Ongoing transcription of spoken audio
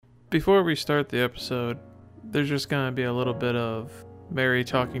Before we start the episode, there's just gonna be a little bit of Mary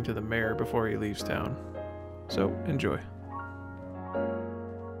talking to the mayor before he leaves town. So, enjoy.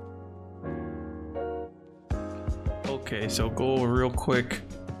 Okay, so go real quick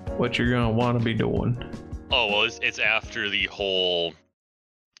what you're gonna want to be doing. Oh, well, it's after the whole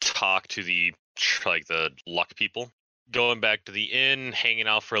talk to the luck people. Going back to the inn, hanging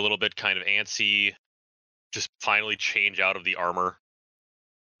out for a little bit, kind of antsy. Just finally change out of the armor.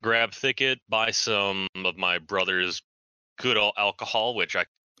 Grab Thicket, buy some of my brother's good old alcohol, which I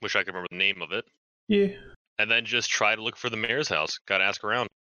wish I could remember the name of it. Yeah. And then just try to look for the mayor's house. Gotta ask around.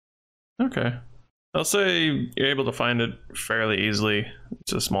 Okay. I'll say you're able to find it fairly easily.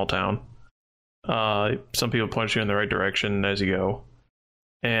 It's a small town. Some people point you in the right direction as you go.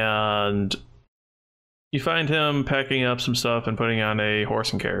 And you find him packing up some stuff and putting on a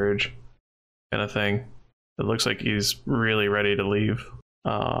horse and carriage kind of thing. It looks like he's really ready to leave.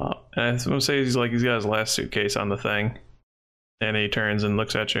 And I'm gonna say he's got his last suitcase on the thing. And he turns and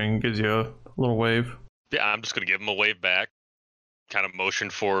looks at you and gives you a little wave. Yeah, I'm just gonna give him a wave back. Kind of motion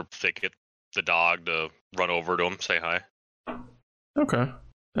for Thicket, the dog, to run over to him, say hi. Okay.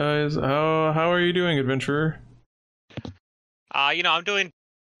 How are you doing, adventurer? I'm doing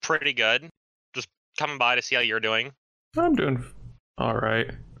pretty good. Just coming by to see how you're doing. I'm doing all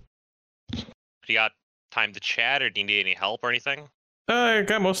right. You got time to chat, or do you need any help or anything? I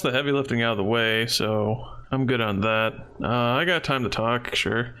got most of the heavy lifting out of the way, so I'm good on that. I got time to talk,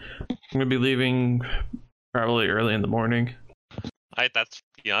 sure. I'm gonna be leaving probably early in the morning.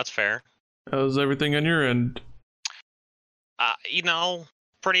 That's fair. How's everything on your end?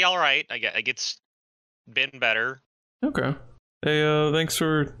 Pretty all right. I guess it's been better. Okay. Hey, thanks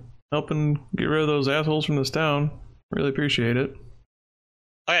for helping get rid of those assholes from this town. Really appreciate it.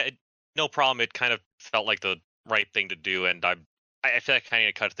 Okay, no problem. It kind of felt like the right thing to do, and I feel like I need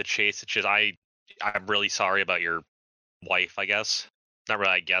to cut to the chase. It's just I'm really sorry about your wife, I guess. Not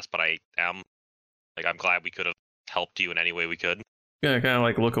really, I guess, but I am. I'm glad we could have helped you in any way we could. Yeah, kind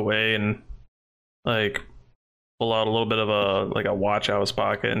of look away and pull out a little bit of a watch out of his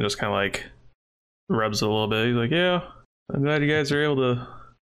pocket and just kind of rubs it a little bit. He's like, yeah, I'm glad you guys are able to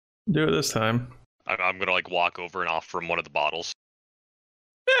do it this time. I'm gonna walk over and offer him one of the bottles.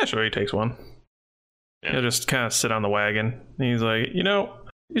 Yeah, sure, he takes one. Yeah. He'll just kind of sit on the wagon. And he's like, it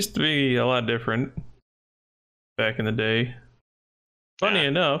used to be a lot different back in the day. Funny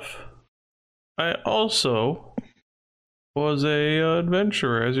enough, I also was a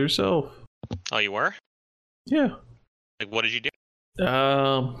adventurer as yourself. Oh, you were? Yeah. What did you do?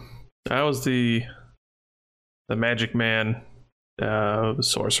 I was the magic man,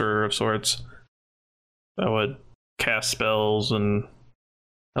 sorcerer of sorts. I would cast spells and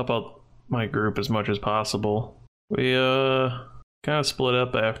help out my group as much as possible. We kind of split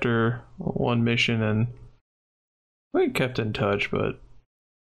up after one mission, and we kept in touch, but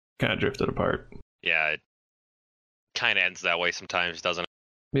kind of drifted apart. Yeah, it kind of ends that way sometimes, doesn't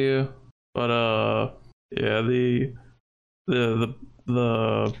it? Yeah, but yeah, the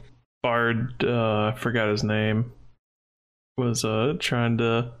bard, I forgot his name, was trying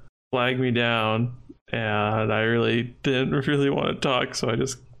to flag me down, and I didn't really want to talk, so I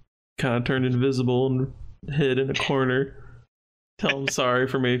just kind of turned invisible and hid in a corner. Tell him sorry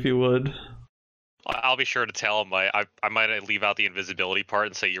for me if you would. I'll be sure to tell him. I might leave out the invisibility part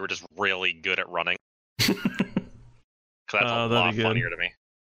and say you were just really good at running. Because that's a lot funnier to me.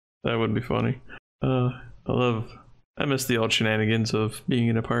 That would be funny. I miss the old shenanigans of being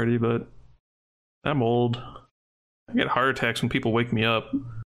in a party, but I'm old. I get heart attacks when people wake me up.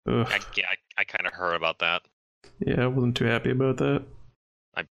 I kind of heard about that. Yeah, I wasn't too happy about that.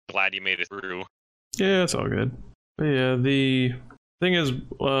 I'm glad you made it through. Yeah, it's all good. But yeah, the thing is,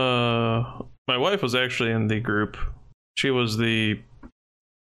 my wife was actually in the group. She was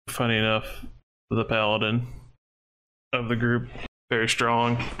funny enough, the paladin of the group. Very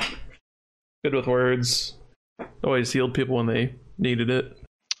strong. Good with words. Always healed people when they needed it.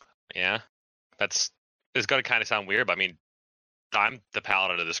 Yeah. It's going to kind of sound weird, but I mean, I'm the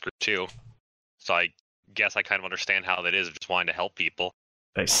paladin of this group too. So I guess I kind of understand how that is, just wanting to help people.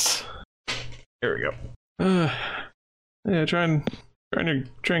 Nice. Here we go. Yeah, try and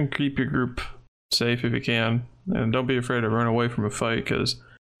keep your group safe if you can, and don't be afraid to run away from a fight, because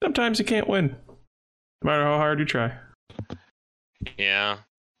sometimes you can't win, no matter how hard you try. Yeah,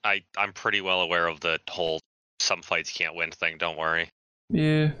 I'm pretty well aware of the whole some fights you can't win thing. Don't worry.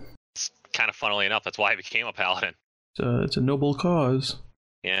 Yeah. It's kind of funnily enough, that's why I became a paladin. It's a noble cause.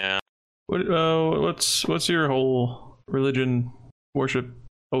 Yeah. What's your whole religion, worship,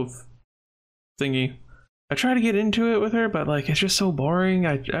 oath thingy? I try to get into it with her, but like it's just so boring.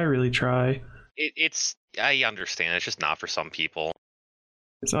 I really try. It's I understand. It's just not for some people.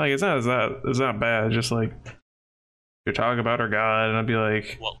 It's like it's not bad. It's just like you're talking about her god, and I'd be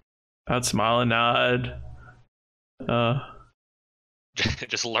like, Well, I'd smile and nod. Uh,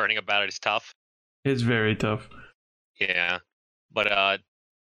 just learning about it is tough. it's very tough. Yeah, but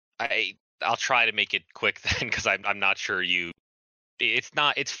I'll try to make it quick then because I'm not sure you. It's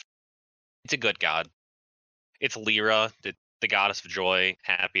not. It's a good god. It's Lyra, the goddess of joy,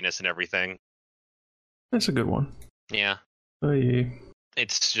 happiness, and everything. That's a good one. Yeah, Oh yeah.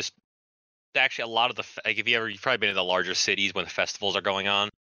 it's just actually a lot of the like if you've probably been in the larger cities when the festivals are going on.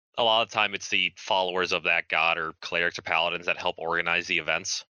 A lot of the time, it's the followers of that god or clerics or paladins that help organize the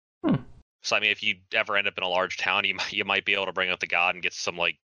events. Hmm. So I mean, if you ever end up in a large town, you might be able to bring up the god and get some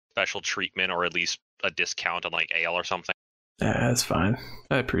like special treatment or at least a discount on like ale or something. Yeah, that's fine.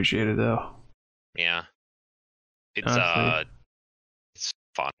 I appreciate it though. Yeah, it's Honestly. it's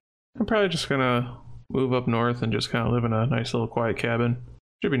fun. I'm probably just gonna move up north and just kind of live in a nice little quiet cabin.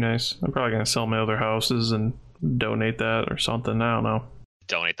 Should be nice. I'm probably gonna sell my other houses and donate that or something. I don't know.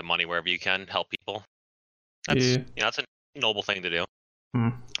 Donate the money wherever you can, help people. That's Yeah. that's a noble thing to do. Hmm.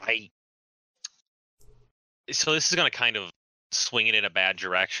 So this is gonna kind of swing it in a bad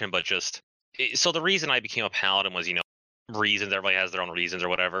direction, but so the reason I became a paladin was reasons. Everybody has their own reasons or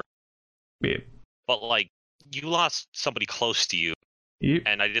whatever. Yeah. But like you lost somebody close to you, Yep.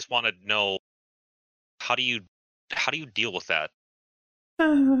 and I just want to know how do you deal with that?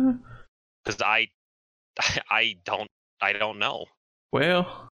 Because I don't know.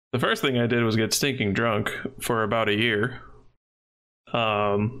 Well, the first thing I did was get stinking drunk for about a year.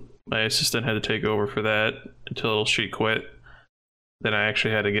 My assistant had to take over for that until she quit. Then I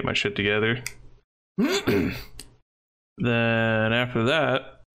actually had to get my shit together. Then after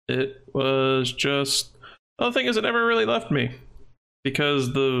that, it was just the other thing is it never really left me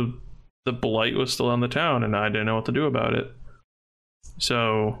because the blight was still on the town and I didn't know what to do about it.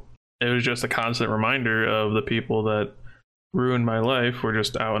 So it was just a constant reminder of the people that ruined my life were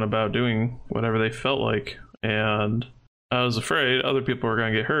just out and about doing whatever they felt like, and I was afraid other people were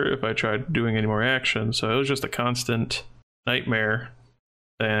going to get hurt if I tried doing any more action. So it was just a constant nightmare,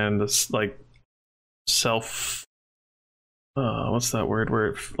 and this like self what's that word where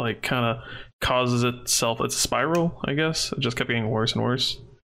it like kind of causes itself, it's a spiral, I guess. It just kept getting worse and worse.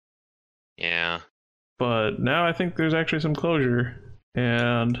 Yeah. But now I think there's actually some closure,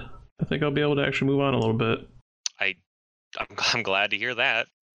 and I think I'll be able to actually move on a little bit. I'm glad to hear that.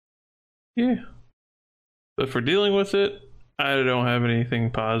 Yeah. But for dealing with it, I don't have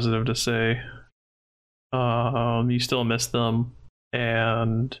anything positive to say. You still miss them,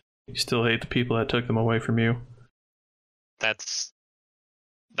 and you still hate the people that took them away from you. That's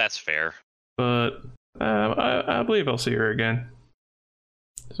fair. But I believe I'll see her again,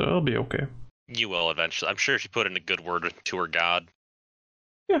 so it'll be okay. You will eventually. I'm sure she put in a good word to her god.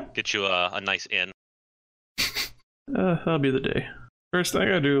 Yeah. Get you a nice inn. That'll be the day. First, I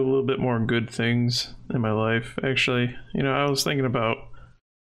gotta do a little bit more good things in my life. Actually, I was thinking about,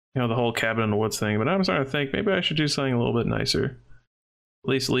 the whole cabin in the woods thing, but I'm starting to think maybe I should do something a little bit nicer. At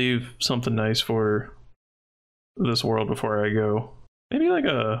least leave something nice for this world before I go. Maybe like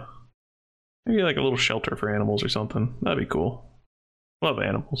a little shelter for animals or something. That'd be cool. Love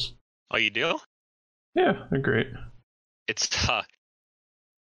animals. Oh, you do? Yeah, they're great. It's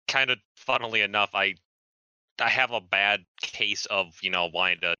kind of funnily enough, I have a bad case of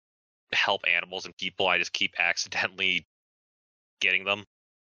wanting to help animals and people. I just keep accidentally getting them,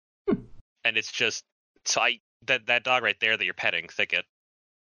 and it's just so that dog right there that you're petting, Thicket,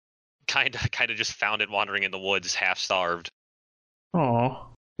 kind of just found it wandering in the woods, half starved. Aw,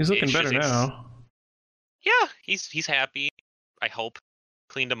 he's looking better now. Yeah, he's happy. I hope.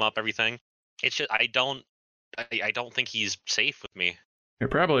 Cleaned him up, everything. It's just I don't think he's safe with me. You're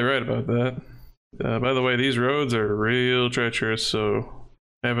probably right about that. By the way, these roads are real treacherous, so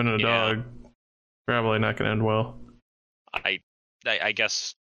having a dog probably not going to end well. I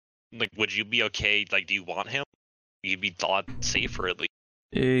guess, like, would you be okay? Like, do you want him? You'd be a lot safer at least.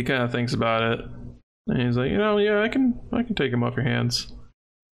 Yeah, he kind of thinks about it, and he's like, yeah, I can take him off your hands.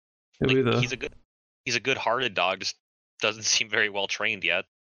 He's a good-hearted dog. Just doesn't seem very well trained yet.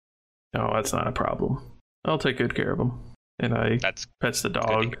 No, that's not a problem. I'll take good care of him. And pets the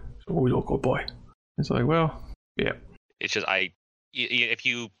dog. Oh, you're a good boy. It's like, well, yeah. It's just if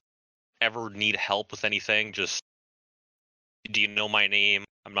you ever need help with anything, just do you know my name?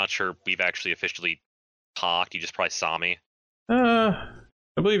 I'm not sure we've actually officially talked. You just probably saw me. I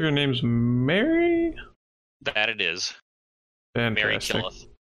believe your name's Mary? That it is. Fantastic. Mary Killeth.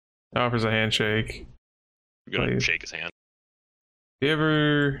 Offers a handshake. I'm gonna Like, shake his hand. if you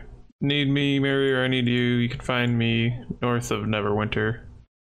ever need me, Mary, or I need you can find me north of Neverwinter.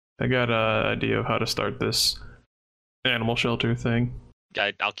 I got an idea of how to start this animal shelter thing.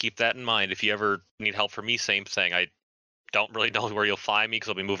 I'll keep that in mind. If you ever need help from me, same thing. I don't really know where you'll find me because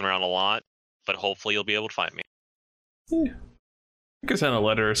I'll be moving around a lot, but hopefully you'll be able to find me. Yeah. I could send a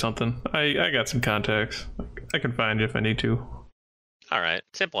letter or something. I got some contacts. I can find you if I need to. All right,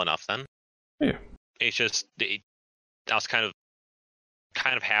 simple enough then. Yeah. It's just I was kind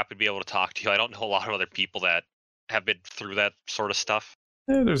of happy to be able to talk to you. I don't know a lot of other people that have been through that sort of stuff.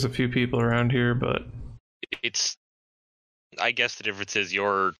 Yeah, there's a few people around here, but It's, I guess the difference is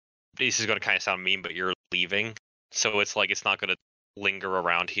this is going to kind of sound mean, but you're leaving. So it's like it's not going to linger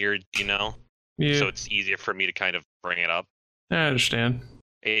around here, you know? yeah, So it's easier for me to kind of bring it up. I understand.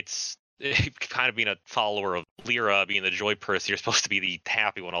 It's kind of being a follower of Lyra, being the joy person, you're supposed to be the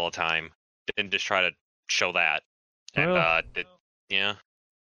happy one all the time. And just try to show that. And, Well, yeah.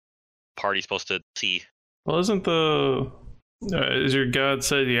 Party's supposed to see. well, isn't is your god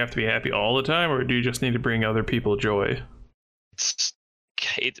said you have to be happy all the time, or do you just need to bring other people joy?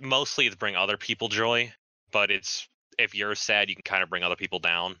 It's mostly to bring other people joy, but it's if you're sad, you can kind of bring other people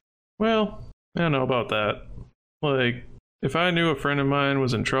down. Well, I don't know about that. Like, if I knew a friend of mine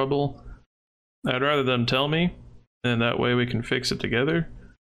was in trouble, I'd rather them tell me, and that way we can fix it together,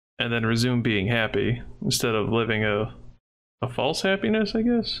 and then resume being happy, instead of living a false happiness, I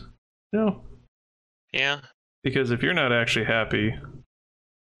guess? No. Yeah. Because if you're not actually happy,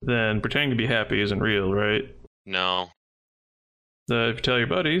 then pretending to be happy isn't real, right? No. If you tell your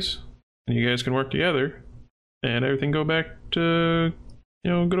buddies, and you guys can work together, and everything go back to,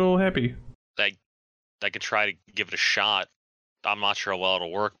 good old happy. I could try to give it a shot. I'm not sure how well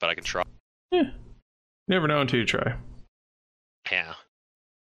it'll work, but I can try. Yeah. Never know until you try. Yeah.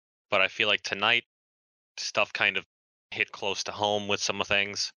 But I feel like tonight, stuff kind of hit close to home with some of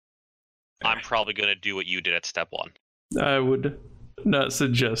things. I'm probably going to do what you did at step 1. I would not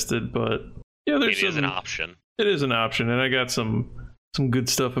suggest it, but yeah, It is an option. It is an option, and I got some good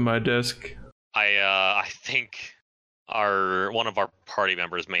stuff in my desk. I think one of our party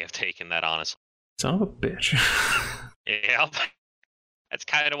members may have taken that, honestly. Son of a bitch. Yep. That's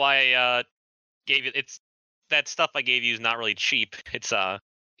kind of why I gave you. It's that stuff I gave you is not really cheap. It's I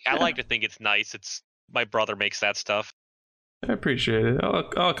like to think it's nice. It's my brother makes that stuff. I appreciate it.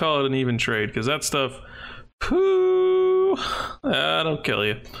 I'll call it an even trade, because that stuff, that'll kill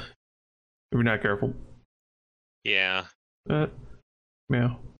you if you're not careful. Yeah. But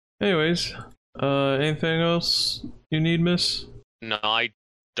yeah. Anyways, anything else you need, miss? No, I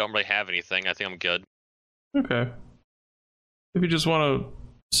don't really have anything. I think I'm good. Okay. If you just want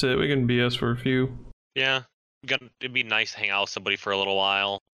to sit, we can BS for a few. Yeah. It'd be nice to hang out with somebody for a little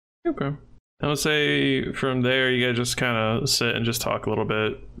while. Okay. I would say from there, you guys just kind of sit and just talk a little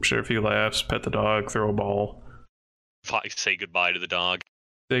bit, share a few laughs, pet the dog, throw a ball. Say goodbye to the dog.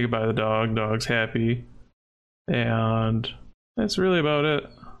 Say goodbye to the dog. Dog's happy. And that's really about it.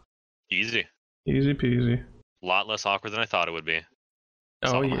 Easy. Easy peasy. A lot less awkward than I thought it would be.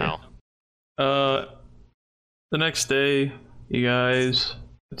 Oh, Somehow. yeah. The next day, you guys,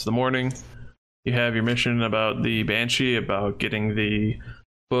 it's the morning. You have your mission about the Banshee, about getting the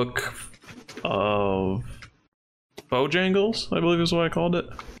book of Bojangles, I believe is what I called it.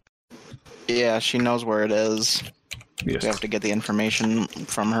 Yeah, she knows where it is. Yes. We have to get the information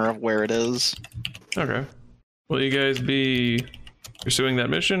from her of where it is. Okay. Will you guys be pursuing that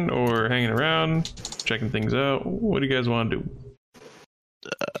mission or hanging around, checking things out? What do you guys want to do?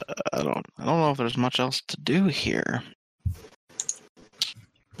 I don't know if there's much else to do here.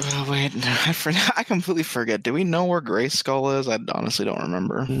 Wait, I completely forget. Do we know where Grayskull is? I honestly don't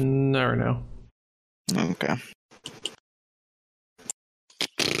remember. Not right now. Okay.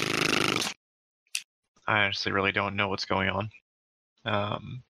 I honestly really don't know what's going on.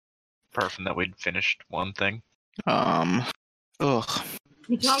 Apart from that we'd finished one thing. Ugh.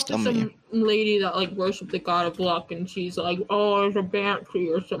 We talked to Stomach. some lady that like worshipped the god of luck, and she's like, "Oh, there's a banshee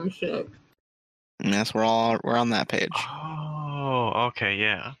or some shit." Yes, we're on that page. Oh, okay,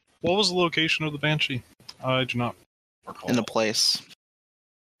 yeah. What was the location of the Banshee? I do not recall. In a place.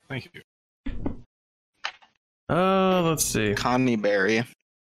 Thank you. Let's see. Connieberry.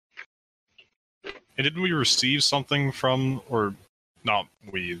 And didn't we receive something from, or not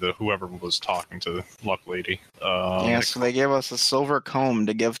we, whoever was talking to the Luck Lady? Yes, they gave us a silver comb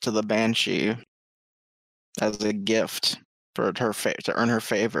to give to the Banshee as a gift for her to earn her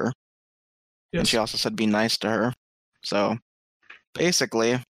favor. And Yes. she also said be nice to her. So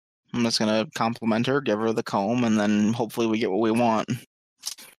basically, I'm just gonna compliment her, give her the comb, and then hopefully we get what we want.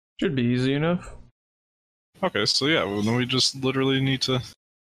 Should be easy enough. Okay, so yeah, well, then we just literally need to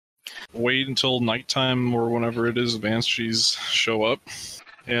wait until nighttime or whenever it is banshees show up,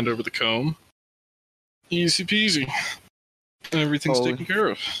 hand over the comb. Easy peasy. And everything's Oh. taken care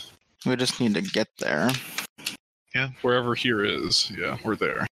of. We just need to get there. Wherever here is, yeah, we're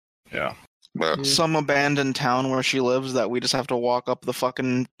there. Yeah. Yeah. Some abandoned town where she lives that we just have to walk up the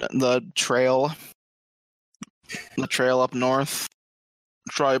trail. The trail up north.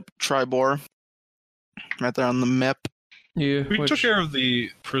 Tribor. Right there on the map. Yeah, We took care of the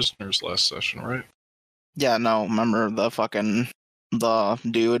prisoners last session, right? Yeah, no, remember the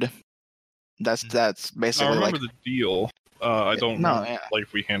dude? That's I basically remember like the deal. I don't No, know yeah. like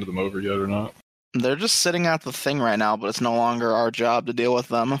if we handed them over yet or not. they're just sitting at the thing right now, but it's no longer our job to deal with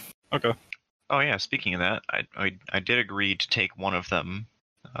them. Okay. Oh yeah, speaking of that, I did agree to take one of them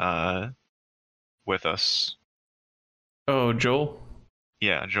with us. Oh, Joel.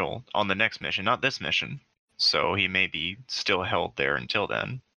 Yeah, Joel, on the next mission, not this mission. So he may be still held there until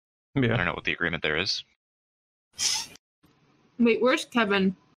then. I Yeah. don't know what the agreement there is. Wait, where's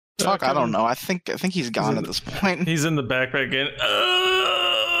Kevin? Fuck, I Kevin. don't know. I think he's gone at this point. He's in the backpack again.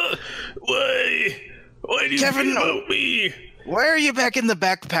 Why do you Kevin, think no. about me? Why are you back in the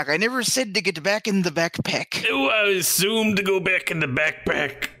backpack? I never said to get back in the backpack. Oh, I assumed to go back in the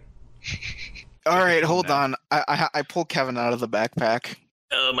backpack. All right, hold on. I pull Kevin out of the backpack.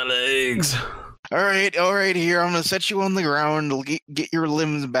 Oh, my legs. All right, here. I'm gonna set you on the ground. Get your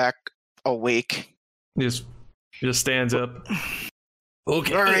limbs back awake. He just stands up.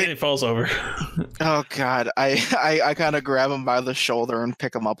 Okay, All right. and he falls over. Oh God, I kind of grab him by the shoulder and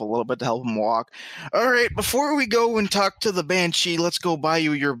pick him up a little bit to help him walk. All right, before we go and talk to the Banshee, let's go buy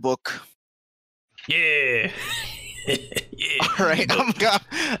you your book. Yeah. Yeah. All right,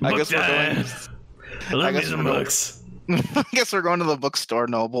 I guess we're going. I love I me guess some we're going- books. I guess we're going to the bookstore,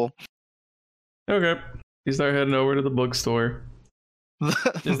 Noble. Okay. You start heading over to the bookstore.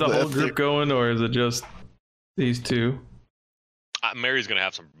 Is the whole group going, or is it just these two? Mary's gonna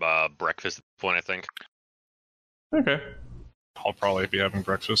have some breakfast at this point, I think. Okay. I'll probably be having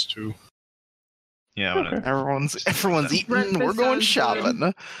breakfast too. Yeah, I'm gonna, Everyone's eating. Breakfast We're going sounds good.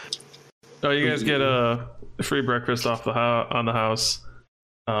 shopping. Oh, you guys get a free breakfast off on the house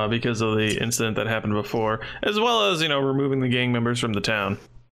because of the incident that happened before, as well as removing the gang members from the town.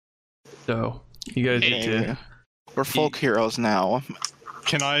 So you guys get Hey, to. we're folk heroes now.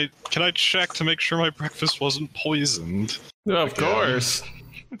 Can I check to make sure my breakfast wasn't poisoned? Of course.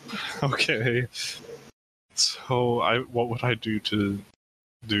 Okay. So what would I do to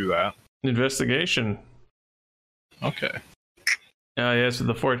do that? Investigation. Okay. Yes, with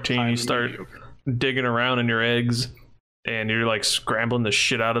the 14, you start digging around in your eggs, and you're like scrambling the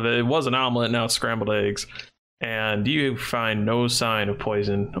shit out of it. It was an omelet, now it's scrambled eggs. And you find no sign of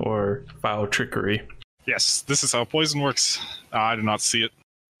poison or foul trickery. Yes, this is how poison works. I do not see it.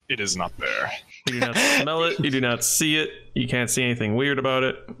 It is not there. You do not smell it, you do not see it, you can't see anything weird about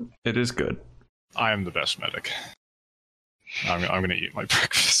it. It is good. I am the best medic. I'm gonna eat my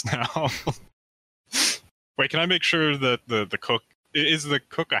breakfast now. Wait, can I make sure that the cook is the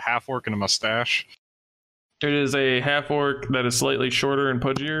cook a half orc and a mustache? It is a half orc that is slightly shorter and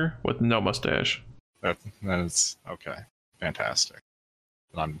pudgier with no mustache. That is okay. Fantastic.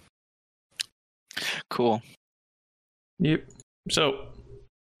 I'm Cool. Yep. So,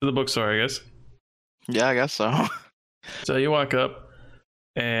 to the bookstore, I guess. Yeah, I guess so. So you walk up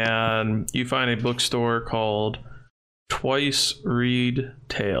and you find a bookstore called Twice Read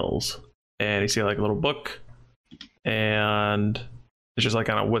Tales. And you see like a little book, and it's just like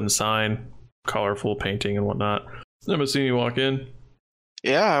on a wooden sign, colorful painting and whatnot. I'm assuming you walk in.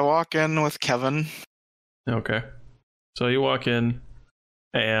 Yeah, I walk in with Kevin. Okay. So you walk in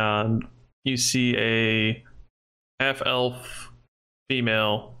and you see a half-elf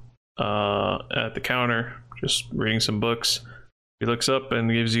female at the counter just reading some books. He looks up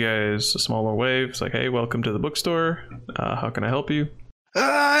and gives you guys a smaller wave. It's like, hey, welcome to the bookstore. How can I help you?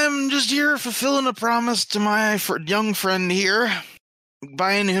 I'm just here fulfilling a promise to my young friend here.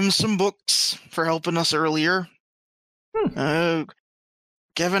 Buying him some books for helping us earlier.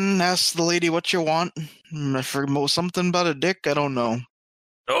 Kevin asked the lady what you want. For something about a dick, I don't know.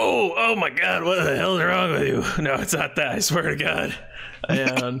 Oh my God, what the hell is wrong with you? No, it's not that, I swear to God.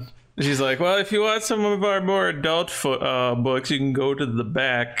 And she's like, well, if you want some of our more adult books, you can go to the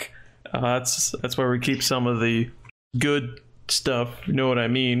back. That's where we keep some of the good stuff. You know what I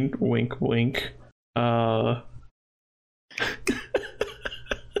mean? Wink, wink.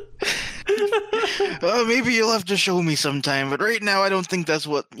 Maybe you'll have to show me sometime, but right now I don't think that's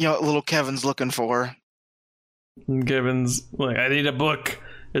what little Kevin's looking for. And Kevin's like, I need a book.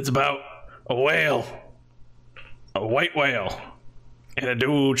 It's about a whale. a white whale and a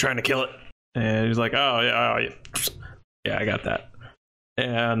dude trying to kill it. And he's like, oh yeah, I got that.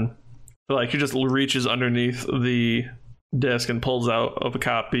 And like he just reaches underneath the desk and pulls out a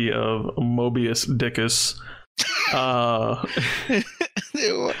copy of Mobius Dickus.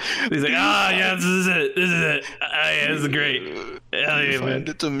 He's like, yeah, this is it. Yeah, this is great. I find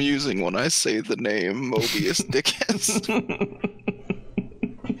it amusing when I say the name Mobius Dickus.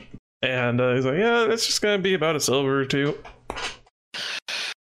 And he's like, yeah, it's just gonna be about a silver or two.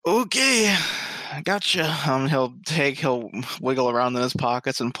 Okay, gotcha. He'll wiggle around in his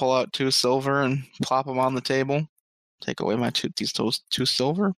pockets and pull out 2 silver and plop them on the table. Take away my two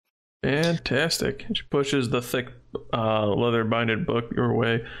silver. Fantastic. She pushes the thick leather binded book your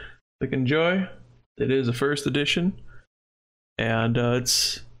way. Like, enjoy. It is a first edition, and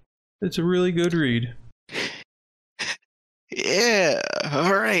it's a really good read. Yeah.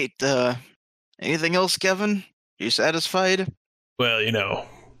 All right. Anything else, Kevin? You satisfied Well,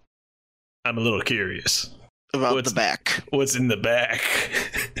 I'm a little curious. about the back? What's in the back?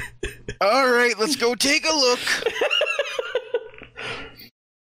 All right, let's go take a look.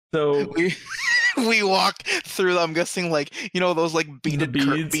 So we walk through. I'm guessing those beaded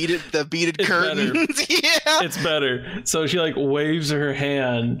beads? beaded It's curtains. Yeah. it's better. So she waves her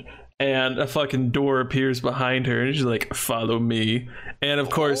hand, and a fucking door appears behind her, and she's like, "Follow me." And of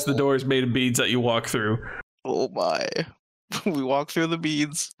course, the door is made of beads that you walk through. Oh my! We walk through the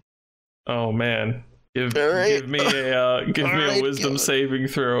beads. Oh man, give right. me a wisdom saving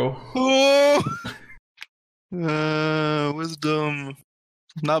throw. Oh. Wisdom.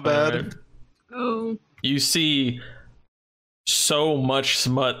 Not bad. All right. Oh. You see so much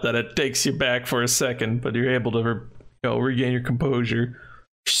smut that it takes you back for a second, but you're able to regain your composure.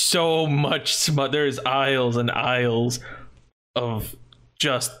 So much smut. There's aisles and aisles of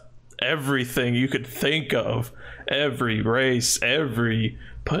just everything you could think of. Every race, every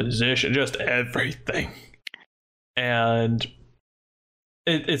position, just everything. And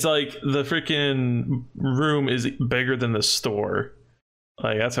it's like the freaking room is bigger than the store.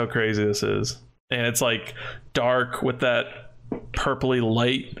 That's how crazy this is. And it's dark with that purpley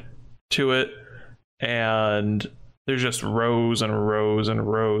light to it. And there's just rows and rows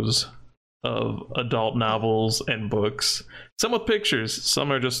and rows of adult novels and books. Some with pictures.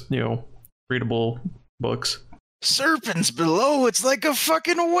 Some are just, readable books. Serpents below. It's like a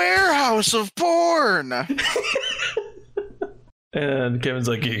fucking warehouse of porn. And Kevin's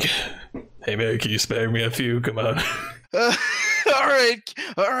like, hey man, can you spare me a few? Come on. All right.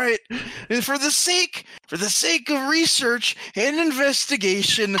 For the sake of research and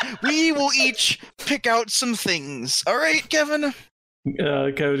investigation, we will each pick out some things. All right, Kevin.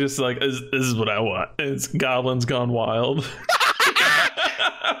 Kevin just this is what I want. It's Goblins Gone Wild.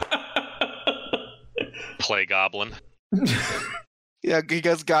 Play Goblin. Yeah,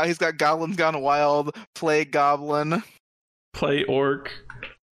 he's got Goblins Gone Wild, Play Goblin, Play Orc.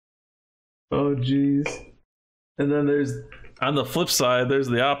 Oh jeez. And then there's, on the flip side, there's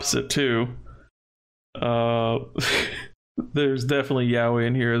the opposite too. There's definitely Yaoi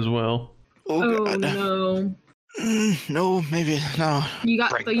in here as well. Oh God. no. No, maybe no. You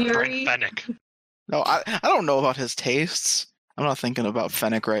got Bring the Yuri. Fennec. No, I don't know about his tastes. I'm not thinking about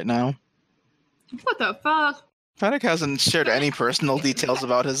Fennec right now. What the fuck? Fennec hasn't shared any personal details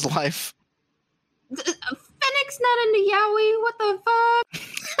about his life. Fennec's not into Yaoi. What the fuck?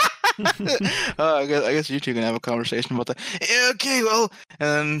 I guess you two can have a conversation about that. Yeah, okay, well,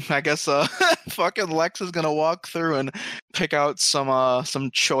 and I guess fucking Lex is gonna walk through and pick out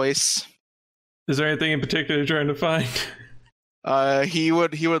some choice. Is there anything in particular you're trying to find? He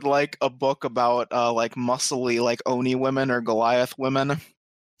would like a book about muscly Oni women or Goliath women.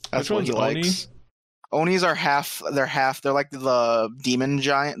 That's what he likes. Onis are they're like the demon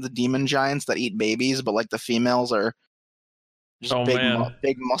giants that eat babies, but the females are just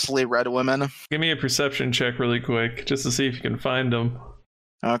big muscly red women. Give me a perception check really quick, just to see if you can find them.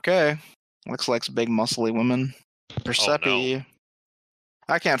 Okay. Looks like big muscly women. Persepi. no.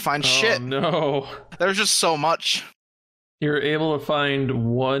 I can't find shit. No. There's just so much. You're able to find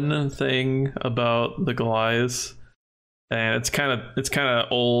one thing about the Goliaths, and it's kind of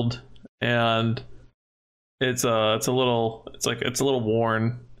old, and it's a little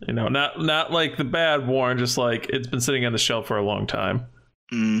worn, not like the bad worn, just it's been sitting on the shelf for a long time.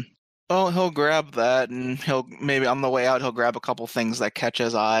 Well, he'll grab that, and he'll maybe on the way out he'll grab a couple things that catch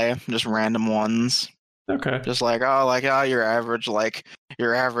his eye, just random ones. Okay. Just your average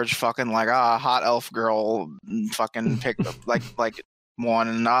fucking hot elf girl fucking pick one,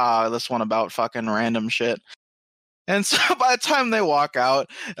 and this one about fucking random shit. And so by the time they walk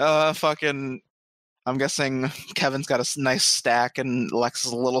out, fucking I'm guessing Kevin's got a nice stack and Lex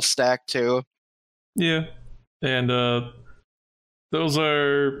is a little stack too. Yeah. And those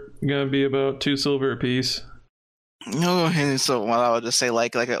are gonna be about 2 silver apiece. Oh, and so well, I would just say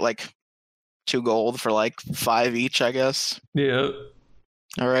like 2 gold for like 5 each, I guess. Yeah.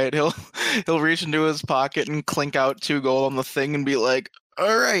 All right, he'll reach into his pocket and clink out 2 gold on the thing and be like,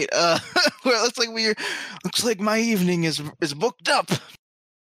 "All right, well, looks like my evening is booked up."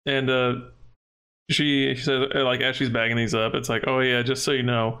 And she says, like, as she's bagging these up, it's like, "Oh yeah, just so you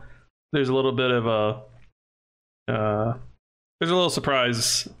know, there's a little bit of there's a little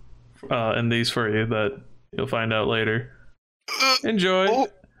surprise in these for you that you'll find out later. Enjoy." Oh,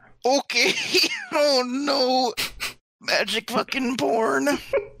 okay. Oh no, magic fucking porn.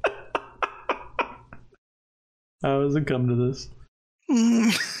 How does it come to this?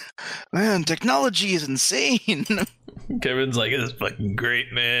 Man, technology is insane. Kevin's like, "It's fucking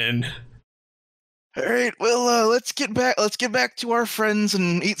great, man." All right, well, let's get back to our friends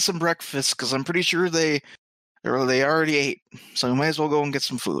and eat some breakfast because I'm pretty sure they already ate. So we might as well go and get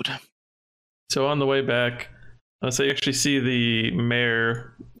some food. So on the way back, so you actually see the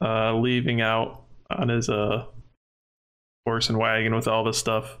mayor leaving out on his horse and wagon with all this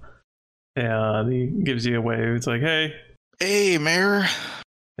stuff, and he gives you a wave. It's like, Hey, Mayor.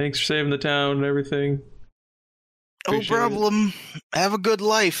 Thanks for saving the town and everything. No Appreciate problem. Have a good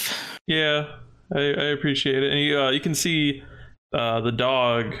life." Yeah, I appreciate it. And you can see the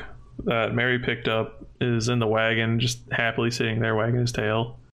dog that Mary picked up is in the wagon, just happily sitting there wagging his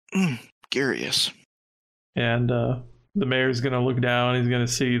tail. Curious. And the mayor's gonna look down. He's gonna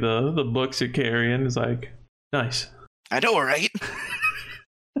see the books you're carrying. He's like, "Nice." I know, right?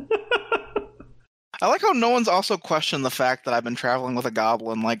 I like how no one's also questioned the fact that I've been traveling with a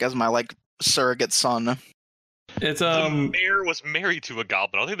goblin, like, as my, like, surrogate son. It's The mayor was married to a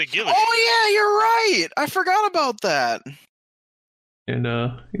goblin. I don't think they give a Oh yeah, you're right. I forgot about that. and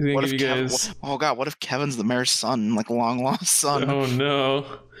he's gonna What give if you Kevin? guys. Oh god, what if Kevin's the mayor's son, like long lost son? Oh no,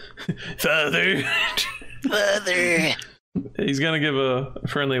 father. Father. He's gonna give a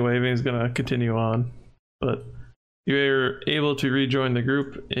friendly wave and he's gonna continue on. But you're able to rejoin the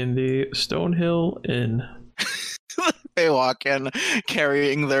group in the Stonehill Inn. They walk in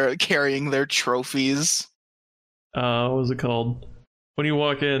carrying their trophies. What was it called? When you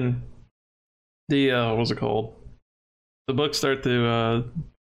walk in, the what was it called? The books start to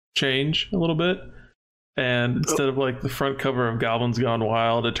change a little bit, and instead of like the front cover of Goblins Gone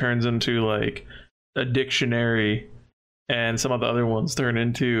Wild, it turns into like a dictionary, and some of the other ones turn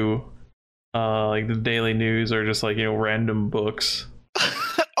into like the daily news or just like, you know, random books.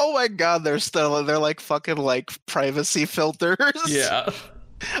 Oh my god, they're like fucking like privacy filters. Yeah.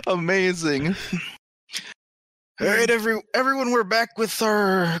 Amazing. All right, everyone, we're back with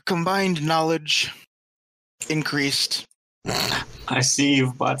our combined knowledge increased. I see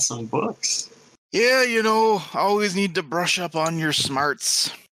you've bought some books. Yeah, you know, always need to brush up on your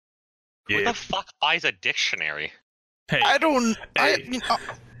smarts. Who the fuck buys a dictionary? Hey, I don't. Hey.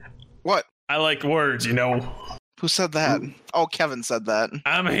 What? I like words, you know. Who said that? Oh, Kevin said that.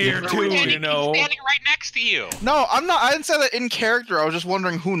 I'm here too, you know. Standing right next to you. No, I'm not. I didn't say that in character. I was just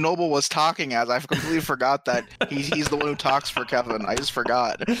wondering who Noble was talking as. I completely forgot that he's the one who talks for Kevin. I just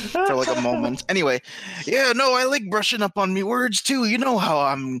forgot for like a moment. Anyway, yeah, no, I like brushing up on me words too. You know how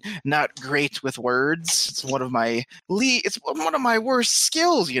I'm not great with words. It's one of my worst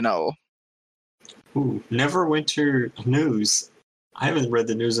skills. You know. Ooh, Neverwinter News. I haven't read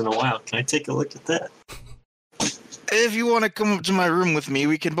the news in a while. Can I take a look at that? If you want to come up to my room with me,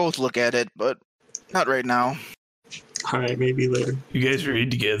 we can both look at it, but not right now. All right, maybe later. You guys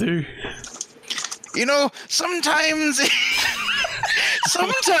read together? You know, sometimes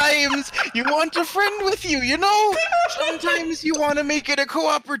you want a friend with you, you know? Sometimes you want to make it a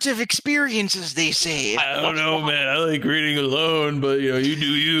cooperative experience, as they say. I don't know, man. I like reading alone, but you know, you do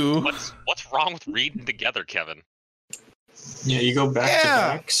you. What's wrong with reading together, Kevin? Yeah, you go back to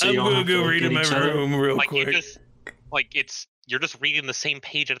back. So I'm you don't gonna have to go look read at in my each other. room real Like quick. you're just reading the same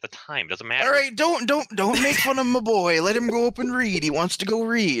page at a time. Doesn't matter. All right, don't make fun of my boy. Let him go up and read. He wants to go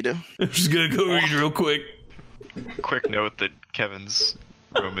read. I'm just gonna go read real quick. Quick note that Kevin's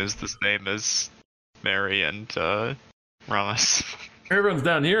room is the same as Mary and Ramos. Everyone's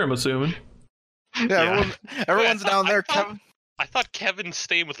down here, I'm assuming. Yeah, everyone's down there. Kevin. I thought Kevin's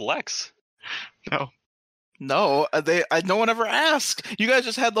staying with Lex. No. No, no one ever asked. You guys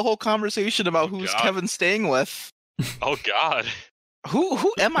just had the whole conversation about who's God. Kevin staying with. Oh God.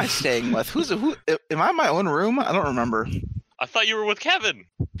 Who am I staying with? Who? Am I in my own room? I don't remember. I thought you were with Kevin.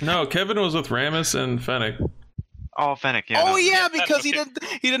 No, Kevin was with Ramus and Fennec. Oh, Fennec, yeah. Oh no. yeah, Yeah, because he okay.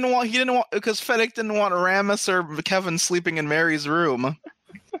 didn't want because Fennec didn't want Ramus or Kevin sleeping in Mary's room.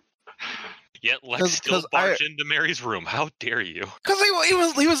 Yet Lex still 'cause I- barged into Mary's room. How dare you? Because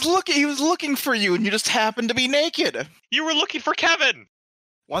he was looking for you, and you just happened to be naked. You were looking for Kevin.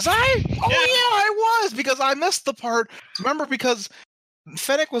 Was I? Oh yeah, I was, because I missed the part. Remember, because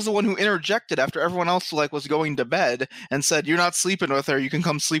Fennec was the one who interjected after everyone else was going to bed and said, "You're not sleeping with her. You can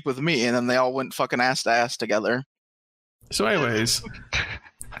come sleep with me." And then they all went fucking ass to ass together. So, anyways,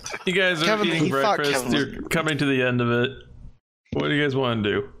 you guys are Kevin- eating he thought breakfast. Kevin was- You're coming to the end of it. What do you guys want to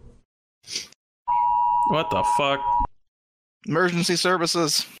do? What the fuck? Emergency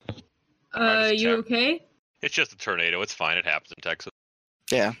services. You okay? It's just a tornado. It's fine. It happens in Texas.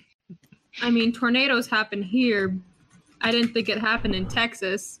 Yeah. I mean, tornadoes happen here. I didn't think it happened in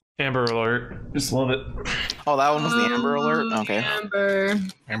Texas. Amber Alert. Just love it. Oh, that one was the Amber Alert. Oh, Okay. Amber.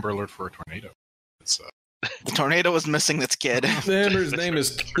 Amber Alert for a tornado. It's The tornado was missing its kid. Amber's name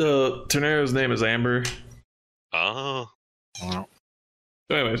is tornado's name is Amber. Oh. well,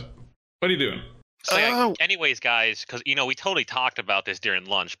 So, anyways, what are you doing? So yeah, Oh. anyways, guys, because we totally talked about this during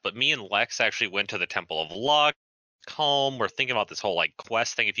lunch, but me and Lex actually went to the Temple of Luck. Home. We're thinking about this whole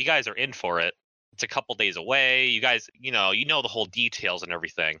quest thing. If you guys are in for it, it's a couple days away. You guys, you know the whole details and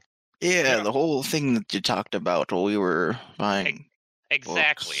everything. Yeah, the whole thing that you talked about while we were buying.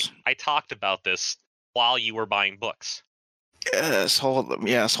 Exactly. Books. I talked about this while you were buying books. Yes, hold on.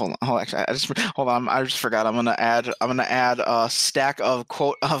 Actually, hold on. I just forgot. I'm gonna add a stack of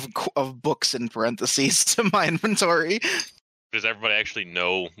of books in parentheses to my inventory. Does everybody actually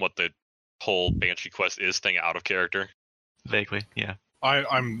know what the whole Banshee quest is thing out of character? Vaguely, yeah.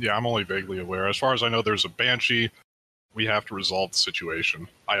 I'm only vaguely aware. As far as I know, there's a banshee. We have to resolve the situation.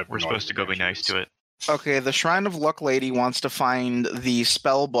 We're supposed to go be nice to it. Okay, the Shrine of Luck lady wants to find the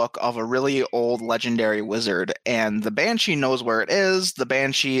spell book of a really old legendary wizard, and the Banshee knows where it is. The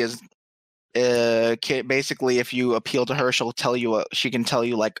Banshee is basically, if you appeal to her, she can tell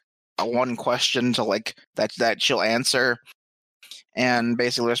you a one question to that she'll answer. And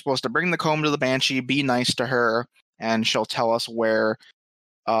basically, we're supposed to bring the comb to the Banshee, be nice to her, and she'll tell us where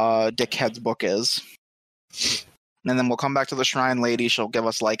Dickhead's book is. And then we'll come back to the Shrine Lady. She'll give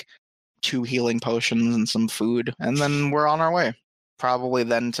us 2 healing potions and some food, and then we're on our way. Probably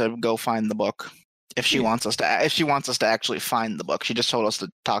then to go find the book. If she wants us to actually find the book. She just told us to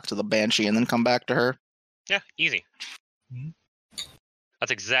talk to the Banshee and then come back to her. Yeah, easy.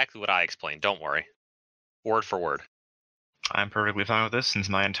 That's exactly what I explained. Don't worry. Word for word. I'm perfectly fine with this, since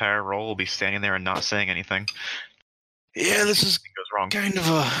my entire role will be standing there and not saying anything. Yeah, this is Goes wrong. kind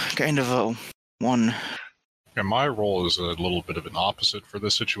of a one. And my role is a little bit of an opposite for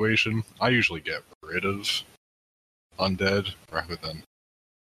this situation. I usually get rid of undead rather than.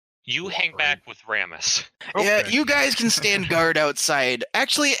 You hang back with Ramus. Yeah, Okay. you guys can stand guard outside.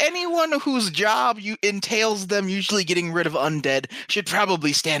 Actually, anyone whose job entails them usually getting rid of undead should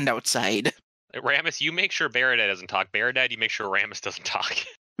probably stand outside. Ramus, you make sure Baradad doesn't talk. Baradad, you make sure Ramus doesn't talk.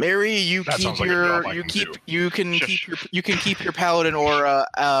 Mary, you That keep sounds like a job I you can keep do. you can Shush. keep your paladin aura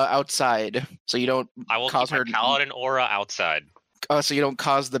outside, so you don't I will cause keep her my paladin aura outside. so you don't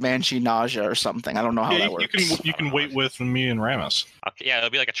cause the Banshee nausea or something. I don't know how Yeah, that works. you can wait with me and Ramus. Okay, yeah, it'll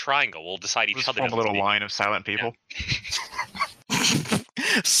be like a triangle. We'll decide each Just other. form a doesn't little speak. line of silent people.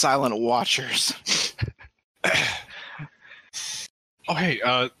 Silent watchers. Oh, hey,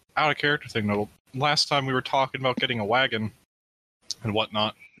 out of character thing though. Last time we were talking about getting a wagon and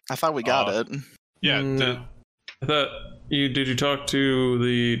whatnot. I thought we got it. Yeah, No. I thought did you talk to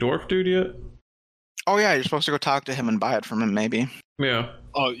the dwarf dude yet? Oh yeah, you're supposed to go talk to him and buy it from him, maybe. Yeah.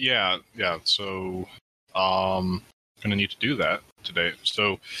 oh yeah. So, gonna need to do that today.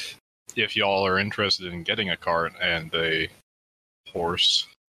 So, if y'all are interested in getting a cart and a horse,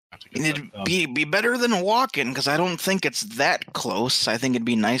 I have to get that It'd done. be better than walking, because I don't think it's that close. I think it'd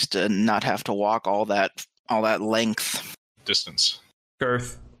be nice to not have to walk all that length. Distance.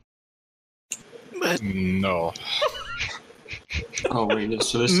 Garth. But No. Oh wait,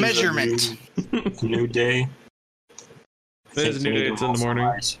 so this Measurement. is a new day. It is a new day, it's in the morning.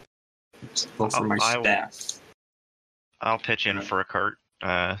 Go for my I will- staff. I'll pitch in for a cart.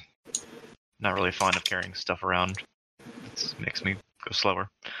 Not really fond of carrying stuff around. It makes me go slower.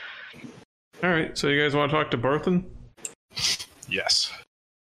 All right. So you guys want to talk to Barthen? Yes.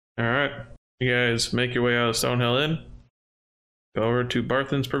 All right. You guys make your way out of Stonehill Inn. Go over to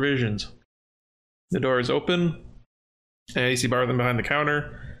Barthen's Provisions. The door is open. And you see Barthen behind the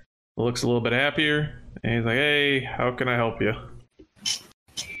counter. Looks a little bit happier. And he's like, "Hey, how can I help you?"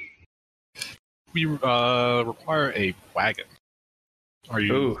 We require a wagon. Are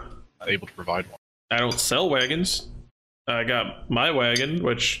you Ooh. able to provide one? I don't sell wagons. I got my wagon,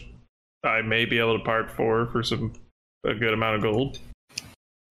 which I may be able to part for a good amount of gold.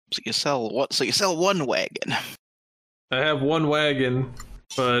 So you sell what? So you sell one wagon. I have one wagon,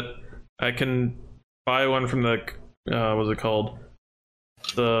 but I can buy one from the what's it called?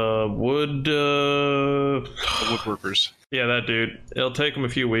 The wood. The woodworkers. Yeah, that dude. It'll take him a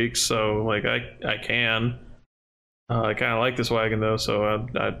few weeks, so like I can. I kind of like this wagon though, so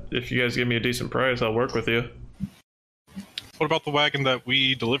if you guys give me a decent price, I'll work with you. What about the wagon that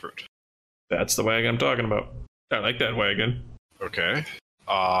we delivered? That's the wagon I'm talking about. I like that wagon. Okay.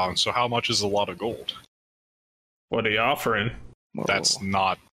 So how much is a lot of gold? What are you offering? Whoa. That's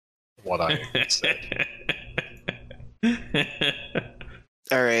not what I said.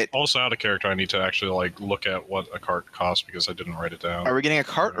 All right. Also, out of character, I need to actually like look at what a cart costs because I didn't write it down. Are we getting a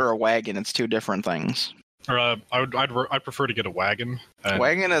cart or a wagon? It's two different things. Or, I'd prefer to get a wagon. And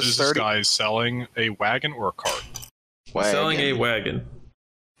Wagon is is this 30. guy selling a wagon or a cart? Wagon. Selling a wagon.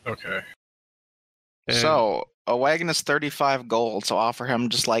 Okay. And So a wagon is 35 gold. So offer him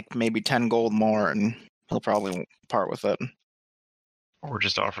just like maybe 10 gold more, and he'll probably part with it. Or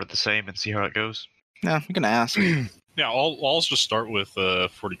just offer the same and see how it goes. Yeah, you can ask. Yeah, I'll just start with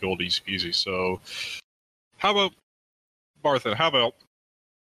 40 gold, easy peasy. So, how about Bartha? How about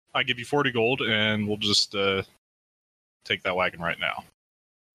I give you 40 gold and we'll just take that wagon right now?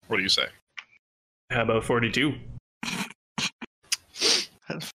 What do you say? how about 42?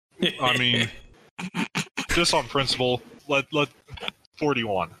 I mean, just on principle, let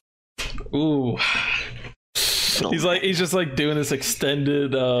 41. Ooh. He's just like doing this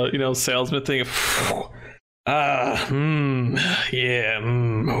extended salesman thing of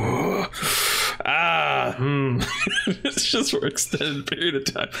it's just for an extended period of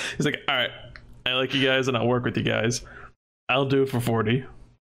time. He's like, all right, I like you guys and I'll work with you guys. I'll do it for 40.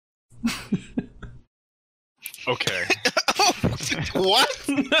 Okay. What?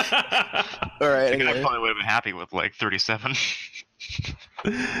 All right. I think I Anyway. probably would have been happy with like 37.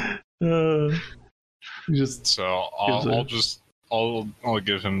 Just So Gives a- I'll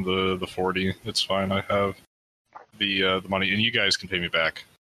give him the 40. It's fine. I have the money, and you guys can pay me back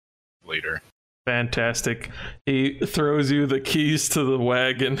later. fantastic. He throws you the keys to the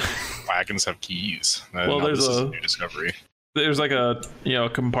wagon. Wagons have keys. Well, Now, there's this is a- a new discovery. There's like a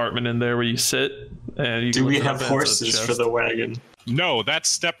compartment in there where you sit, and you Do can we look have up and it's a horses for chest. the wagon? No, that's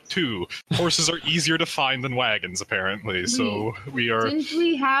step 2. Horses are easier to find than wagons, apparently. So we are. Didn't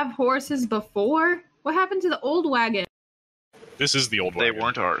we have horses before? What happened to the old wagon? This is the old They wagon.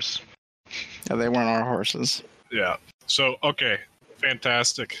 weren't ours. Yeah, they weren't our horses. Yeah. So okay,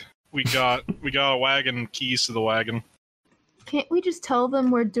 fantastic. We got a wagon, keys to the wagon. Can't we just tell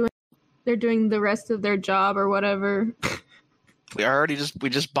them they're doing the rest of their job or whatever? We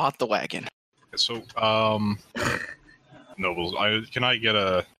just bought the wagon. So nobles, would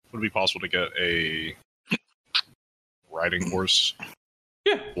it be possible to get a riding horse?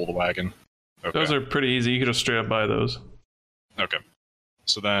 Yeah. Pull the wagon. Okay. Those are pretty easy. You can just straight up buy those. Okay.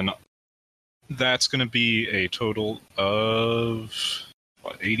 So then that's going to be a total of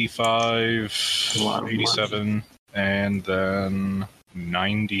 85, A lot of 87, and then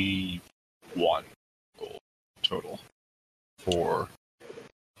 91 gold total for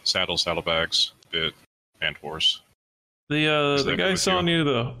saddlebags, bit, and horse. The that guy with selling you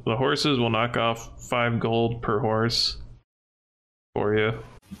the horses will knock off 5 gold per horse for you.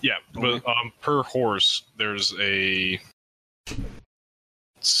 Yeah, but per horse, there's a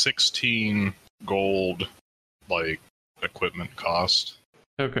 16 gold equipment cost.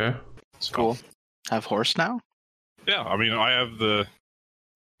 Okay. So, Cool. Have horse now? Yeah, I mean, I have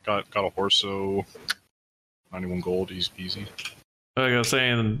got a horse, so 91 gold, easy peasy. Like I was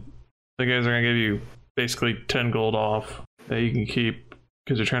saying, the guys are gonna give you basically 10 gold off that you can keep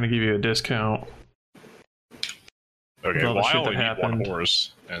because they're trying to give you a discount. Okay, With all the well, I shit only that need one happened.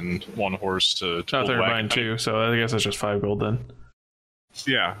 horse and one horse to Not pull that the they're wagon. buying 2, so I guess that's just 5 gold then.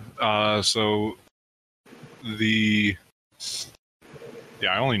 Yeah. So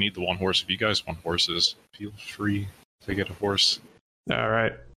I only need the one horse. If you guys want horses, feel free to get a horse. All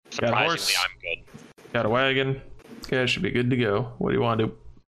right. Surprisingly, horse. I'm good. Got a wagon. Guys should be good to go. What do you want to do?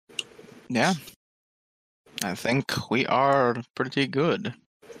 Yeah. I think we are pretty good.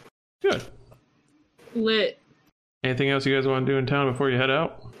 Good. Lit. Anything else you guys want to do in town before you head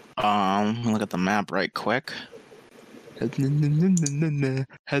out? Look at the map right quick. Did I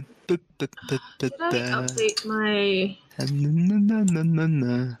update my?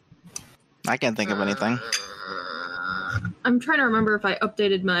 I can't think of anything. I'm trying to remember if I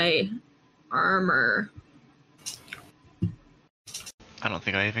updated my armor. I don't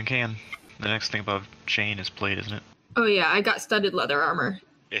think I even can. The next thing above chain is plate, isn't it? Oh yeah, I got studded leather armor.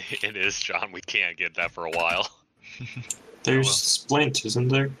 It is, John. We can't get that for a while. There's well. Splint, isn't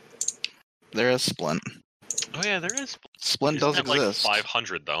there? There is Splint. Oh yeah, there is. Splint Isn't does that like exist.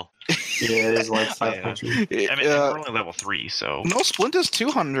 500 though? Yeah, it is like Yeah. 500. It- I mean, we're only level 3, so no, Splint is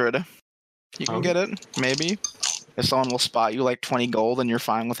 200. You can Oh. get it, maybe. If someone will spot you like 20 gold and you're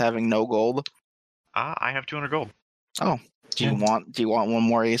fine with having no gold. I have 200 gold. Do you want one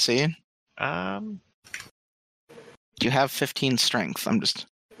more AC? Um, Do you have 15 strength? I'm just.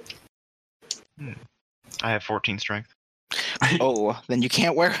 I have 14 strength. Oh, then you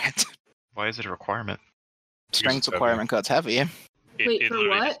can't wear it. Why is it a requirement? Strength heavy. requirement cuts heavy. Wait, for literally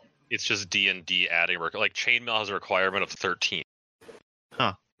what? just- It's just D&D adding like chainmail has a requirement of 13.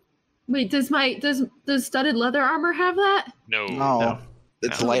 Wait, does studded leather armor have that? No. No,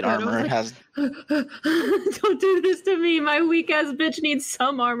 it's No. light Oh, God, I was armor. It like- has. Don't do this to me. My weak ass bitch needs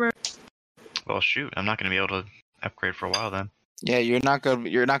some armor. Well, shoot, I'm not going to be able to upgrade for a while then. Yeah, you're not gonna.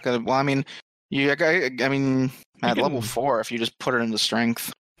 You're not gonna. Well, I mean, I mean, at can- level 4, if you just put it into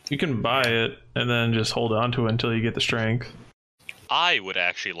strength. You can buy it and then just hold on to it until you get the strength. I would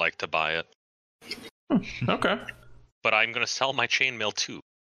actually like to buy it, Okay. but I'm going to sell my chainmail too.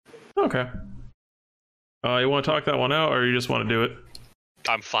 Okay. You want to talk that one out, or you just want to do it?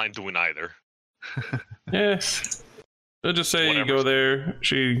 I'm fine doing either. Yeah. I'll just say you go Whatever's- there.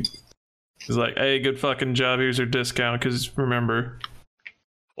 She is like, "Hey, good fucking job. Here's your discount." Because remember,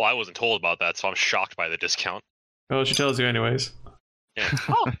 Well, I wasn't told about that, so I'm shocked by the discount. well, she tells you anyways. Yeah.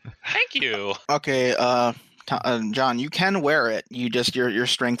 Oh, thank you. Okay, John, you can wear it. You just your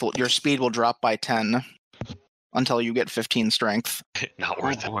strength, your speed will drop by 10 until you get 15 strength. Not Oh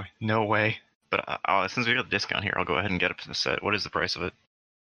worth it. boy, no way. But since we got the discount here, I'll go ahead and get it a set. What is the price of it?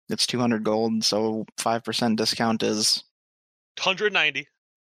 It's 200 gold, so 5% discount is 190.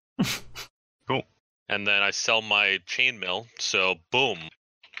 Cool. And then I sell my chainmail, so boom.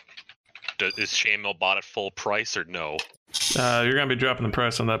 Is chainmail bought at full price or no? You're gonna be dropping the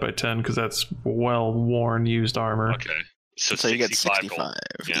price on that by 10 because that's well-worn used armor. Okay. So, so you get 65 65.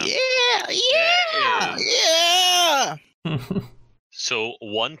 gold. Yeah. So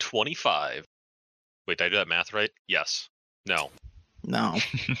 125. Wait, did I do that math right? Yes. No. No,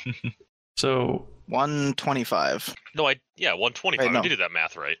 So 125. No, 125. Wait, no. I did that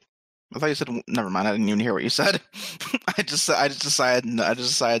math right. I thought you said. Never mind. I didn't even hear what you said. I just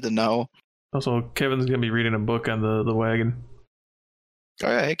decided to know. also, Kevin's gonna be reading a book on the wagon. Oh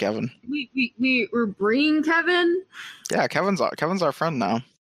yeah, hey Kevin. We're bringing Kevin. Yeah, Kevin's our friend now.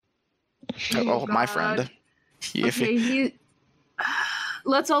 Oh, my God. friend. If Okay, he.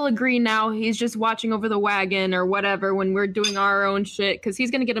 Let's all agree now. He's just watching over the wagon or whatever when we're doing our own shit because he's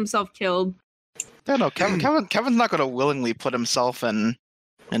gonna get himself killed. Yeah, no, Kevin's not going to willingly put himself in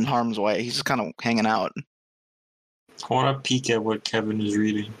harm's way. He's just kind of hanging out. I want to peek at what Kevin is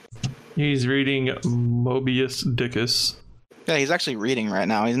reading. He's reading Mobius Dickus. Yeah, he's actually reading right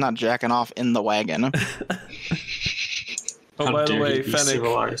now. He's not jacking off in the wagon. Oh, How by the dare way, he be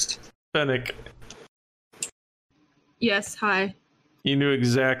civilized. Fennec, Yes, hi. you knew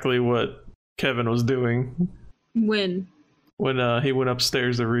exactly what Kevin was doing When? when he went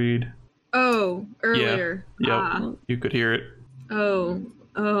upstairs to read. Oh, earlier. Yep, Ah. you could hear it. Oh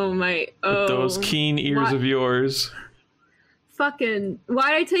my. Oh. With those keen ears What? of yours. Fucking.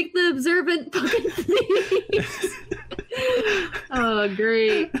 Why'd I take the observant fucking thing? Oh,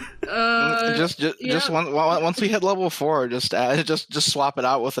 great. just yeah. once we hit level 4, just swap it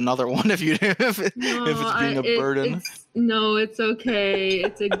out with another one if if it's being a burden. It's okay.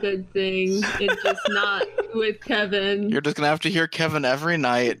 It's a good thing. It's just not with Kevin. You're just gonna have to hear Kevin every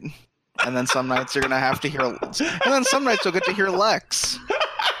night, and then some nights you're gonna have to hear, and then some nights you'll get to hear Lex.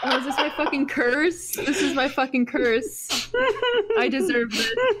 Oh, is this my fucking curse? This is my fucking curse. I deserve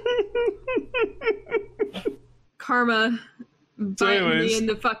it. Karma biting anyways. me in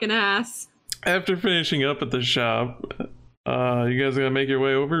the fucking ass. After finishing up at the shop, you guys gonna make your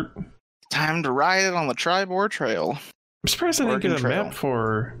way over? Time to ride it on the Tribor Trail. I'm surprised I didn't get a Oregon Trail. map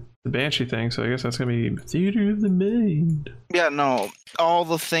for the Banshee thing, so I guess that's gonna be Theater of the Mind. Yeah, no, all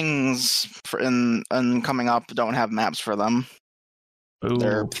the things in coming up don't have maps for them. Ooh.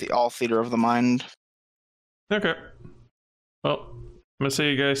 They're all Theater of the Mind. Okay. Well, I'm gonna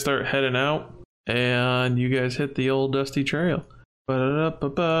say you guys start heading out, and you guys hit the old dusty trail.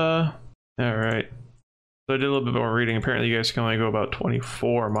 Ba-da-da-ba-ba. All right. So I did a little bit more reading. Apparently, you guys can only go about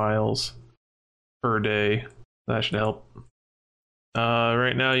 24 miles per day. That should help.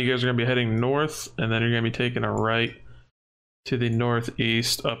 Right now, you guys are gonna be heading north, and then you're gonna be taking a right to the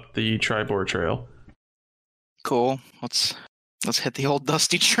northeast up the Tribor Trail. Cool. Let's Let's hit the old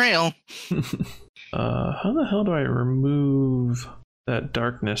dusty trail. How the hell do I remove that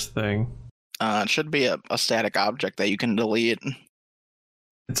darkness thing? It should be a static object that you can delete.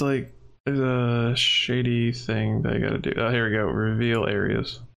 It's like there's a shady thing that I gotta do. Oh, here we go. Reveal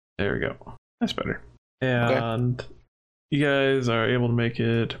areas. There we go. That's better. And you guys are able to make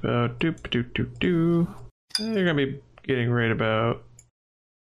it about You're gonna be getting right about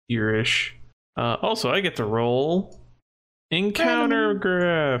here-ish. Also, I get to roll encounter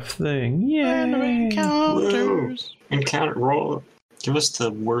graph thing. Random Yay! encounters. Encounter roll. Give us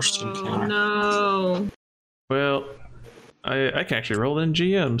the worst Oh encounter. no. Well, I can actually roll in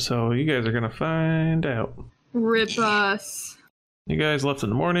GM, so you guys are gonna find out. Rip us. You guys left in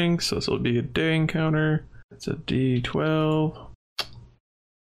the morning, so this will be a day encounter. It's a D12.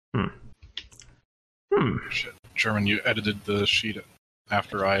 Shit. German, you edited the sheet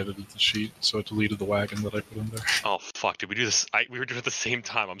after I edited the sheet, so it deleted the wagon that I put in there. Oh fuck! Did we do this? We were doing it at the same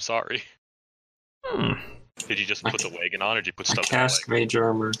time. I'm sorry. Did you just put the wagon on, or did you put I stuff? cast mage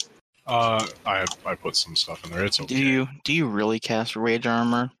armor. I put some stuff in there. It's okay. Do you really cast rage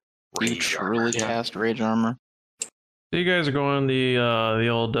armor? Do you truly yeah. cast rage armor? So you guys are going the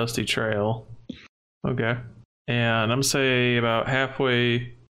old dusty trail. Okay. And I'm say about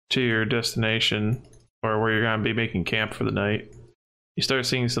halfway to your destination, or where you're gonna be making camp for the night, you start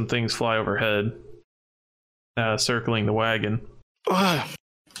seeing some things fly overhead, circling the wagon. Ugh.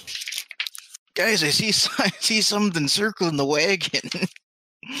 Guys, I see something circling the wagon.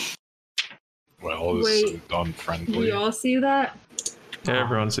 Well, it's Wait. unfriendly. We all see that?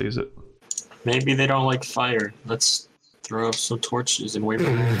 Everyone sees it. Maybe they don't like fire. Let's throw up some torches and wait for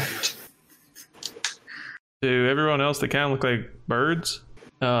it. To everyone else, they kind of look like birds.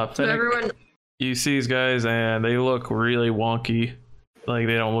 So Fennec, everyone. you see these guys, and they look really wonky. Like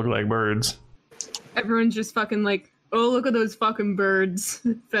they don't look like birds. Everyone's just fucking like, oh, look at those fucking birds.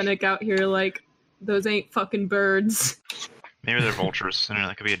 Fennec out here like, those ain't fucking birds. Maybe they're vultures, and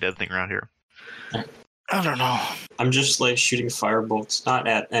that could be a dead thing around here. I don't know. I'm just like shooting firebolts, not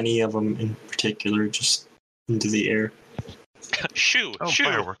at any of them in particular, just into the air. Shoo! Oh, Shoo!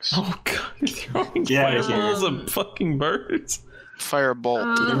 fireworks. Oh god, you're throwing Get out of here. fireballs at fucking birds.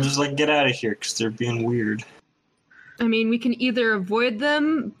 Firebolt. I'm just like, get out of here, because they're being weird. I mean, we can either avoid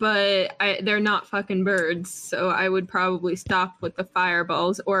them, but they're not fucking birds, so I would probably stop with the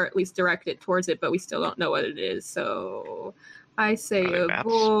fireballs, or at least direct it towards it, but we still don't know what it is, so I say Are they bats?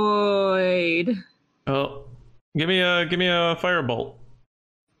 avoid. Well, give me a firebolt.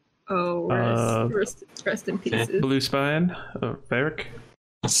 Oh, rest in pieces. Blue spine, Varric.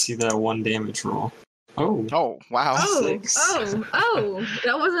 Let's see that 1 damage roll. Oh, Oh, wow. Oh, 6. oh,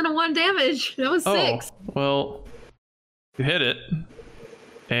 that wasn't a 1 damage. That was 6. Well, you hit it,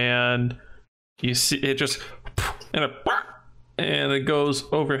 and you see it just and it goes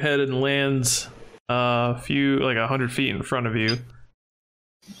overhead and lands a few, like 100 feet in front of you.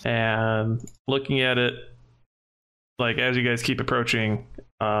 And looking at it, like as you guys keep approaching,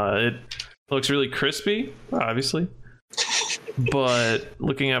 it looks really crispy, obviously. But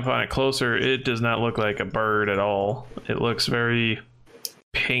looking up on it closer, it does not look like a bird at all. It looks very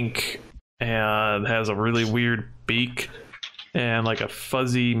pink and has a really weird beak and like a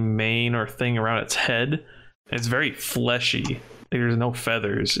fuzzy mane or thing around its head. It's very fleshy. There's no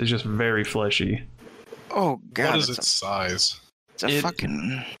feathers. It's just very fleshy. Oh, God. What is its size? It's a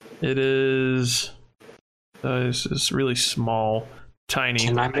fucking... It is... it's just really small, tiny.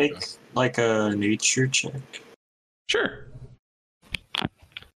 Can I make like a nature check? Sure.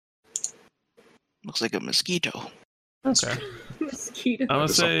 Looks like a mosquito. Okay. Mosquito. I'm gonna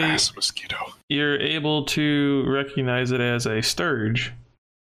It's a say mass mosquito. you're able to recognize it as a sturge,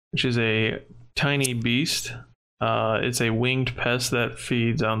 which is a tiny beast. It's a winged pest that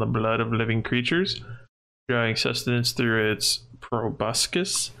feeds on the blood of living creatures, drawing sustenance through its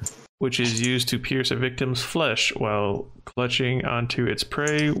proboscis, which is used to pierce a victim's flesh while clutching onto its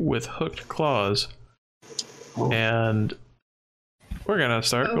prey with hooked claws. Oh, And we're gonna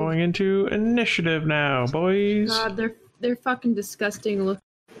start going into initiative now, boys. God, they're fucking disgusting. Look.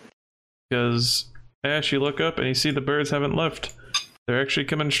 Because Ash, you look up and you see the birds haven't left. They're actually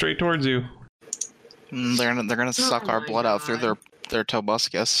coming straight towards you. They're gonna suck our my blood out through God. their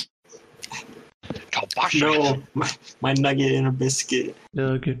tobuscus. no, my nugget and a biscuit.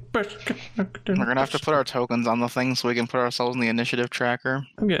 We're gonna have to put our tokens on the thing so we can put ourselves in the initiative tracker.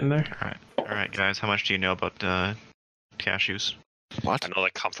 I'm getting there. Alright, guys, how much do you know about cashews? What? I know they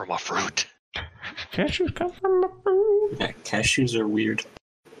come from a fruit. Cashews come from a fruit. Yeah, cashews are weird.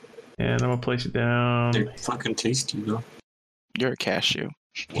 And I'm gonna place it down. They're fucking tasty though. You're a cashew.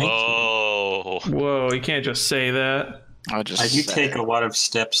 Thank you. Whoa! Whoa, you can't just say that. I just I do said take it. a lot of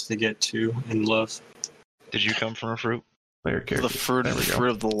steps to get to in love. Did you come from a fruit? Player character. The fruit, There we go. fruit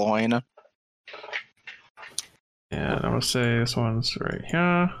of the loin. And I'm gonna say this one's right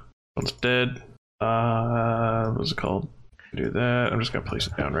here. This one's dead. What's it called? Do that. I'm just gonna place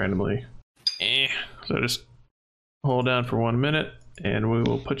it down randomly. So just hold down for 1 minute, and we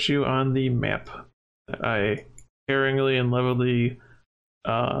will put you on the map that I caringly and lovingly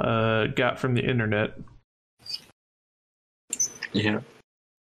got from the internet. Yeah,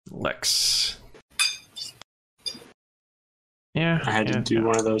 Lex. Yeah. I had to yeah, do yeah.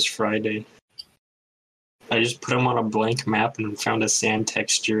 one of those Friday. I just put them on a blank map and found a sand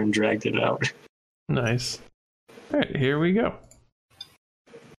texture and dragged it out. Nice. All right, here we go.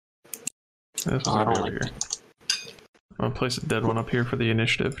 This Oh, I one don't over like here. I'm gonna place a dead one up here for the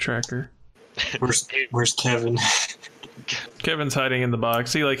initiative tracker. Where's Kevin? Kevin's hiding in the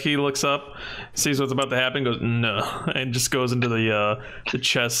box. He looks up, sees what's about to happen, goes no, and just goes into the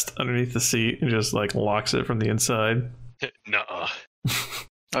chest underneath the seat and just like locks it from the inside. Nuh-uh.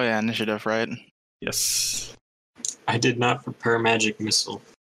 Oh yeah, initiative, right? Yes. I did not prepare magic missile.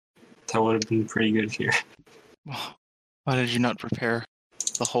 That would have been pretty good here. Why did you not prepare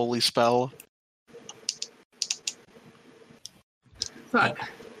the holy spell? Fuck.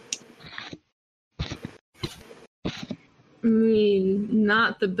 I mean,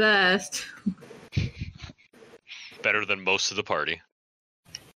 not the best. Better than most of the party.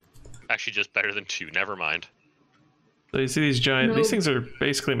 Actually, just better than 2. Never mind. So you see these giant. No. These things are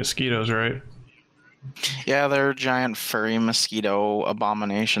basically mosquitoes, right? Yeah, they're giant furry mosquito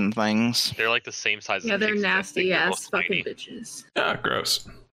abomination things. They're like the same size Yeah, as they're pigs, and I nasty think they're ass both fucking tiny. bitches. Ah, gross.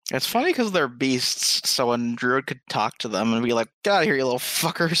 It's funny because they're beasts, so a druid could talk to them and be like, "Get out of here, you little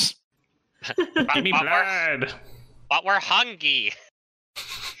fuckers!" Give me But blood. But we're hungry.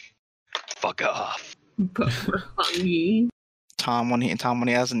 Fuck off. But we're hungry. Tom when he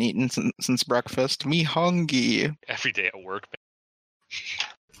hasn't eaten since breakfast. Me hungry. Every day at work.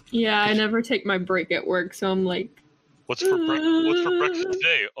 Yeah, I never take my break at work, so I'm like, What's for breakfast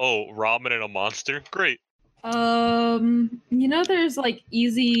today? Oh, ramen and a monster. Great. there's like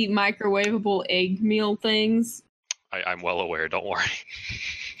easy microwavable egg meal things. I'm well aware. Don't worry.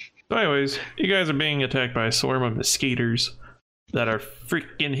 So anyways, you guys are being attacked by a swarm of mosquitoes that are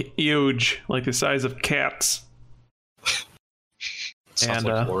freaking huge, like the size of cats. Sounds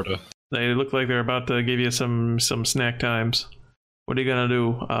And, like Florida. They look like they're about to give you some snack times. What are you gonna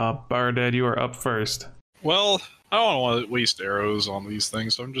do? Bardad, you are up first. Well, I don't want to waste arrows on these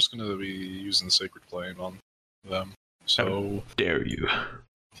things, so I'm just going to be using Sacred Flame on them. So, Dare you?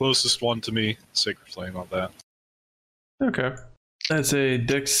 closest one to me, Sacred Flame on that. Okay. That's a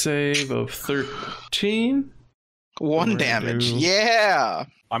dex save of 13. One We're gonna damage. do- Yeah.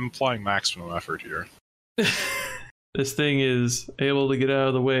 I'm applying maximum effort here. This thing is able to get out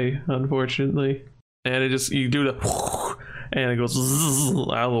of the way, unfortunately. And you do the and it goes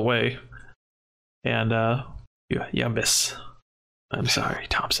out of the way. And you miss. I'm sorry,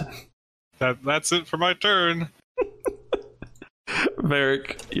 Thompson. That's it for my turn.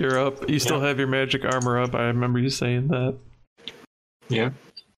 Varric, you're up. You still have your magic armor up. I remember you saying that. Yeah.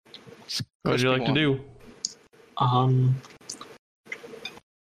 What would you like to do?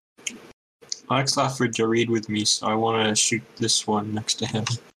 Alex offered to read with me, so I want to shoot this one next to him.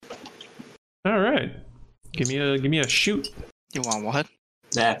 All right. Give me a shoot. You want what?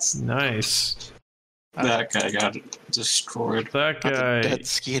 That's Nice. that guy got destroyed. That That's a guy. dead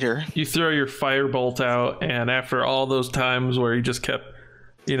skeeter. You throw your firebolt out, and after all those times where you just kept,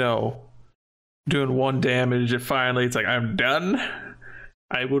 doing 1 damage, it's like, I'm done.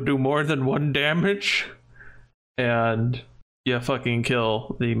 I will do more than 1 damage. And you fucking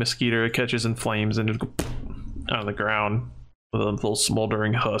kill the mosquito. It catches in flames and just go on the ground with a little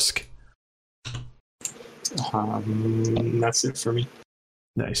smoldering husk. That's it for me.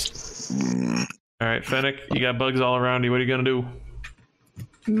 Nice. Mm, All right, Fennec, you got bugs all around you. What are you gonna do?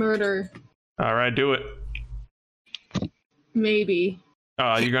 Murder. All right, do it. Maybe.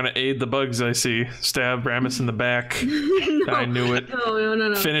 You're gonna aid the bugs, I see. Stab Ramus in the back. No. I knew it.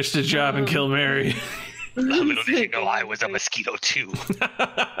 No. Finish the job and kill Mary. Little did you know I was a mosquito too.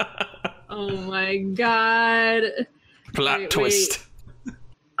 Oh my god. Plot Wait. twist.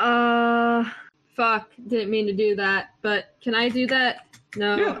 Fuck. Didn't mean to do that, but can I do that?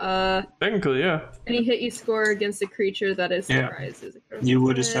 No. Yeah. Technically, yeah. Any hit you score against a creature that is Yeah. surprised is a critical You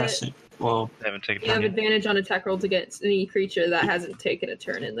would hit. assassinate. Well, I haven't taken You have time. advantage on attack rolls against any creature that hasn't taken a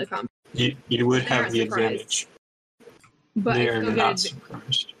turn in the combat. you would They're have not the surprised. advantage. But I They're still not get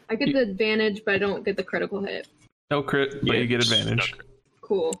surprised. I get the advantage, but I don't get the critical hit. No crit, but you get advantage.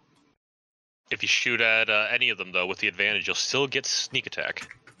 Cool. If you shoot at any of them, though, with the advantage, you'll still get sneak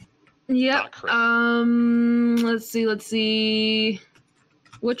attack. Yep. Not crit. Let's see.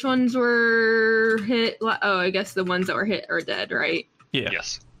 Which ones were hit? Oh, I guess the ones that were hit are dead, right? Yeah.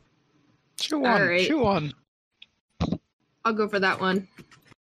 Yes. Chew one. Alright. Chew one. I'll go for that one.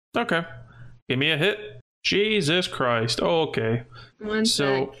 Okay. Give me a hit. Jesus Christ. Okay. One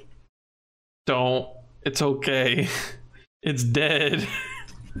So, sec. don't. It's okay. It's dead.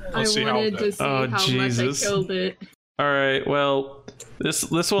 I Let's see how wanted to dead. see Oh, how Jesus. much I killed it. All right. Well, this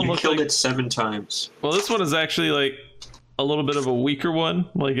one You looks killed like. it 7 times. Well, this one is actually like a little bit of a weaker one.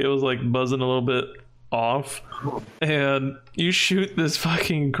 Like it was like buzzing a little bit off, and you shoot this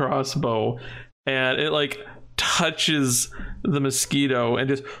fucking crossbow, and it like touches the mosquito and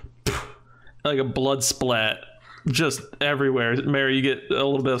just like a blood splat just everywhere. Mary, you get a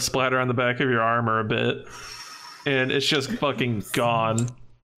little bit of splatter on the back of your arm or a bit, and it's just fucking gone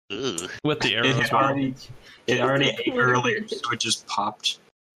Ugh. with the arrow It as had well. already ate earlier, so it just popped.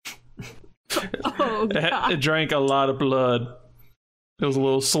 Oh god. It drank a lot of blood. It was a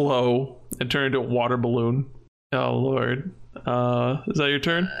little slow. It turned into a water balloon. Oh lord. Is that your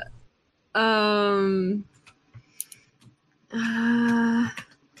turn? I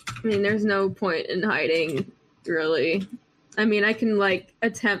mean, there's no point in hiding, really. I mean, I can like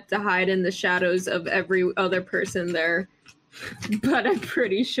attempt to hide in the shadows of every other person there, but I'm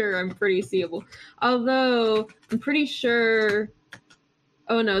pretty sure I'm pretty seeable. Although I'm pretty sure.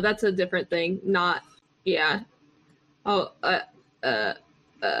 Oh no, that's a different thing. Not, yeah. Oh,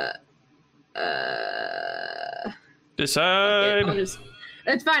 Decide.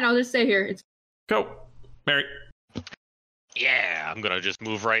 It's fine. I'll just stay here. It's Go. Mary. Yeah, I'm gonna just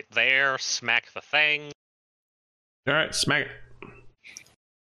move right there, smack the thing, Alright, smack it.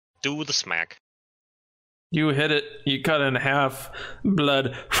 do the smack. You hit it, you cut it in half,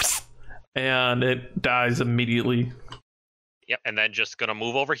 blood, and it dies immediately. Yep, and then just gonna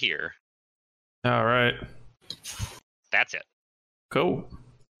move over here. Alright. That's it. Cool.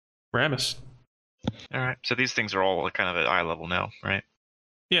 Ramus. All right. So these things are all kind of at eye level now, right?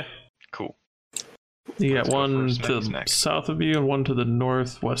 Yeah. Cool. You Let's got go one for to the Smack. south of you and one to the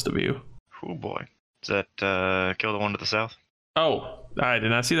northwest of you. Oh boy. Does that kill the one to the south? Oh, I did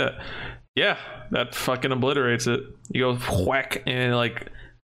not see that. Yeah, that fucking obliterates it. You go whack and it like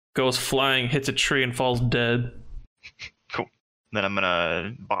goes flying, hits a tree and falls dead. Then I'm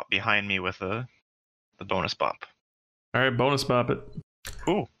gonna bop behind me with the bonus bop. Alright, bonus bop it.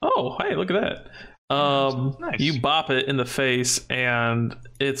 Cool. Oh, hey, look at that. Nice. You bop it in the face and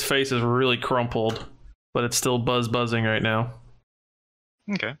its face is really crumpled, but it's still buzzing right now.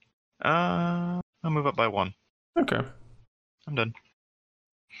 Okay. I'll move up by 1. Okay. I'm done.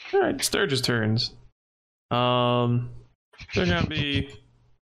 Alright, Sturge's turns. They're gonna be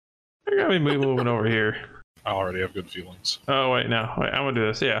moving over here. I already have good feelings. Oh wait, no. Wait, I'm gonna do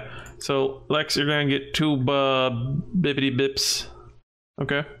this. Yeah. So Lex, you're gonna get 2 bippity bips.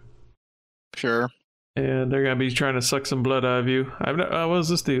 Okay. Sure. And they're gonna be trying to suck some blood out of you. What does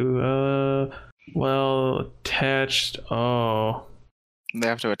this do? Well, attached. Oh, They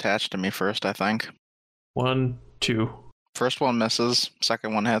have to attach to me first, I think. 1, 2. First one misses.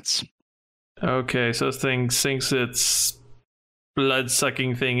 Second one hits. Okay, so this thing sinks its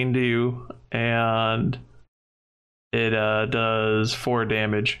blood-sucking thing into you, and it does 4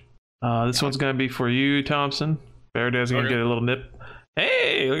 damage. This one's gonna be for you, Thompson. Faraday's gonna Okay. get a little nip.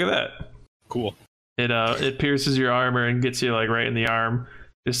 Hey, look at that! Cool. It pierces your armor and gets you like right in the arm,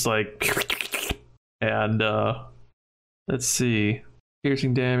 just like. And let's see,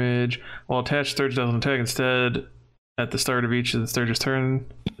 piercing damage. While attached, Sturge doesn't attack. Instead, at the start of each of the Sturge's turn,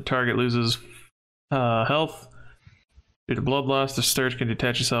 the target loses health. Due to blood loss, the Sturge can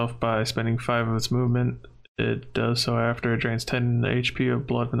detach itself by spending 5 of its movement. It does so after it drains 10 HP of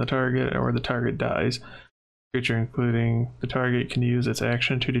blood from the target, or the target dies. Creature, including the target, can use its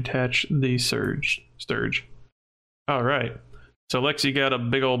action to detach the Sturge. Alright. So Lex, you got a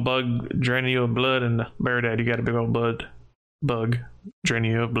big old bug draining you of blood, and Beardad, you got a big old bug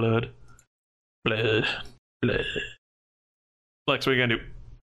draining you of blood. Blood. Lex, what are you gonna do?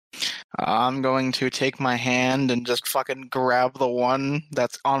 I'm going to take my hand and just fucking grab the one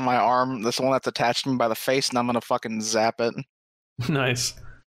that's on my arm, this one that's attached to me by the face, and I'm gonna fucking zap it. Nice. Is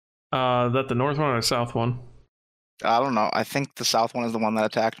that the north one or the south one? I don't know. I think the south one is the one that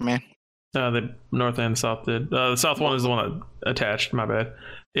attacked me. The north and south did. The south one is the one that attached. My bad.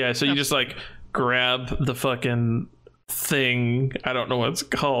 Yeah, so you just like grab the fucking thing. I don't know what it's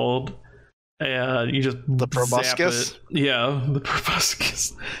called. And you just The zap proboscis? it. Yeah, the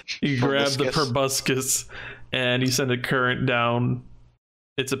proboscis. You grab the Proboscis. proboscis and you send a current down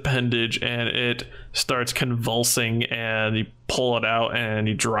its appendage, and it starts convulsing, and you pull it out and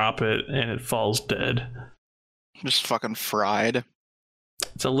you drop it, and it falls dead. Just fucking fried.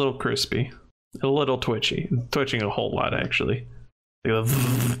 It's a little crispy, a little twitching a whole lot actually,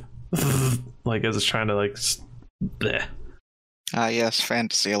 like as it's trying to like. Bleh. Ah, yes,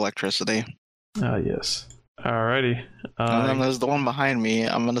 fantasy electricity. Ah, yes. Alrighty. And then there's the one behind me.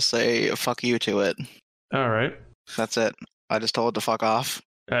 I'm gonna say fuck you to it. All right. That's it. I just told it to fuck off.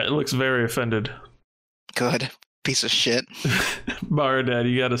 It looks very offended. Good. Piece of shit. Baradad,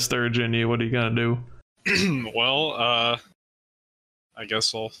 you got a sturge in you. What are you gonna do? Well, I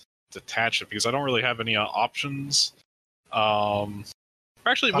guess I'll detach it because I don't really have any options.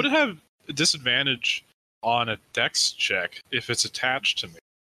 Actually, would it have a disadvantage on a dex check if it's attached to me?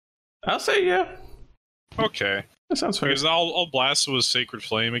 I'll say yeah. Okay. That sounds fair. Because I'll blast it with Sacred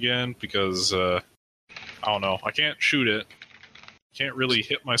Flame again because I don't know. I can't shoot it. Can't really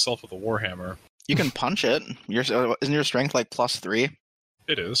hit myself with a Warhammer. You can punch it. Isn't your strength like +3?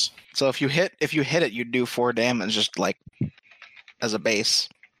 It is. So if you hit it, you do 4 damage just like as a base.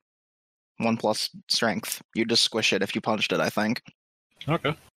 1 plus strength. You just squish it if you punched it, I think.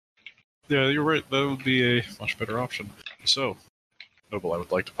 Okay. Yeah, you're right. That would be a much better option. So, Noble, I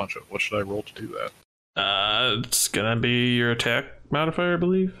would like to punch it. What should I roll to do that? It's gonna be your attack modifier, I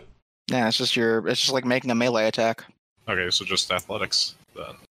believe. Yeah, it's just like making a melee attack. Okay, so just athletics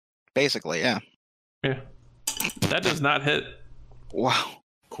then. Basically, yeah. Yeah. That does not hit. Wow.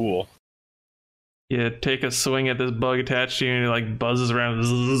 Cool. You take a swing at this bug attached to you, and it like buzzes around.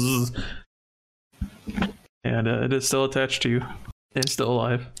 Zzz, and it is still attached to you. It's still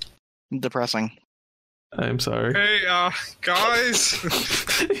alive. Depressing. I'm sorry. Hey, guys!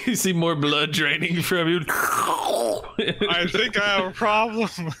 You see more blood draining from you. I think I have a problem.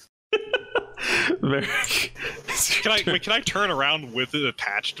 Can I turn around with it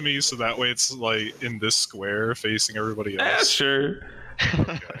attached to me so that way it's like in this square facing everybody else? Yeah, sure.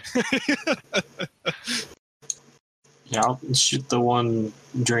 Yeah, I'll shoot the one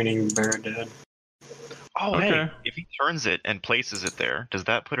draining Baradad. Oh, Okay. hey, if he turns it and places it there, does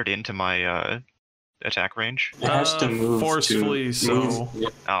that put it into my attack range? It has to move forcefully, to so- move. Yeah,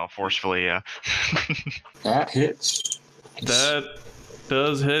 Oh, forcefully, yeah. that hits. That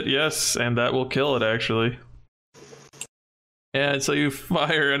does hit, yes, and that will kill it actually. And so you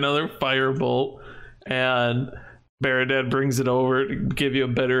fire another firebolt, and Baradad brings it over to give you a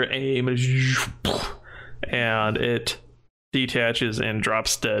better aim, and it detaches and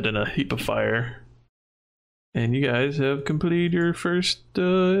drops dead in a heap of fire. And you guys have completed your first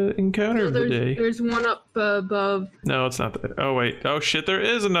encounter of the day. There's one up above. No, it's not there. Oh, wait. Oh, shit, there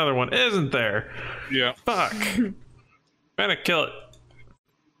is another one, isn't there? Yeah. Fuck. Gonna kill it.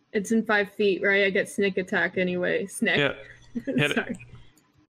 It's in 5 feet, right? I get sneak attack anyway. Sneak. Yeah. Hit it. Sorry.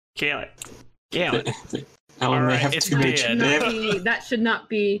 Kill it. Kill it. Alan, Alright, they have it's too much. dead. That should not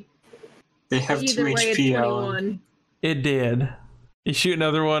be. They have too Either way, much it's HP, Alan. 21. It did. You shoot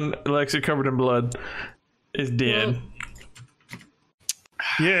another one, Alexa covered in blood. It's dead.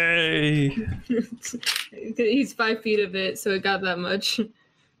 Yay! He's 5 feet of it, so it got that much.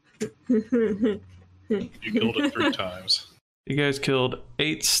 You killed it 3 times. You guys killed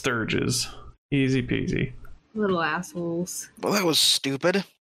 8 Sturges. Easy peasy. Little assholes. Well, that was stupid.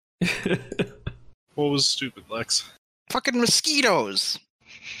 What was stupid, Lex? Fucking mosquitoes.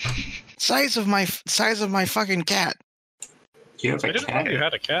 Size of my fucking cat. You have I a didn't cat? know you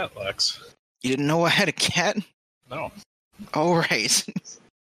had a cat, Lex. You didn't know I had a cat? No. Oh, right.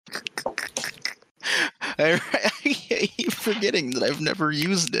 I keep forgetting that I've never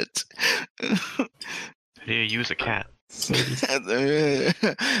used it. How do you use a cat?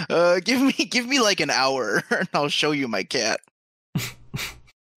 Give me like an hour, and I'll show you my cat.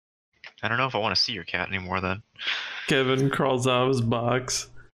 I don't know if I want to see your cat anymore then. Kevin crawls out of his box.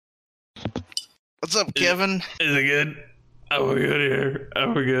 What's up, Kevin? Is it good? Oh, we're good here.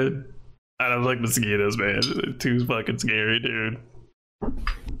 Oh, we're good. I don't like mosquitoes, man. They're too fucking scary, dude.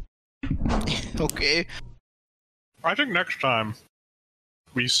 Okay. I think next time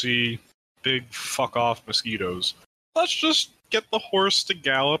we see big fuck off mosquitoes, let's just get the horse to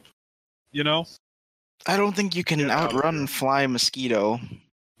gallop, you know? I don't think you can Get out of outrun here. fly mosquito.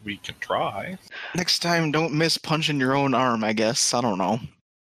 We can try. Next time, don't miss punching your own arm, I guess. I don't know.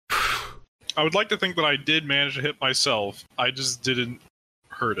 I would like to think that I did manage to hit myself. I just didn't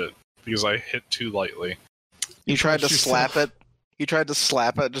hurt it because I hit too lightly. You tried to Punch slap yourself. it. You tried to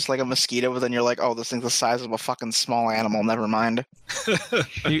slap it just like a mosquito, but then you're like, oh, this thing's the size of a fucking small animal. Never mind.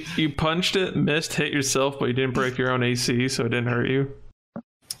 You punched it, missed, hit yourself, but you didn't break your own AC, so it didn't hurt you.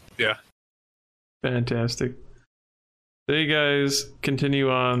 Yeah. Fantastic. So you guys continue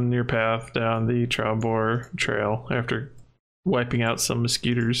on your path down the Traubor Trail after wiping out some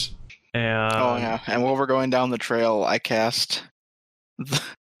mosquitoes. And Oh yeah, and while we're going down the trail,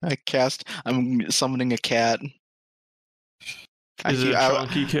 I'm summoning a cat. Is it a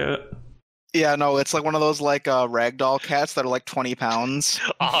chunky cat? Yeah, no, it's like one of those like ragdoll cats that are like 20 pounds.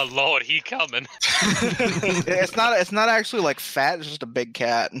 Oh Lord, he coming. It's not actually like fat. It's just a big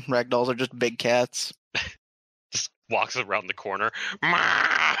cat. Ragdolls are just big cats. Just walks around the corner.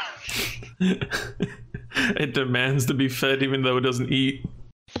 It demands to be fed even though it doesn't eat.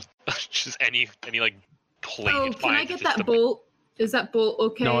 Just any like plate. Oh, it can I finds, get it's just that bolt? Is that bolt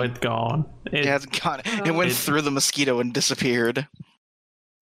okay? No, it's gone. It has gone. It went through the mosquito and disappeared.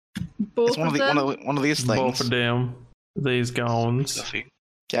 Both It's one of these Both things. of them. These gones. Stuffy.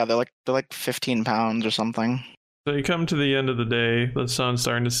 Yeah, they're like 15 pounds or something. So you come to the end of the day. The sun's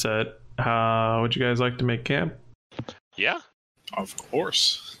starting to set. Would you guys like to make camp? Yeah. Of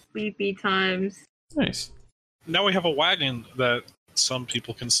course. Sleepy times. Nice. Now we have a wagon that some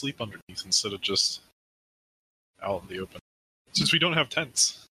people can sleep underneath instead of just out in the open. Since we don't have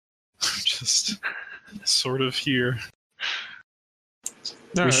tents. Just sort of here.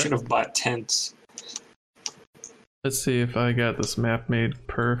 We Alright. should have bought tents. Let's see if I got this map made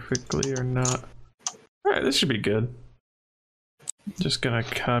perfectly or not. Alright, this should be good. Just gonna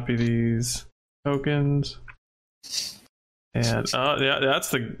copy these tokens. And yeah, that's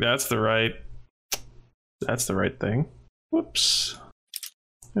the right thing. Whoops.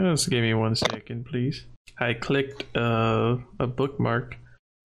 Just give me 1 second, please. I clicked a bookmark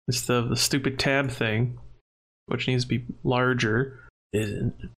instead of the stupid tab thing, which needs to be larger.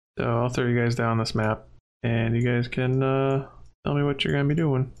 Isn't. So I'll throw you guys down this map, and you guys can tell me what you're gonna be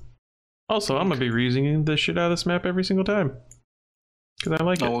doing. Also, I'm gonna be reusing the shit out of this map every single time because I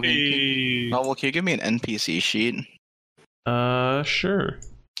like Oh, it. well, can you give me an NPC sheet? Sure.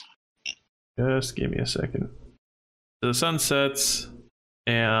 Just give me a second. So the sun sets,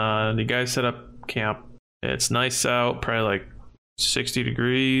 and you guys set up camp. It's nice out, probably like 60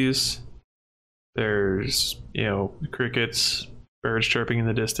 degrees. There's, crickets, birds chirping in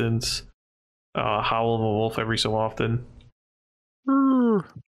the distance, howl of a wolf every so often.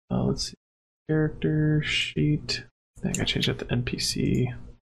 Let's see. Character sheet. I think I changed that to NPC.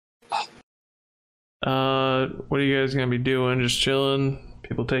 What are you guys gonna be doing? Just chilling?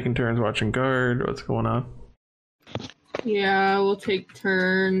 People taking turns watching guard? What's going on? Yeah, we'll take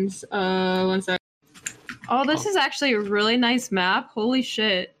turns. 1 sec. Oh, this is actually a really nice map. Holy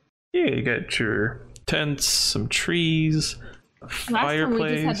shit. Yeah, you got your tents, some trees, a Last time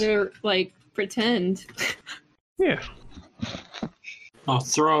fireplace. we just had to, pretend. Yeah. I'll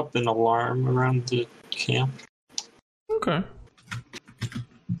throw up an alarm around the camp. Okay.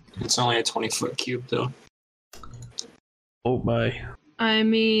 It's only a 20-foot cube, though. Oh my. I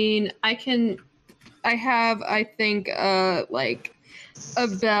mean, I have, I think, a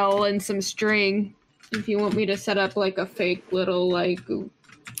bell and some string. If you want me to set up, a fake little,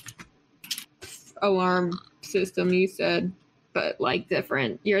 alarm system, you said. But,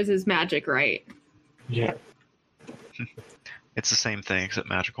 different. Yours is magic, right? Yeah. It's the same thing except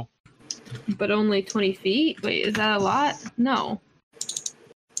magical. But only 20 feet? Wait, is that a lot? No.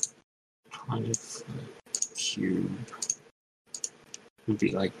 20-foot cube. Would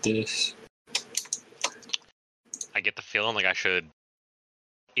be like this. I get the feeling like I should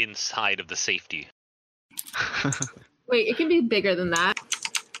inside of the safety. Wait, it can be bigger than that.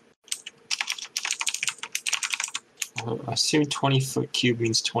 I assume 20-foot cube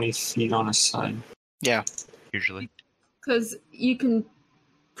means 20 feet on a side. Yeah. Usually. Because you can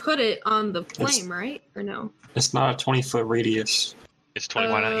put it on the flame, right? Or no? It's not a 20-foot radius. It's 20.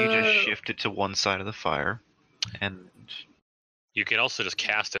 Why don't you just Uh, shift it to one side of the fire? And You can also just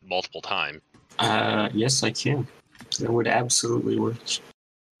cast it multiple times. Yes, I can. That would absolutely work.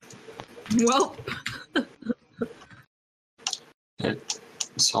 Well, It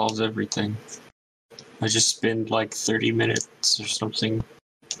solves everything. I just spend 30 minutes or something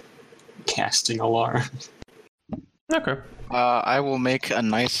casting alarm. Okay. I will make a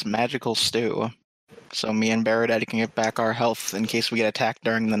nice magical stew, so me and Baradaddy can get back our health in case we get attacked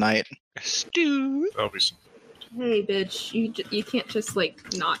during the night. Stew. That'll be some. hey, bitch, you can't just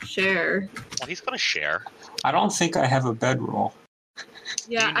not share. Well, he's gonna share. I don't think I have a bedroll.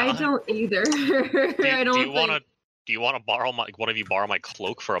 Yeah, you I not? don't either. I don't Do you wanna? think. Do you want to borrow one of you borrow my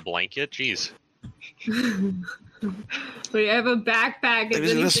cloak for a blanket? Jeez. Wait, I have a backpack. Maybe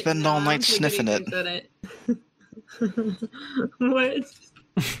he's gonna spend all night sniffing it. What?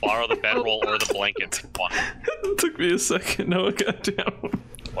 Borrow the bedroll or the blanket. One. It took me a second. No, goddamn.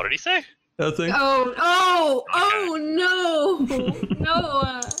 What did he say? Nothing. Oh no,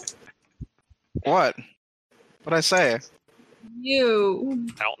 no, What? What'd I say? you.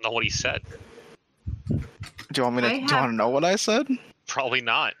 I don't know what he said. Do you want me to? I Do you have- want to know what I said? Probably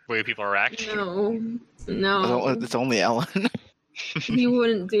not. The way people are acting. No, It's only Ellen. he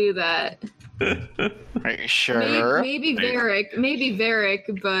wouldn't do that. Are you sure? Maybe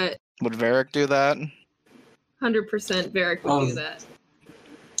Varric, but Would Varric do that? 100% Varric would do Um, that.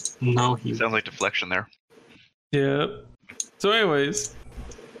 No, he Sounds like deflection there. Yeah. So, anyways,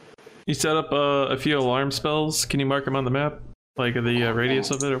 you set up a few alarm spells. Can you mark them on the map, like the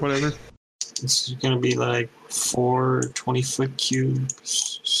radius of it or whatever? It's gonna be like 4 20-foot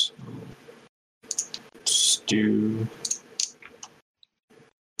cubes. So let's do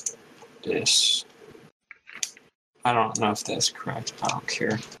this. I don't know if that's correct. I don't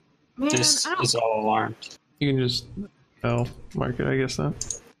care. Man, This I don't. is all alarmed. You can just mark it, I guess. Then.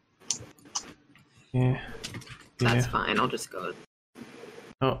 Yeah. That's Yeah. fine. I'll just go.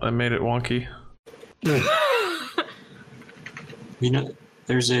 Oh, I made it wonky. You know,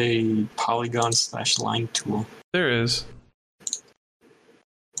 there's a polygon/line tool. There is.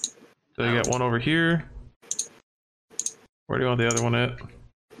 So you got one over here. Where do you want the other one at?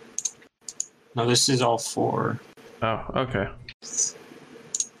 No, this is all for Oh, okay.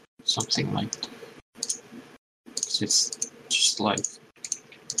 something like. It's just like,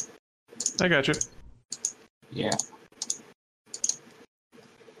 I got you. yeah.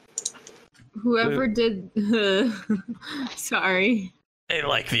 Whoever did. Sorry. I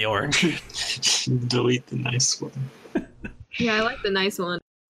like the orange. Delete the nice one. Yeah, I like the nice one.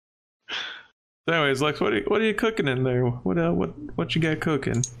 So anyways, Lex, what are you cooking in there? What you got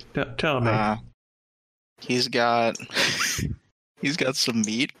cooking? Tell me. He's got some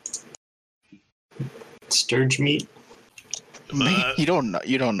meat. Sturge meat. You don't know.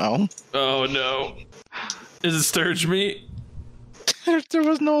 You don't know. Oh no. Is it sturge meat? There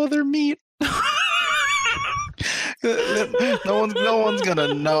was no other meat. No one's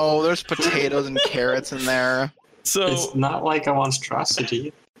gonna know. There's potatoes and carrots in there. So It's not like a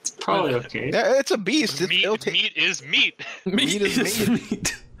monstrosity. It's probably okay. Yeah, it's a beast. Meat is meat. Meat is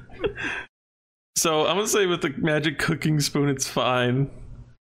meat. So I'm gonna say with the magic cooking spoon, it's fine.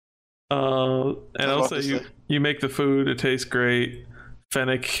 And I'll say you make the food. It tastes great.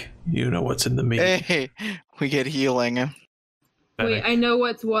 Fennec, you know what's in the meat. Hey, we get healing. Wait, Fennec, I know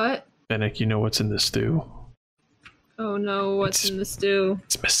what's what. Fennec, you know what's in the stew. Oh no, what's in the stew?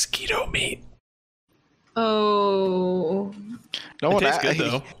 It's mosquito meat. Oh. No It one. tastes good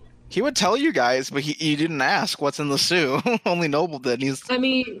though. He would tell you guys, but he didn't ask what's in the stew. Only Noble did. I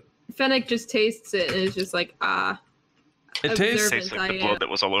mean, Fennec just tastes it and is just like, ah. It tastes. Observant. Tastes like the I am. blood that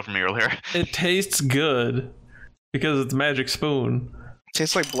was all over me earlier. It tastes good because it's magic spoon.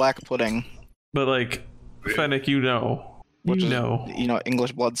 Tastes like black pudding. But like, Fennec, you know, Which you is- know.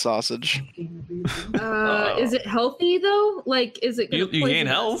 English blood sausage. Is it healthy though? Like, is it gonna You gain poison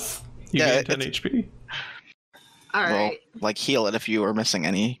us? health. You Yeah, gain 10 HP. All Well, right. like heal it if you were missing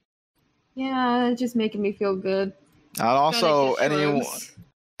any. Yeah, it's just making me feel good. And also, Fennec just anyone shrugs.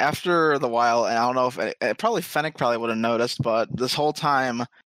 after the while, and I don't know if probably Fennec probably would have noticed, but this whole time,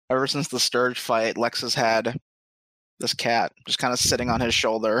 ever since the Sturge fight, Lex has had this cat just kind of sitting on his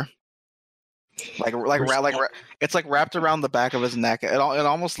shoulder, it's like wrapped around the back of his neck. It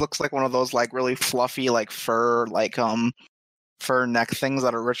almost looks like one of those like really fluffy like fur neck things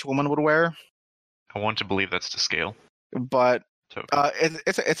that a rich woman would wear. I want to believe that's to scale. But So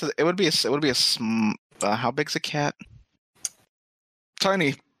it would be how big's a cat?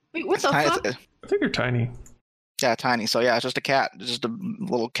 Tiny. Wait, what It's the tiny- fuck? I think they're tiny. Yeah, tiny. So yeah, it's just a cat. It's just a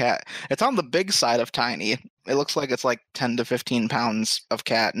little cat. It's on the big side of tiny. It looks like it's like 10 to 15 pounds of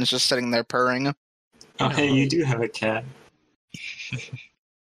cat, and it's just sitting there purring. Oh, hey, you do have a cat.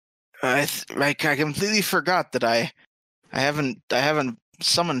 I completely forgot that I haven't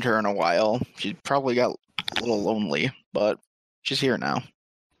summoned her in a while. She probably got a little lonely, but she's here now.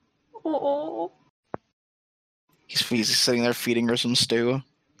 Oh. He's sitting there feeding her some stew.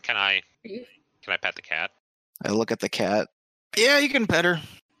 Can I pet the cat? I look at the cat. Yeah, you can pet her.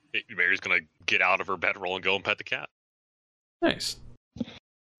 Mary's gonna get out of her bedroll and go and pet the cat. Nice. The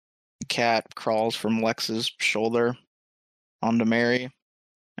cat crawls from Lex's shoulder onto Mary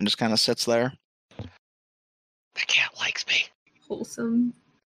and just kind of sits there. The cat likes me. Wholesome.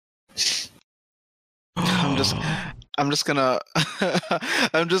 I'm just gonna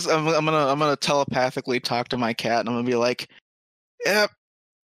I'm gonna telepathically talk to my cat and I'm gonna be like, yep,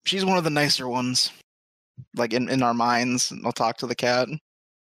 she's one of the nicer ones. Like in our minds, and I'll talk to the cat.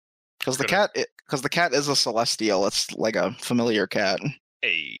 Because the cat is a celestial. It's like a familiar cat.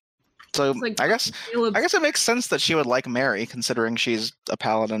 Hey, So It's like I guess it makes sense that she would like Mary, considering she's a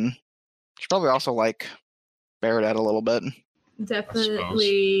paladin. She probably also like Baradette a little bit.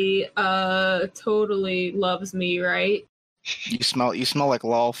 definitely totally loves me, right? You smell like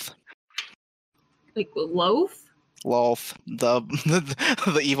Lolth. Like loaf? Lolth,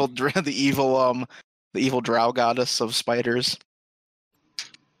 the evil drow goddess of spiders.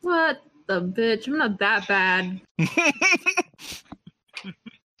 What the bitch? I'm not that bad.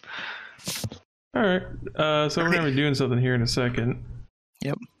 All right. So we're gonna be doing something here in a second.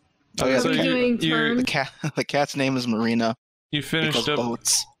 Yep. Oh yeah, Are we doing turn? the cat's name is Marina. You finished Because up.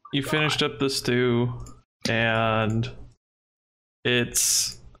 boats. You finished up the stew, and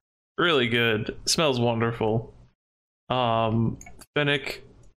it's really good. It smells wonderful. Fennec,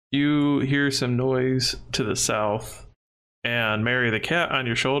 you hear some noise to the south, and Mary the cat on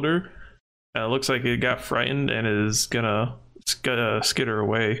your shoulder. It looks like it got frightened and is gonna skitter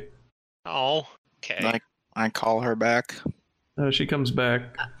away. Oh, okay. I call her back. She comes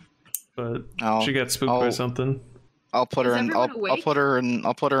back, but I'll, she got spooked by I'll- something. I'll put her Is in. everyone I'll awake? put her in.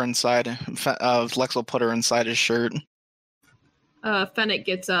 I'll put her inside. Lex will put her inside his shirt. Fennec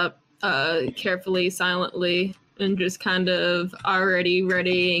gets up carefully, silently, and just kind of already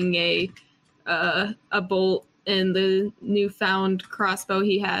readying a bolt in the newfound crossbow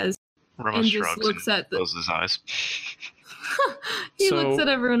he has, Rama and just shrugs looks and at the. closes his eyes. He So- looks at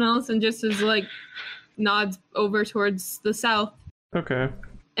everyone else and just is like nods over towards the south. Okay.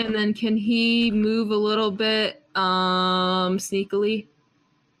 And then can he move a little bit sneakily?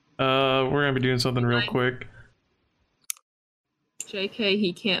 We're gonna be doing something real Fine. quick. JK,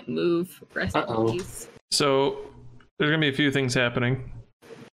 he can't move. Rest in Uh-oh. peace. So there's gonna be a few things happening.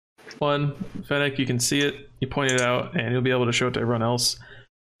 One, Fennec, you can see it, you point it out, and you'll be able to show it to everyone else.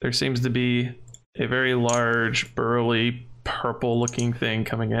 There seems to be a very large, burly, purple-looking thing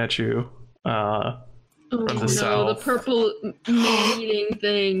coming at you. Oh From the no, south. the purple man-eating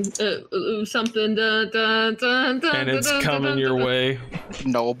thing. Something. Dun, dun, dun, dun, And it's dun, dun, coming dun, your dun. way.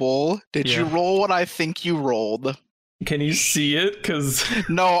 Noble, did you Yeah. roll what I think you rolled? Can you see it? Because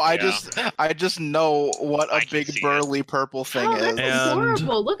No, I Yeah. just know what I a can big see it. burly purple thing Oh, is. that's And-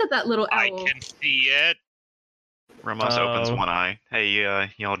 adorable. Look at that little I owl. can see it. Ramos opens Oh. one eye. Hey,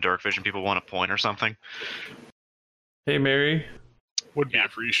 y'all dark vision people want a point or something? hey, Mary, Would be Yeah.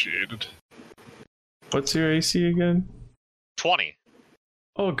 appreciated. what's your AC again? 20.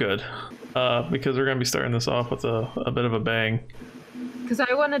 Oh, good. Because we're gonna be starting this off with a bit of a bang. Because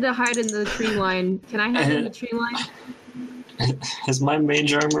I wanted to hide in the tree line. Can I hide in the tree line? Has my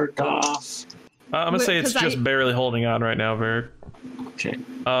mage armor gone off? I'm gonna Wait, say it's 'cause just barely holding on right now, Varric. Okay.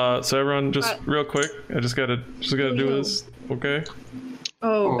 So everyone, just But- real quick, I just gotta do this, okay?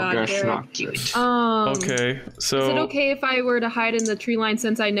 Oh, Oh god, gosh, Derek. not good. Okay, so Is it okay if I were to hide in the tree line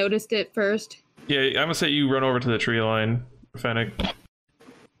since I noticed it first? yeah, I'm gonna say you run over to the tree line, Fennec.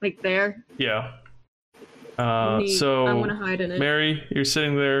 Like there? Yeah. Neat. I'm So gonna hide in it. Mary, you're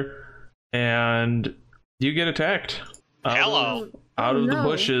sitting there, and you get attacked. Hello. Out Oh, of the no.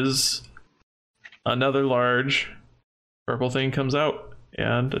 bushes, another large purple thing comes out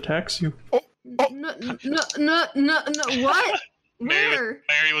and attacks you. No, what? Where?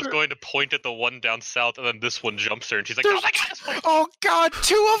 Mary was going to point at the one down south, and then this one jumps her, and she's like, "Oh my god!" It's fine." Oh God,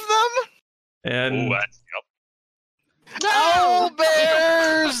 2 of them! And Ooh, that's, yep. Owl No!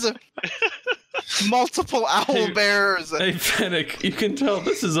 bears! Multiple owl Hey- bears! hey, Fennec, you can tell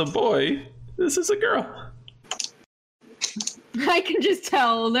this is a boy. This is a girl. I can just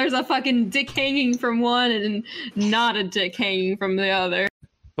tell there's a fucking dick hanging from one and not a dick hanging from the other.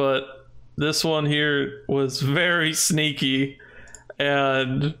 But this one here was very sneaky,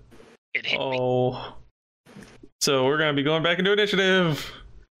 and It hit me. oh, so we're gonna be going back into initiative.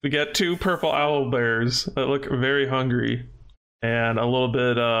 We got 2 purple owl bears that look very hungry and a little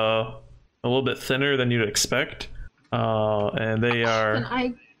bit thinner than you'd expect. And they And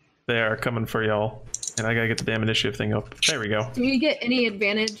are coming for y'all. And I gotta get the damn initiative thing up. There we go. do we get any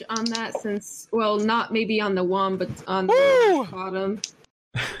advantage on that since, well, not maybe on the one, but on Woo! the bottom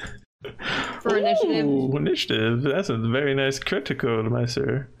for initiative? Ooh, initiative. That's a very nice critical, my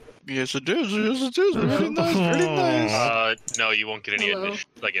sir. Yes, it is. Yes, it is. Very nice. Very nice. No, you won't get any Hello.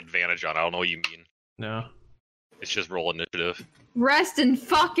 advantage on it. I don't know what you mean. No. It's just roll initiative. Rest in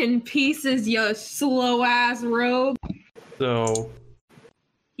fucking pieces, you slow ass rogue. So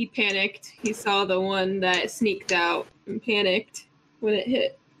He panicked. He saw the one that sneaked out and panicked when it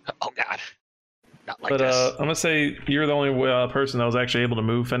hit. Oh god. Not like but this. I'm gonna say you're the only person that was actually able to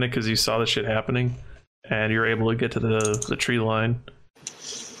move, Fennec, because you saw the shit happening, and you're able to get to the tree line.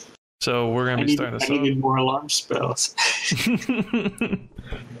 So we're gonna be starting I this needed more alarm spells. off.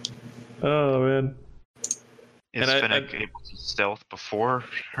 Oh man. Is And Fennec able to stealth before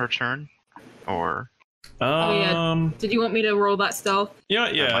her turn? Or yeah. Did you want me to roll that stealth? You know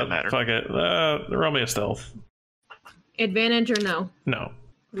what? Yeah, might matter. fuck it. Roll me a stealth. Advantage or no? No.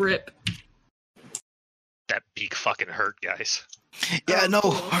 Rip. That beak fucking hurt, guys. Yeah, Oh, no,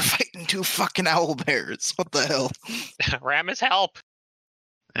 cool. we're fighting 2 fucking owl bears. What the hell? Ramus, help!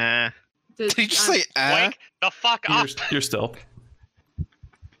 Did you just say Wake the fuck up! You're stealth.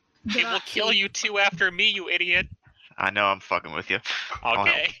 It will kill you two after me, you idiot. I know I'm fucking with you. I'll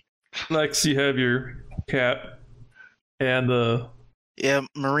Okay. help. Lex, you have your cat and the. Yeah,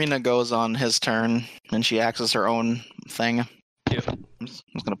 Marina goes on his turn, and she acts as her own thing. Yep. I'm just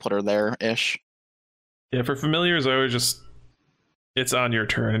gonna put her there-ish. Yeah, for familiars, I always just. It's on your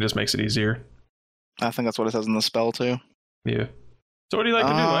turn. It just makes it easier. I think that's what it says in the spell, too. Yeah. So what do you like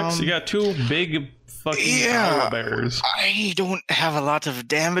to do, Lex? You got 2 big fucking owl bears. I don't have a lot of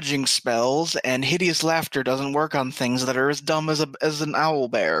damaging spells, and Hideous Laughter doesn't work on things that are as dumb as an owl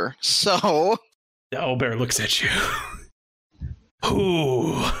bear. So, The owl bear looks at you.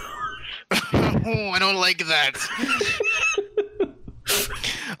 Ooh. I don't like that.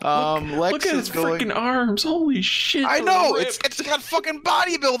 Lex Look at is his going. freaking arms. Holy shit. I know they're it's got fucking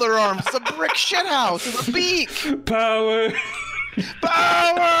bodybuilder arms. It's a brick shithouse with a beak. ripped. Power.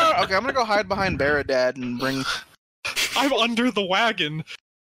 Power. Okay, I'm gonna go hide behind Baradad and bring. I'm under the wagon,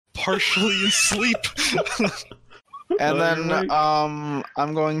 partially asleep. And then Alright.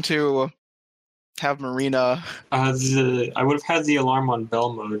 I'm going to have Marina. I would have had the alarm on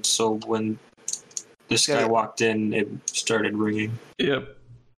bell mode, so when this guy Yeah. walked in, it started ringing. Yep.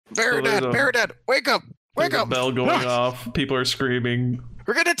 Baradad, there's a- Baradad, wake up! Wake There's a up! bell going off. People are screaming.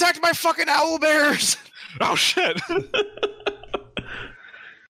 We're getting attacked by fucking owl bears! Oh shit!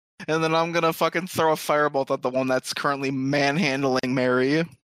 And then I'm gonna fucking throw a firebolt at the one that's currently manhandling Mary.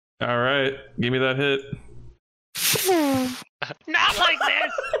 All right, give me that hit. Not like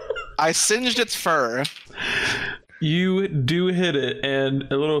this! I singed its fur. You do hit it, and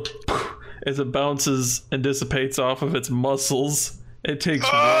a little as it bounces and dissipates off of its muscles. It takes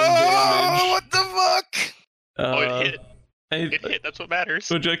 1 Oh, damage. what the fuck? Oh, it hit. Any- It hit. That's what matters.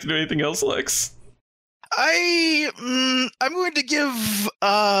 Would you like to do anything else, Lex? I'm going to give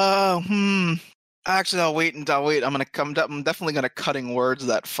Actually, I'll wait. I'm definitely gonna cutting words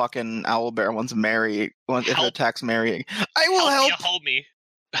that fucking owlbear once if it Help. attacks Mary. I will help. You, hold me.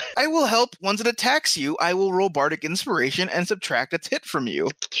 I will help. Once it attacks you, I will roll Bardic Inspiration and subtract its hit from you.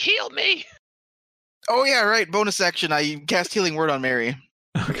 Heal me. Oh yeah, right. Bonus action. I cast Healing Word on Mary.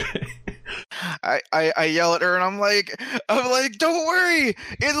 Okay. I yell at her and I'm like, don't worry.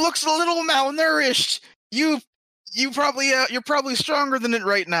 It looks a little malnourished. You're probably stronger than it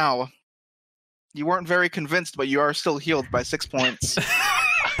right now. You weren't very convinced, but you are still healed by 6 points.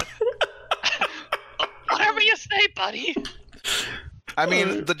 Whatever you say, buddy. I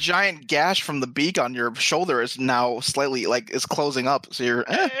mean, the giant gash from the beak on your shoulder is now slightly is closing up. So you're.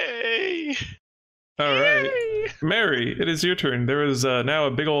 Hey. All right. Yay. Mary, it is your turn. There is now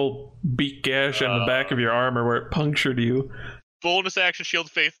a big old beak gash on the back of your armor where it punctured you. Bonus action, shield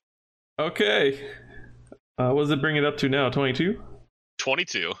of faith. Okay. What does it bring it up to now? 22?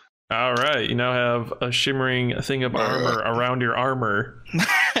 22. All right. You now have a shimmering thing of armor around your armor.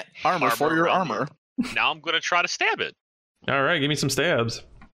 Armor for Armor your around armor. Now I'm gonna try to stab it. All right. Give me some stabs.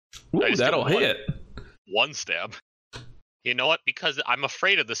 Ooh, Nice, that'll one. hit. One stab. You know what? Because I'm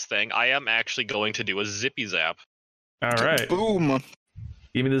afraid of this thing, I am actually going to do a zippy zap. All right. Boom.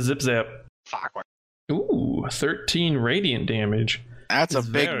 Give me the zip zap. Fuck. Ooh, 13 radiant damage. That's a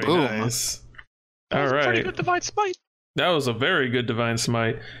big Very boom. Nice. That All was a pretty right. good divine smite. That was a very good divine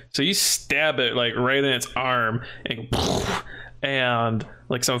smite. So you stab it right in its arm, and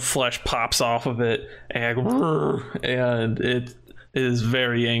like some flesh pops off of it, and it is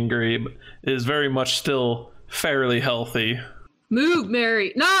very angry. But it is very much still fairly healthy. Move,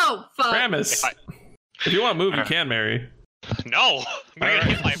 Mary. No, fuck. Ramus, if you want to move, you can, Mary. No! I'm gonna Alright.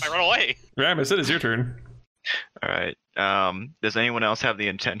 hit if I run away. Ramus, it is your turn. All right. Does anyone else have the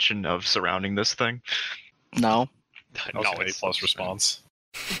intention of surrounding this thing? No. No, Okay, it's plus response.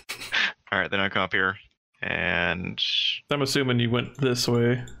 All right, then I come up here, and I'm assuming you went this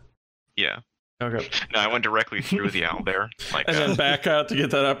way. yeah, Okay. no, I went directly through the owlbear. Like, And then back out to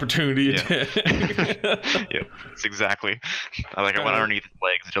get that opportunity. Yeah. yeah, it's exactly. I went underneath his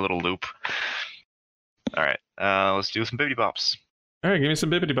legs, did a little loop. All right, let's do some bibbity bops. All right, give me some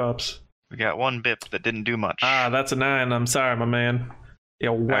bibbity bops. We got one bip that didn't do much. Ah, that's a 9. I'm sorry, my man. You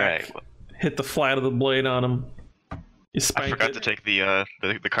All whack. right, Hit the flat of the blade on him. You I spanked forgot to take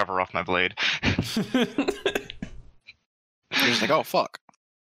the cover off my blade. You're just like, oh fuck.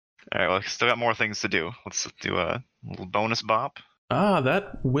 All right, well, still got more things to do. Let's do a little bonus bop. Ah,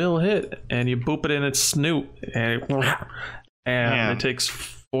 that will hit, and you boop it in its snoot, and Man. it takes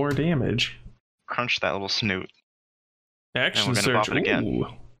 4 damage. Crunch that little snoot. Action And we're gonna surge. bop it again.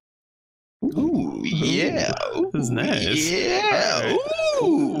 Ooh, yeah. This is nice. Yeah. Alright.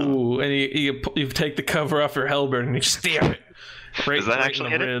 Ooh, and you take the cover off your halberd and you stab it. Right, Does that right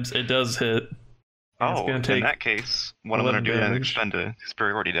actually in the hit it? ribs. It does hit. And it's Oh, gonna in take that case, what I'm going to 11 do is damage. expend a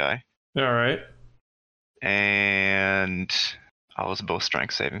superiority die. All right. And all those both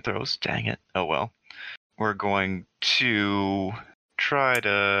strength saving throws. Dang it. Oh well. We're going to try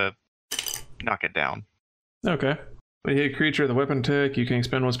to knock it down. Okay. When you hit a creature with a weapon attack, you can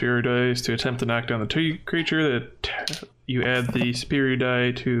expend 1 superior dice to attempt to knock down the creature. That you add the superior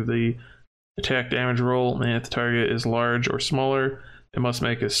die to the attack damage roll, and if the target is large or smaller, it must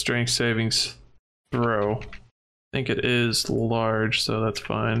make a strength savings throw. I think it is large, so that's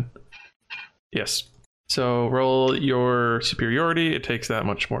fine. Yes. So roll your superiority. It takes that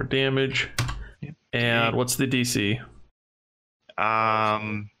much more damage. And what's the DC?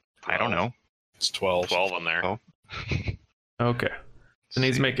 I don't know. It's 12. 12 on there. Oh. Okay. It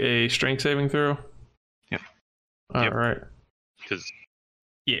needs to make a strength saving throw? Yep. All Yep. right. Because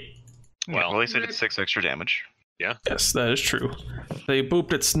Yeah. Well, at least I did 6 extra damage. Yes, that is true. They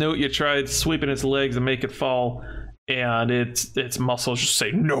booped its snoot. You tried sweeping its legs and make it fall, and its muscles just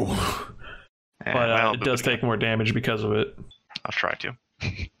say no. And, But well, it does take more damage because of it. I'll try to.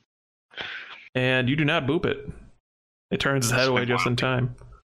 And you do not boop it. It turns its head away just in time.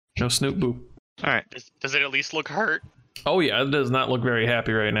 No snoot boop. All right. does it at least look hurt? Oh yeah, it does not look very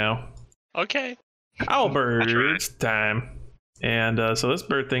happy right now. Okay. Albert's time. And so this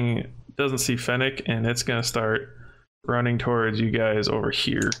bird thing doesn't see Fennec, and it's going to start running towards you guys over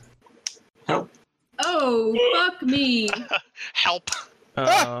here. Help. Oh, fuck me. Help.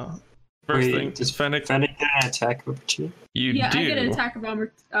 First Wait, thing, does Fennec, Fennec get an attack of opportunity? you Yeah, do. I get an attack of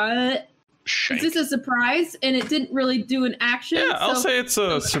armor. Shank. Is this a surprise? And it didn't really do an action. Yeah, I'll so say it's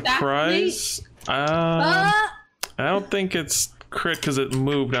a surprise. I don't think it's crit because it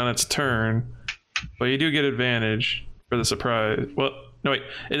moved on its turn, but you do get advantage for the surprise. Well, no wait,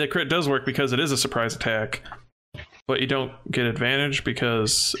 the crit does work because it is a surprise attack, but you don't get advantage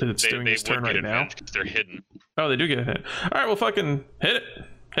because it's doing its turn right now. Because they're hidden. Oh, they do get a hit. All right, well, fucking hit it.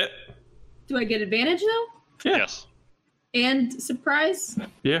 Hit. Do I get advantage though? Yeah. Yes. And surprise?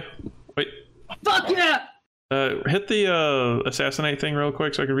 Yeah. Wait. Fuck yeah! Hit the assassinate thing real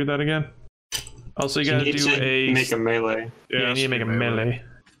quick so I can read that again. Also, you gotta need do to make a melee. Yeah, you need to make a melee.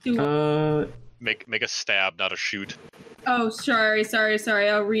 Do Make a stab, not a shoot. Oh, sorry.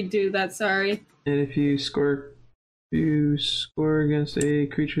 I'll redo that. Sorry. And if you score against a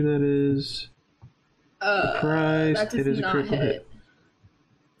creature that is surprised, that does it is a not critical hit.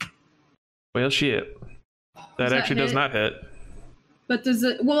 Well, shit. That Does that actually does hit? not hit. But does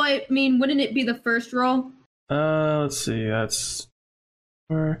it? Well, I mean, wouldn't it be the first roll? Let's see. That's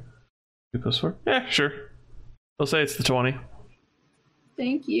 4. 2 plus 4. Yeah, sure. I'll say it's the 20.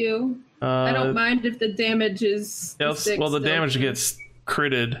 Thank you. I don't mind if the damage is. Yeah, six well, the still. damage gets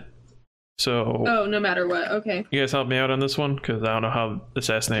critted. So Oh, no matter what. Okay. you guys help me out on this one because I don't know how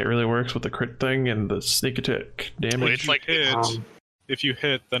assassinate really works with the crit thing and the sneak attack damage. Well, it's like Hit. Um, If you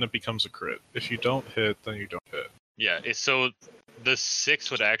hit, then it becomes a crit. If you don't hit, then you don't hit. yeah. So the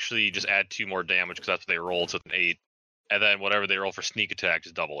 6 would actually just add 2 more damage because that's what they roll. So it's an 8, and then whatever they roll for sneak attack,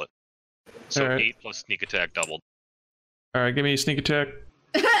 just double it. So Alright. 8 plus sneak attack doubled. All right, give me a sneak attack.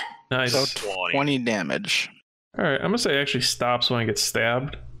 Nice. So 20. 20 damage. All right, I'm gonna say it actually stops when it gets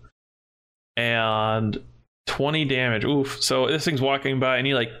stabbed, and 20 damage. Oof. So this thing's walking by, and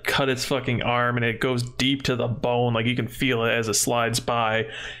you like cut its fucking arm, and it goes deep to the bone. Like you can feel it as it slides by,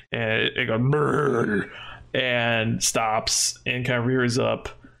 and it goes brrr, and stops and kind of rears up,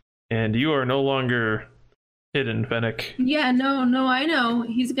 and you are no longer hidden, Fennec. Yeah. No. I know.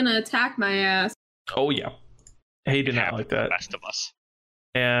 He's gonna attack my ass. Oh yeah, he did not Half like the that. Best of us.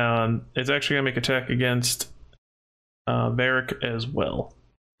 And it's actually gonna make attack against Varric as well.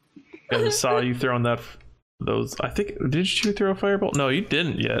 And saw you throwing those. I think did you throw a firebolt? No, you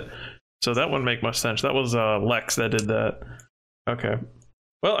didn't yet. So that wouldn't make much sense. That was Lex that did that. Okay.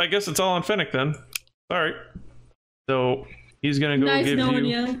 Well, I guess it's all on Fennec then. Sorry. So he's gonna go Nice give knowing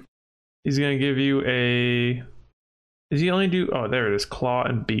you. you. He's gonna give you a. Does he only do? Oh, there it is. Claw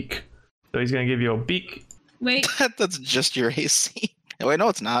and beak. So he's gonna give you a beak. Wait. That's just your AC. Wait, no,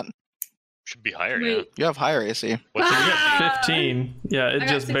 it's not. Should be higher. Wait. You have higher AC. What's You it? got 15. Yeah, it I got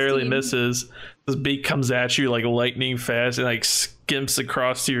just barely 16. misses. This beak comes at you like lightning fast and like skimps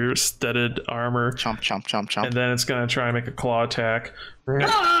across your studded armor. Chomp, chomp, chomp, And chomp. then it's gonna try and make a claw attack.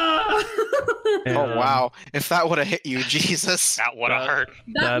 Ah! Oh. And Oh wow! If that would have hit you, Jesus. That would have hurt.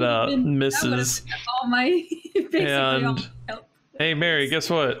 That would've been- misses. that would've been all my basically all And my health. hey, Mary, guess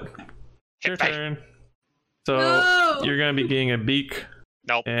what? It's your Hit me. turn. So No! you're gonna be getting a beak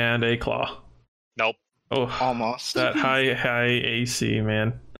Nope. and a claw. Nope. Oh, Almost. that high AC,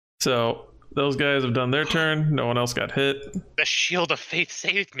 man. So those guys have done their turn. No one else got hit. The shield of faith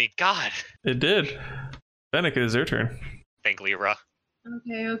saved me. God. It did. Fennec, it is their turn. Thank Lyra.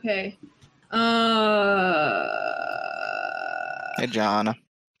 Okay. Hey, John. Do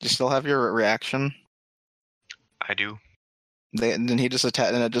you still have your reaction? I do. Didn't he just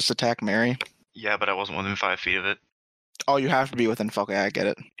attack Mary? Yeah, but I wasn't within 5 feet of it. Oh, you have to be within. Okay, I get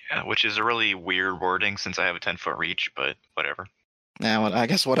it. Yeah, which is a really weird wording since I have a 10-foot reach, but whatever. Yeah, well, I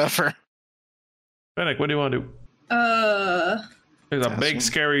guess whatever. Fennec, what do you want to do? There's a Awesome. big,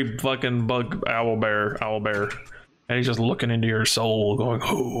 scary fucking bug owl bear, and he's just looking into your soul, going,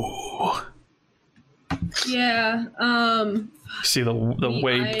 "Oh." Yeah. You see the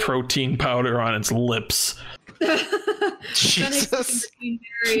whey protein powder on its lips. Jesus. Between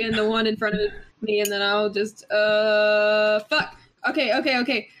Mary and the one in front of me, and then I'll just fuck.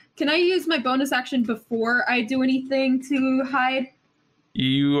 Okay. Can I use my bonus action before I do anything to hide?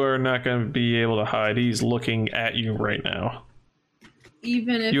 You are not going to be able to hide. He's looking at you right now.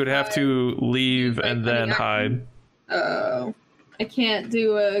 Even if You would have to leave my and then cunning hide. Oh, I can't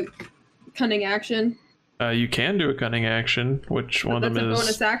do a cunning action. You can do a cunning action. Which one of That's a them is?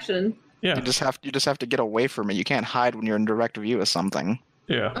 bonus action. Yeah, You just have to get away from it. You can't hide when you're in direct view of something.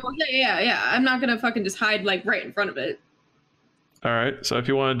 yeah. Oh yeah. I'm not gonna fucking just hide like right in front of it. All right. So if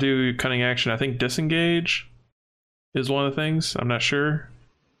you want to do cunning action, I think disengage is one of the things. I'm not sure.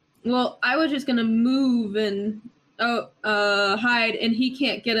 Well, I was just gonna move and hide, and he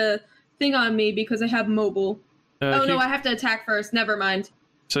can't get a thing on me because I have mobile. No, I have to attack first. Never mind.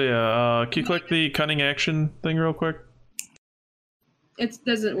 So yeah, can you click the cunning action thing real quick? It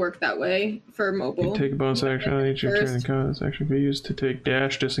doesn't work that way for mobile. You take a bonus action on each of your turn. The bonus action can be used to take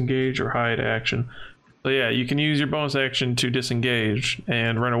dash, disengage, or hide action. So yeah, you can use your bonus action to disengage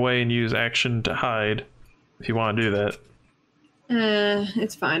and run away and use action to hide if you want to do that.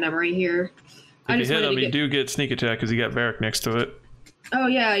 It's fine. I'm right here. If you hit him, you do get sneak attack because you got Varric next to it. Oh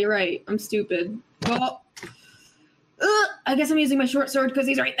yeah, you're right. I'm stupid. Well, I guess I'm using my short sword because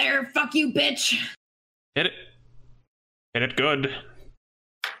he's right there. Fuck you, bitch. Hit it. Hit it good.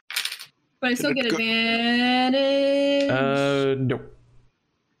 But I still get Good. advantage. Nope.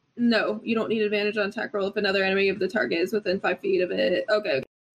 No, you don't need advantage on attack roll if another enemy of the target is within 5 feet of it. Okay.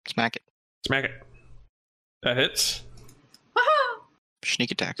 Smack it. Smack it. That hits. Haha!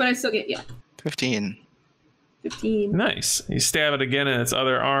 Sneak attack. But I still get 15. 15. Nice. You stab it again in its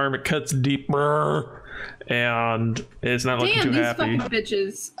other arm. It cuts deeper, and it's not looking Damn, too these happy. fucking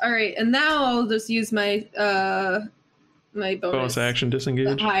bitches. All right, and now I'll just use my my Bonus action to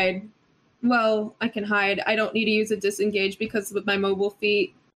disengage. hide. Well, I can hide. I don't need to use a disengage because with my mobile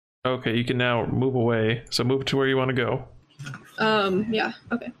feet. Okay, you can now move away. So move to where you want to go. Yeah.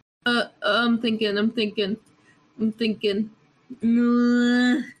 Okay. I'm thinking.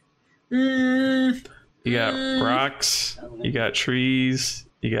 You got rocks. You got trees.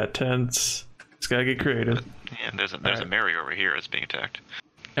 You got tents. It's gotta get creative. Yeah, there's a Mary over here that's being attacked.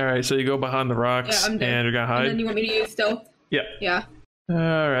 All right, so you go behind the rocks, Yeah, I'm and dead. you're gonna And then hide. you want me to use stealth? Yeah. Yeah. All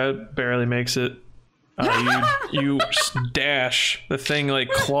right, barely makes it. You dash. The thing like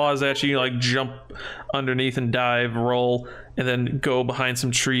claws at you. You like jump underneath and dive, roll, and then go behind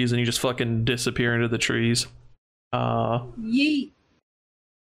some trees, and you just fucking disappear into the trees. Yeet.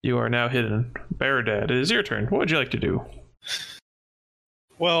 You are now hidden. Baradad, it is your turn. What would you like to do?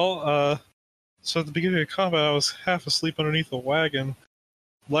 Well, so at the beginning of combat, I was half asleep underneath a wagon.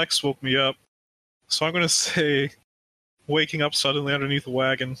 Lex woke me up. So I'm going to say waking up suddenly underneath a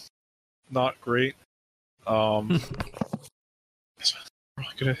wagon, not great. So I'm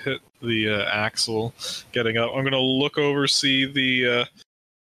going to hit the axle getting up. I'm going to look over, see the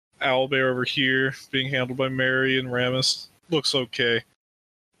owlbear over here being handled by Mary and Ramus. Looks okay.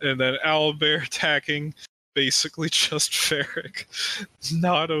 And then owlbear attacking basically just Varric.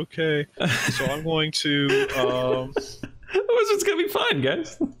 Not okay. So I'm going to It's gonna be fine,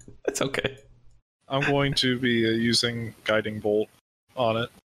 guys. It's okay. I'm going to be using guiding bolt on it.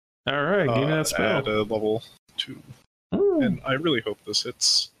 All right, give me that spell. At a level 2. Ooh. And I really hope this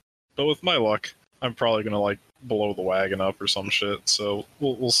hits. But with my luck, I'm probably gonna like blow the wagon up or some shit. So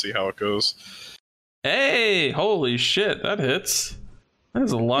we'll see how it goes. Hey, holy shit, that hits.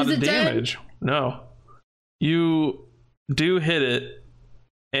 That's a lot Is of it dead? damage. No. You do hit it,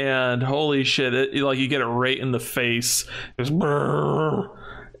 and holy shit, you get it right in the face. Just brrr,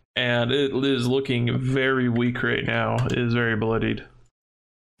 and it is looking very weak right now. It is very bloodied.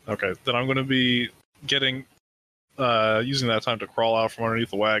 Okay, then I'm going to be getting, using that time to crawl out from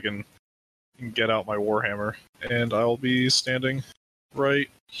underneath the wagon and get out my warhammer, and I'll be standing right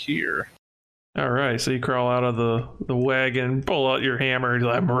here. All right, so you crawl out of the wagon, pull out your hammer, and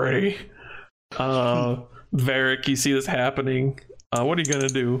you're like, I'm ready. Varric, you see this happening. What are you gonna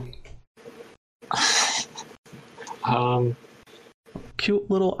do? Cute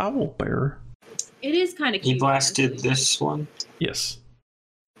little owl bear. It is kind of cute. He blasted this one. Yes.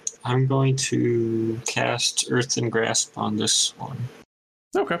 I'm going to cast Earthen Grasp on this one.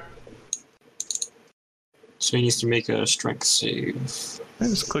 Okay. So he needs to make a strength save. I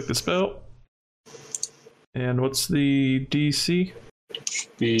just click the spell. And what's the DC?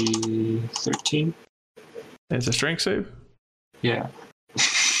 Should be 13. It's a strength save. Yeah.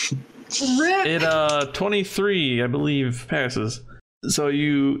 Rip. It 23, I believe, passes. So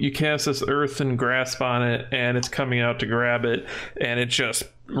you cast this earthen grasp on it, and it's coming out to grab it, and it's just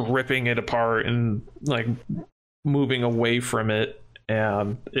ripping it apart and like moving away from it,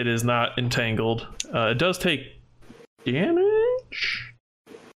 and it is not entangled. It does take damage.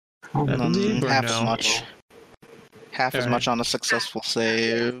 I believe, or Half as no? much. Half as Alright. much on a successful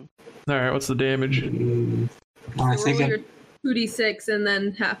save. All right, what's the damage? I think Roll your 2d6 and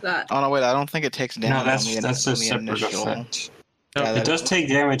then half that. Oh no, wait! I don't think it takes damage. no, that's on the, that's on a the separate initial. effect. Oh, Yeah, It does take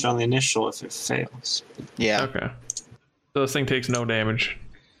damage on the initial if it fails. Yeah, Okay. So this thing takes no damage.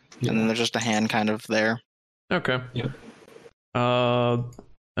 and then there's just a hand kind of there. Okay. Yep.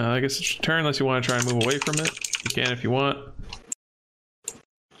 I guess it's your turn unless you want to try and move away from it. You can if you want.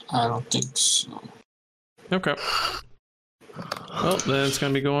 I don't think so. Okay. Well, then it's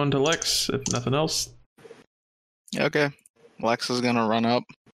gonna be going to Lex, if nothing else. Okay, Lex is gonna run up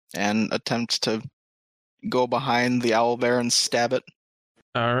and attempt to go behind the owl bear and stab it.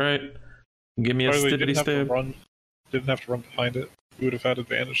 All right. Give me a By the way, stibbity stab. didn't have to run behind it. You would have had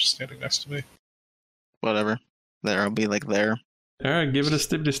advantage standing next to me. Whatever. There, I'll be like there. All right, give it a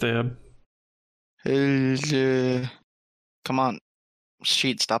stibbity stab. Come on,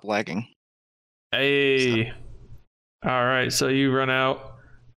 sheet, stop lagging. Hey. All right, so you run out,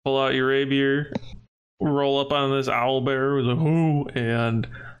 pull out your rapier, roll up on this owl bear with a whoo, and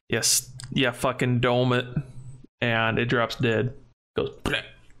yes, yeah, fucking dome it, and it drops dead. Goes. Bleh.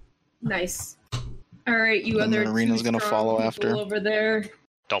 Nice. All right, you And other then Arena's two gonna strong follow people after. over there.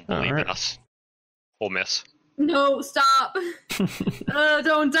 Don't believe Alright. in us. We'll miss. No, stop!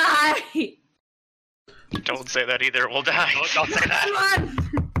 Don't die! Don't say that either. We'll die. Don't say that. Run!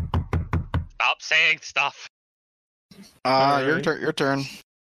 Stop saying stuff. Your Alright. turn. Your turn.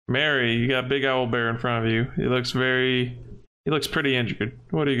 Mary, you got big owl bear in front of you. He looks pretty injured.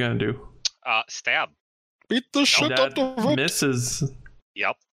 What are you gonna do? Stab. Beat the shit out That of it. misses.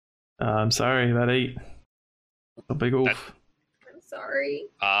 Yep. I'm sorry, that 8. A big oof. I'm sorry.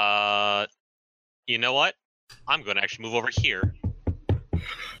 You know what? I'm gonna actually move over here.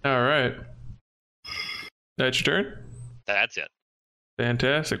 All right. That's your turn. That's it.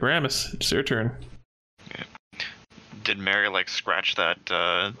 Fantastic, Ramus. It's your turn. Did Mary like scratch that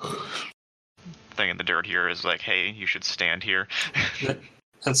thing in the dirt here? Is like, hey, you should stand here.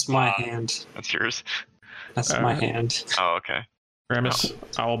 That's my hand. That's yours. That's my Alright. hand. Oh, okay. Ramus,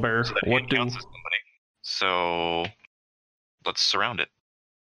 owl bear. So that What hand do? counts as somebody. So let's surround it.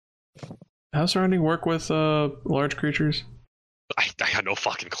 How surrounding work with large creatures? I got no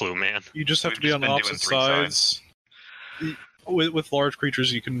fucking clue, man. You just have We've to be just on the been doing opposite 3 sides. With large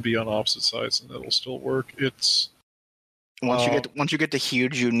creatures, you can be on opposite sides, and it'll still work. It's Once you get to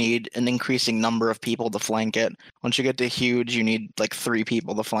huge, you need an increasing number of people to flank it. Once you get to huge, you need like 3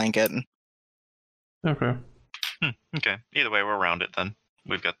 people to flank it. Okay. Okay. Either way, we're around it then.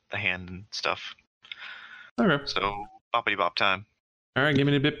 We've got the hand and stuff. Okay. So boppity bop time. All right, give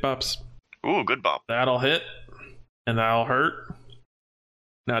me the bit bops. Ooh, good bop. That'll hit, and that'll hurt.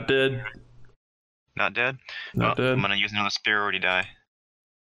 Not dead. Not dead. Not Well, dead. I'm gonna use another superiority die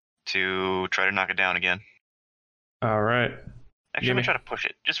to try to knock it down again. All right. Actually, I'm gonna try to push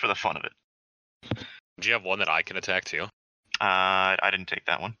it just for the fun of it. Do you have one that I can attack too? I didn't take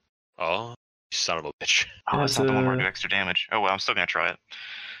that one. Oh, you son of a bitch. Oh, that's That's, not the one where I do uh, extra damage. Oh well, I'm still gonna try it,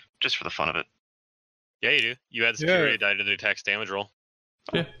 just for the fun of it. Yeah, you do. You add Yeah. superiority die to the attack's damage roll.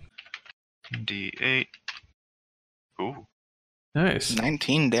 D8. Ooh. Nice.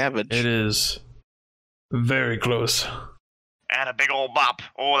 19 damage. It is very close. And a big old bop.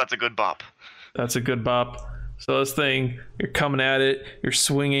 Oh, that's a good bop. That's a good bop. So this thing, you're coming at it, you're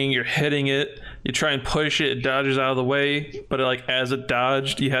swinging, you're hitting it, you try and push it, it dodges out of the way, but like as it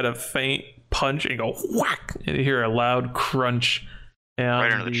dodged, you had a faint punch and go whack, and you hear a loud crunch, and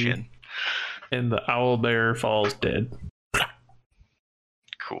Right under the chin. And the owl bear falls dead.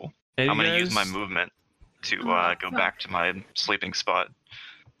 Cool. And I'm you gonna use guys- my movement to Oh, go fuck. back to my sleeping spot.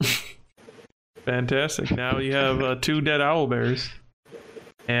 Fantastic. Now you have 2 dead owl bears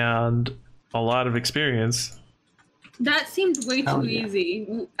and a lot of experience. That seemed way Hell too yeah.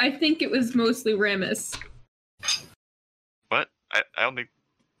 easy. I think it was mostly Ramus. But I only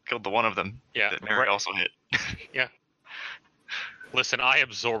killed the one of them Yeah, that Mary right. also hit. Listen, I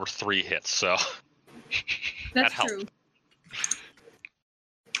absorbed 3 hits, so That's helped. true.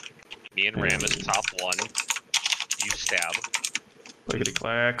 me and Ramus, top 1. You stab. Clickety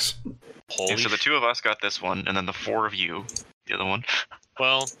clacks. Holy And so the sh- 2 of us got this one, and then the 4 of you, the other one.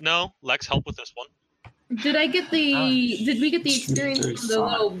 Well, no, Lex helped with this one. Did I get the? Did we get the experience from the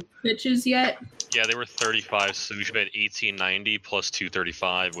little bitches yet? Yeah, they were 35, so we should be at 1890 plus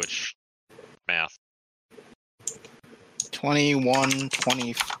 235, which math.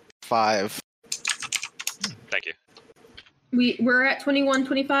 2125. Thank you. We're at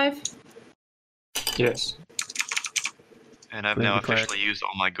 21-25. Yes. And I've Clickety now clack. officially used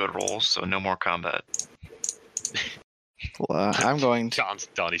all my good rolls, so no more combat. Well, I'm going to. John's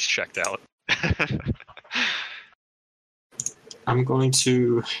done. He's checked out. I'm going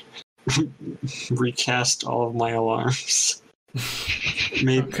to recast all of my alarms.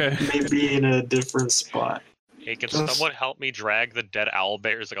 Maybe, Okay. maybe in a different spot. Hey, can Just- someone help me drag the dead owl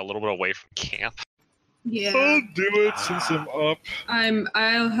bears like a little bit away from camp? Yeah, I'll do it since I'm up.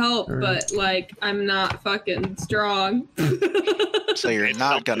 I'll help, Alright. but like I'm not fucking strong. So you're It's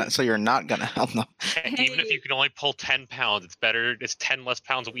not something. gonna. So you're not gonna help them. Even if Hey. you can only pull 10 pounds, it's better. It's 10 less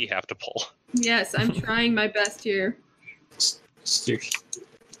pounds we have to pull. Yes, I'm trying my best here.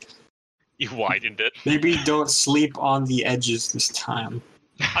 You widened it. Maybe don't sleep on the edges this time.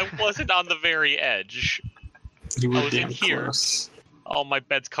 I wasn't on the very edge. You I were was in damn here. close. Oh, my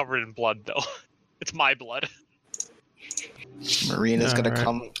bed's covered in blood, though. It's my blood. Marina's gonna Alright.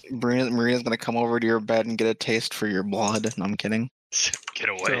 come. Marina's gonna come over to your bed and get a taste for your blood. No, I'm kidding. Get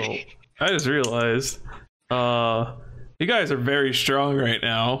away. So, I just realized, you guys are very strong right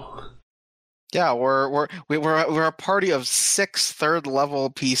now. Yeah, we're a party of 6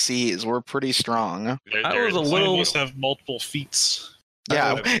 third-level PCs. We're pretty strong. I was a Some little- of us have multiple feats.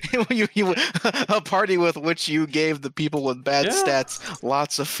 Yeah, a party with which you gave the people with bad Yeah. stats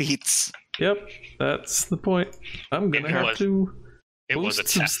lots of feats. Yep, that's the point. I'm gonna It have was- to It was a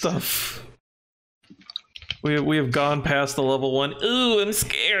boost some test. stuff. We have gone past the level 1. Ooh, I'm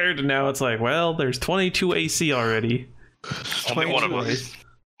scared. And now it's like, well, there's 22 AC already. Only one of 22 us.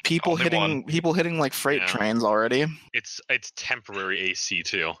 People Only hitting one. people hitting like freight Yeah. trains already. It's temporary AC,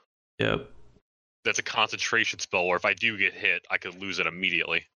 too. Yep. That's a concentration spell where if I do get hit, I could lose it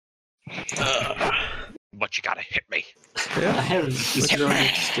immediately. But you gotta hit me. I have zero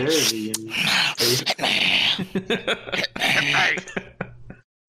dexterity and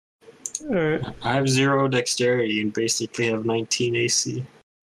Alright. I have 0 dexterity and basically have 19 AC.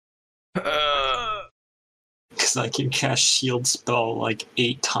 Because I can cast shield spell like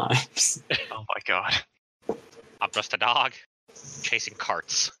 8 times. Oh my god. I'm just a dog chasing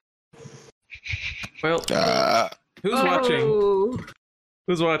carts. Well, who's watching? Oh.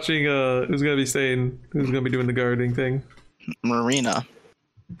 Who's watching? Who's gonna be saying? Who's gonna be doing the guarding thing? Marina.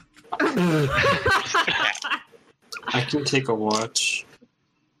 I can take a watch.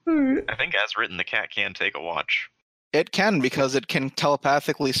 I think as written, the cat can take a watch. It can because it can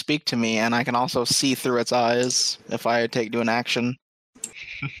telepathically speak to me, and I can also see through its eyes if I do an action.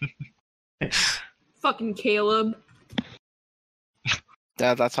 Fucking Caleb.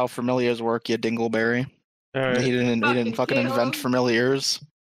 That's how familiars work, you dingleberry. All right. He didn't Fucking fucking invent Caleb. familiars.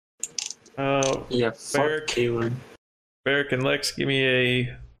 Yeah, fuck Barrick. Caleb. Barrick and Lex, give me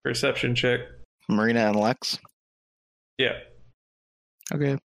a perception check. Marina and Lex. Yeah.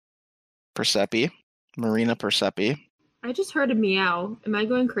 Okay. Persepi. Marina Persepi. I just heard a meow. Am I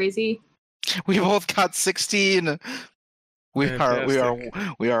going crazy? We both got 16. We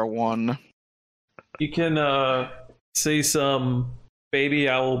are one. You can see some baby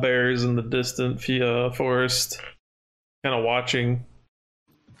owl bears in the distant forest, kind of watching.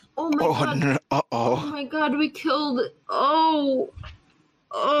 Oh my Oh god. no! Oh Oh. my god, we killed. Oh.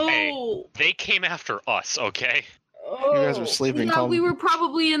 Oh. Hey. They came after us, okay? Oh. You guys were sleeping, Yeah, calm. we were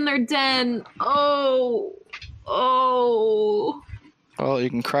probably in their den. Oh. Oh. Well, you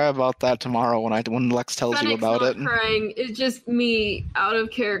can cry about that tomorrow when Lex tells you Fennec's about not it. crying. It's just me out of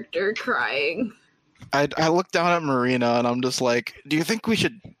character crying. I look down at Marina and I'm just like, do you think we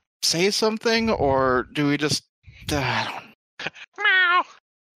should say something or do we just? I don't- Meow.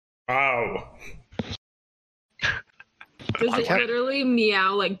 Wow. Does it cat- literally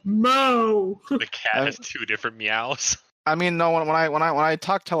meow like Mo? The cat has two different meows. I mean, no. When I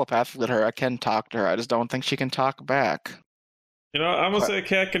talk telepathically to her, I can talk to her. I just don't think she can talk back. You know, I'm gonna say a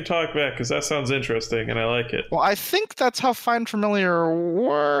cat can talk back because that sounds interesting and I like it. Well, I think that's how Find Familiar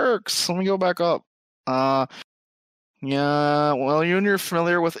works. Let me go back up. Yeah. Well, you're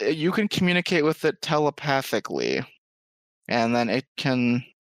familiar with it. You can communicate with it telepathically, and then it can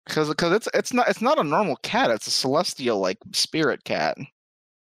because it's not a normal cat. It's a celestial like spirit cat.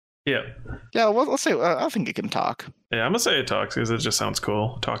 Yeah. Yeah. Well, let's say I think it can talk. Yeah, I'm gonna say it talks because it just sounds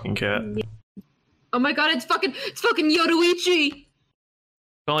cool. Talking cat. Oh my god, it's fucking Yoruichi!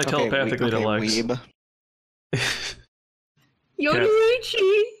 Only telepathically to Lex. Weeb.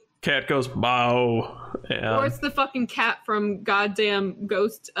 Yoruichi! Cat goes bow. Or And it's the fucking cat from goddamn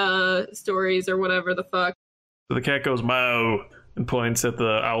ghost stories or whatever the fuck. the cat goes bow and points at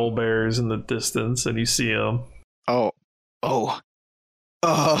the owl bears in the distance, and you see them. Oh.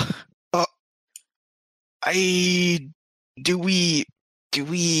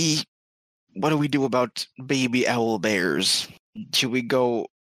 What do we do about baby owl bears? Should we go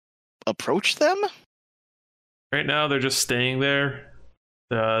approach them? Right now, they're just staying there.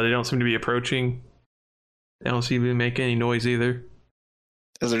 They don't seem to be approaching. They don't seem to make any noise either.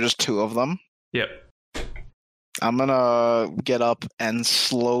 Is there just two of them? Yep. I'm gonna get up and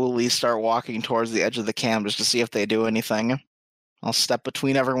slowly start walking towards the edge of the camp just to see if they do anything. I'll step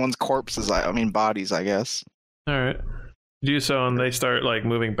between everyone's corpses, I mean bodies, I guess. All right. You do so, and they start like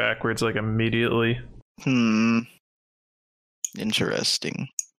moving backwards like immediately. Interesting.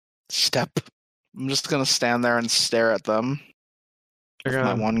 Step. I'm just gonna stand there and stare at them. They're With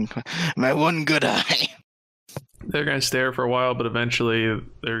gonna, my one good eye. they're gonna stare for a while, but eventually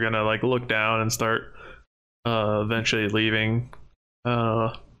they're gonna like look down and start eventually leaving.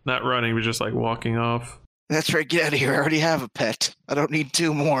 Not running, but just like walking off. That's right, get out of here. I already have a pet. I don't need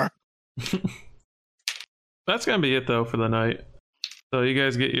two more. That's gonna be it though for the night. So you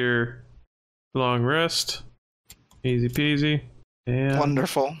guys get your long rest. Easy peasy. And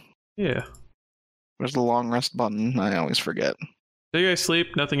Wonderful. yeah. Where's the long rest button? I always forget. So you guys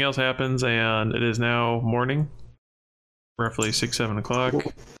sleep, nothing else happens, and it is now morning. Roughly 6-7 o'clock.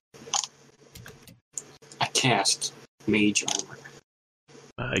 I cast mage armor.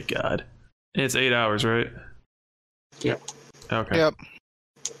 My god. It's 8 hours, right? Yep. Okay. Yep.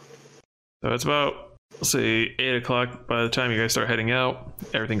 So it's about, let's see, 8 o'clock by the time you guys start heading out.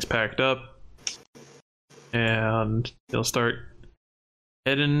 Everything's packed up. And you'll start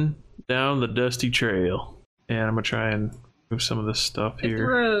heading down the dusty trail. And I'm going to try and move some of this stuff Hit the here.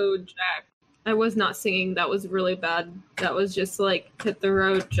 road, Jack. I was not singing. That was really bad. That was just like, hit the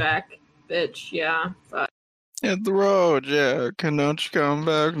road, Jack. Bitch, yeah. Fuck. Hit the road, Jack. And don't you come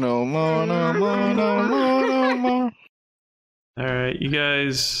back no more, no more, no more, no more. Alright, you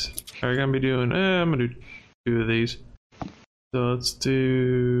guys are going to be doing, I'm going to do 2 of these. So let's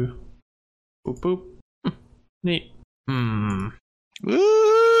do, boop boop. Neat.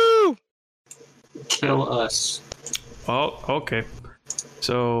 Woo! Kill us. Oh, okay.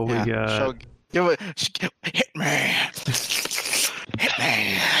 So we got. Give it. Hit me. Hit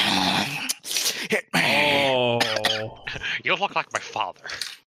me. Hit me. Oh. You look like my father.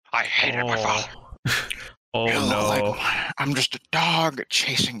 I hated my father. Oh You look no. like I'm just a dog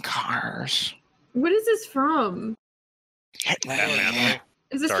chasing cars. What is this from? Hit me. Batman.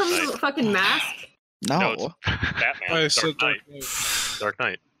 Is this Dark from the Knight. fucking Mask? No, No. it's Batman. I Dark said Knight. Dark Knight. Dark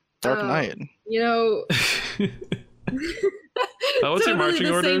Knight. Dark Oh. Knight. You know. What's your totally marching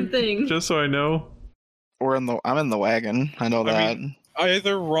the order? Same thing. Just so I know. I'm in the wagon. I know I that.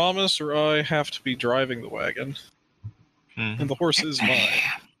 Either Ramus or I have to be driving the wagon, Mhm. and the horse is mine.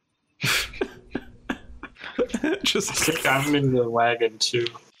 I Just. think I'm in the wagon too.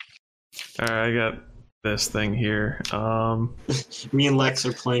 Alright, I got this thing here. Me and Lex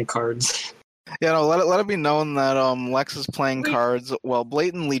are playing cards. Yeah, no, let it be known that Lex is playing Wait. cards while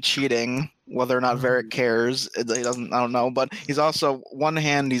blatantly cheating. Whether or not Varric cares, he doesn't. I don't know. But he's also one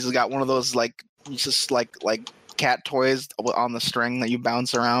hand. He's got one of those like just like cat toys on the string that you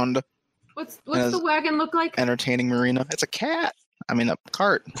bounce around. What's As- the wagon look like? Entertaining Marina. It's a cat. I mean a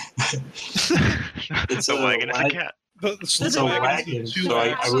cart. It's The a wagon is a wagon. cat. It's a wagon, so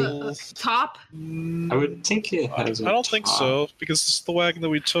I would- top. I would think it has. I don't think so, because it's the wagon that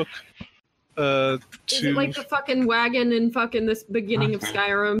we took to. Is it like the fucking wagon in fucking this beginning of Okay.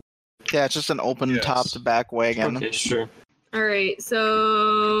 Skyrim? Yeah, it's just an open Yes. top to back wagon. Okay, sure. All right,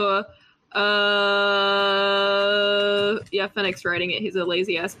 so yeah, Fennec's riding it. He's a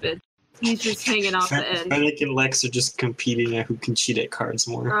lazy ass bitch. He's just hanging off the end. Fennec and Lex are just competing at who can cheat at cards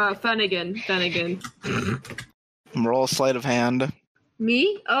more. Finnegan. Roll a sleight of hand.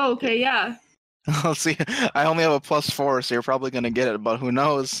 Me? Oh, okay, yeah. Let's see. I only have a +4, so you're probably gonna get it, but who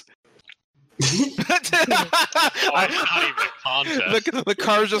knows? Not even a contest. The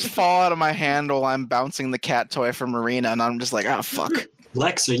cars just fall out of my hand while I'm bouncing the cat toy from Marina, and I'm just like, ah, fuck.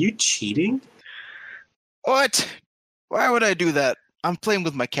 Lex, are you cheating? What? Why would I do that? I'm playing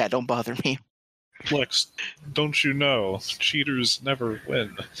with my cat. Don't bother me. Lex, don't you know? Cheaters never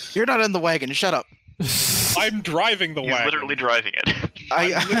win. You're not in the wagon. Shut up. I'm driving the He's wagon. literally driving it.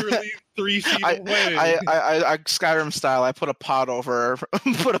 I I'm literally 3 feet away. I Skyrim style. I put a pot over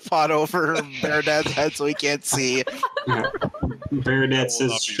Bear Dad's head so he can't see. Baronet will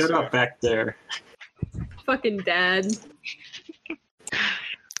says, not be "Shut up safe. back there." Fucking dad.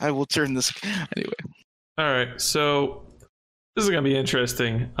 I will turn this anyway. All right, so this is gonna be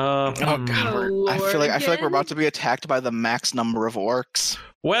interesting. Oh god, Oh, I feel Lord, like we're again? about to be attacked by the max number of orcs.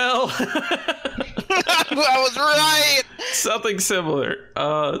 Well, I was right. something similar.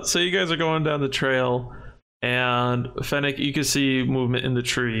 So you guys are going down the trail, and Fennec, you can see movement in the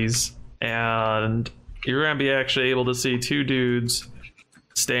trees, and you're gonna be actually able to see two dudes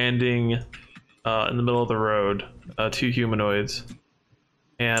standing in the middle of the road, two humanoids,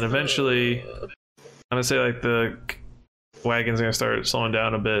 and eventually, I'm gonna say like the wagon's gonna start slowing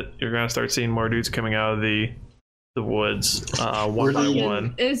down a bit. You're gonna start seeing more dudes coming out of the woods, one by Really?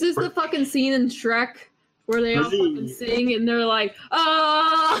 one. Is this the fucking scene in Shrek where they all Really? fucking sing and they're like,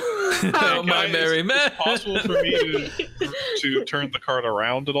 oh! Oh, my Guys, merry is man. it possible for me to turn the cart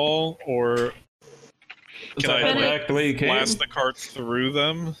around at all, or Can I I back the way you came? blast the cart through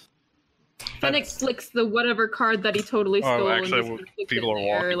them? Fennec flicks the whatever card that he totally stole Oh, and actually, just flicks people it are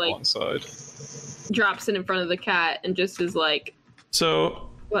there, walking like, alongside. drops it in front of the cat and just is like, So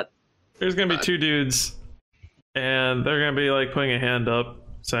what? there's gonna be two dudes, and they're gonna be like putting a hand up,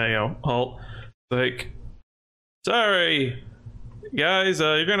 saying, "Oh, halt!" Like, sorry, guys,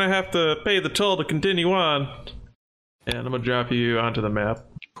 you're gonna have to pay the toll to continue on. And I'm gonna drop you onto the map.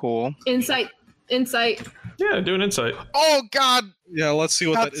 Cool. Insight. Yeah, do an insight. Oh god, Yeah, let's see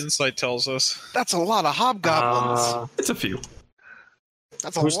what that That's- insight tells us. that's a lot of hobgoblins. It's a few.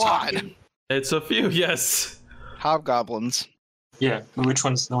 That's a who's lot. talking? It's a few. Yes. Hobgoblins. Yeah, but which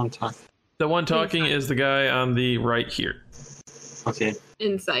one's the one talking? The one talking is the guy on the right here. Okay.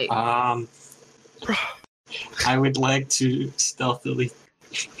 Insight. I would like to stealthily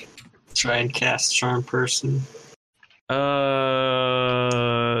try and cast Charm Person.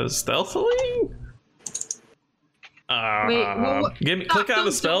 Stealthily. Wait, what- Give me, click on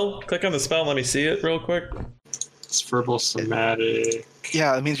the spell. Click on the spell. And let me see it real quick. It's verbal somatic.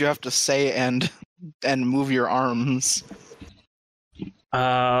 Yeah, it means you have to say and move your arms.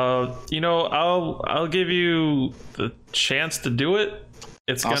 I'll give you the chance to do it.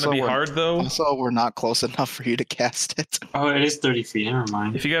 It's Also, gonna be we're- hard though. Also, we're not close enough for you to cast it. Oh, it is 30 feet. Never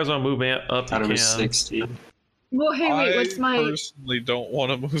mind. If you guys want to move up, I thought you it was can. 60. Well, hey, wait, what's I my? personally don't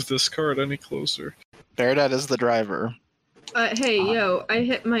want to move this cart any closer. Beardad is the driver. Hey, yo, I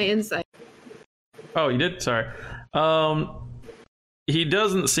hit my insight. Oh, you did. Sorry. He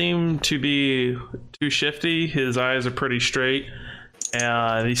doesn't seem to be too shifty. His eyes are pretty straight,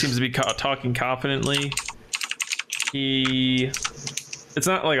 and he seems to be talking confidently. It's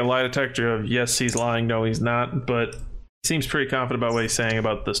not like a lie detector of yes, he's lying, no, he's not, but he seems pretty confident about what he's saying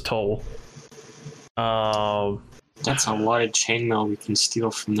about this toll. That's a lot of chainmail we can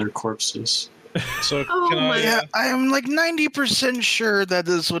steal from their corpses. So Oh can my I? Yeah, I am like 90% sure that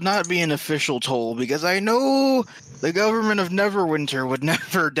this would not be an official toll because I know the government of Neverwinter would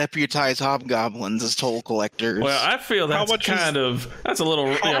never deputize hobgoblins as toll collectors. Well, I feel How that's much is- that's a little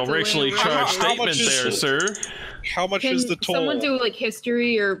That's a racially little charged racist. How much statement is there, it? sir. How much Can is the toll? someone do like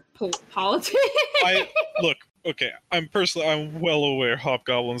history or politics? Look. Okay, I'm well aware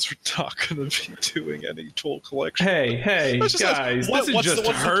hobgoblins are not going to be doing any toll collection. Hey, Let's just ask, guys, what- this is what's the- just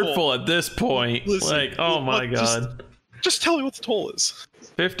what's the toll? hurtful at this point. Listen, like, oh my just- god. Just tell me what the toll is.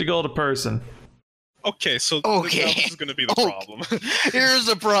 50 gold a person. Okay, so Okay. now this is going to be the Okay. problem. Here's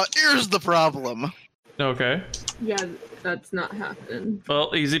the problem. Okay. Yeah, that's not happening.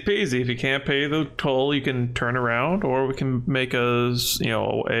 Well, easy peasy. If you can't pay the toll, you can turn around, or we can make a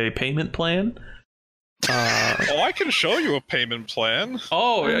payment plan. Oh, I can show you a payment plan.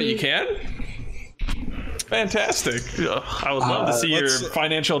 Oh, yeah, you can? Fantastic. Ugh, I would love to see your let's-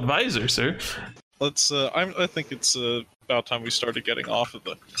 financial advisor, sir. Let's. I think it's about time we started getting off of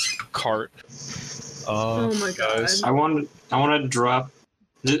the cart. Oh my guys. God. I want to drop.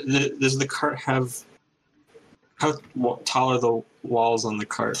 Does the cart have? How tall are the walls on the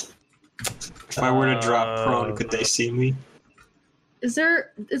cart? If I were to drop prone, could they see me? Is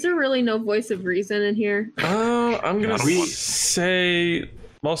there really no voice of reason in here? I'm gonna We- say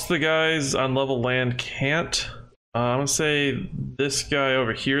most of the guys on level land can't. I'm gonna say this guy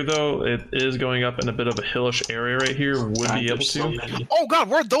over here, though, it is going up in a bit of a hillish area right here, would God, be able there's so to. many. Oh God,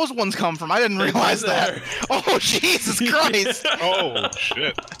 where'd those ones come from? I didn't realize that. Oh Jesus Christ! Oh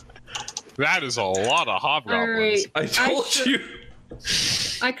shit! That is a lot of hobgoblins. Alright. I told you.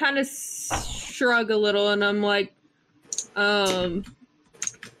 I kind of shrug a little and I'm like,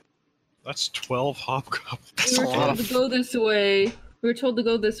 That's 12 hobgoblins. That's we a were lot told of. to go this way. We were told to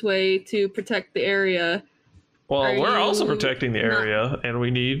go this way to protect the area. Well, Are we're also you protecting the not- area, and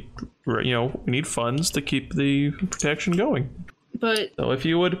we need, we need funds to keep the protection going. But So if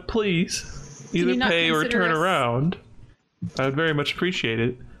you would please you either not pay or consider turn us- around, I would very much appreciate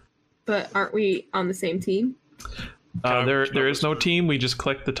it. aren't we on the same team? There is no team. We just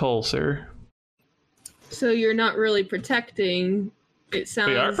collect the toll, sir. So you're not really protecting. It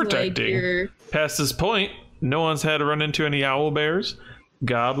sounds like protecting. you're. Past this point, no one's had to run into any owl bears,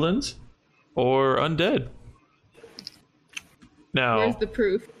 goblins, or undead. Now, Where's the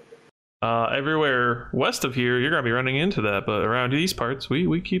proof? everywhere west of here, you're gonna be running into that, but around these parts,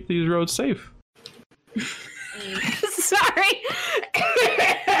 we keep these roads safe. Sorry,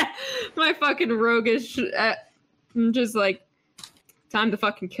 my fucking roguish. I'm just like, time to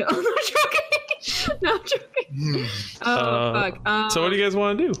fucking kill. No, I'm joking. No, I'm joking. Oh fuck. So what do you guys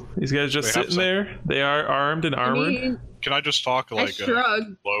want to do? These guys just They have sitting there. They are armed and I armored. mean, Can I just talk I like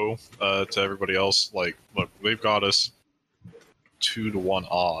shrug. low to everybody else? Like, look, they've got us 2-to-1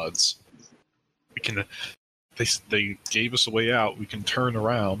 odds. We can. They gave us a way out. We can turn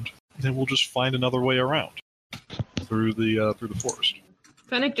around. Then we'll just find another way around through the forest.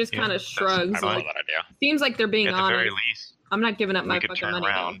 Fennec just kind of shrugs. I don't Like, know that idea. seems like they're being At the honest. very least, I'm not giving up we my could fucking turn money.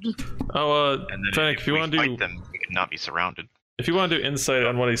 around. Oh, and then Fennec, if you we want to fight do, them, we could not be surrounded. if you want to do insight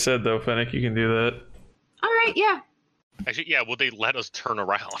on what he said, though, Fennec, you can do that. All right, yeah. Actually, yeah. Will they let us turn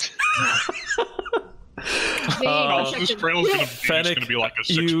around? They Oh, This protected- trail's gonna, it's Fennec, gonna be like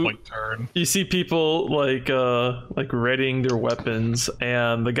a you- 6-point turn. You see people like readying their weapons,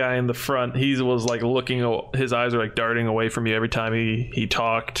 and the guy in the front, he was like looking. His eyes are like darting away from you every time he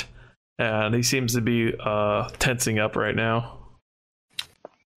talked, and he seems to be tensing up right now.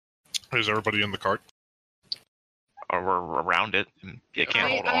 Is everybody in the cart? Or we're around it. And you can't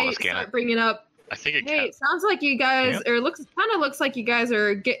hold all of I us, can start it? bringing up. I think it Hey, can. it sounds like you guys, or kind of looks like you guys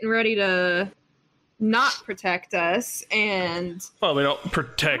are getting ready to not protect us, and Well, we don't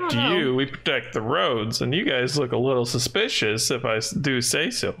protect I don't know. you; we protect the roads, and you guys look a little suspicious, if I do say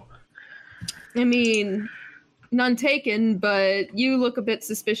so. I mean, none taken, but you look a bit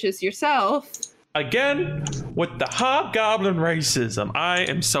suspicious yourself. Again, with the hobgoblin racism, I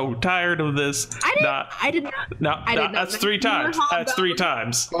am so tired of this. I did not. No, I did not that's mention 3 the word times. That's 3 hobgoblin.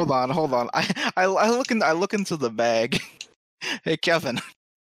 times. Hold on. I look into the bag. Hey Kevin.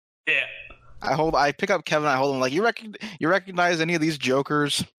 Yeah. I pick up Kevin. I hold him like you recognize any of these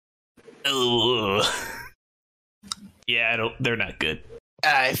jokers? Ugh. Yeah, they're not good.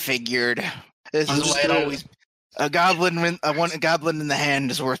 I figured. This I'm is just why it gonna- always a goblin a goblin in the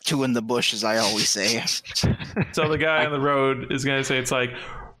hand is worth 2 in the bush, as I always say. So the guy on the road is gonna say, it's like,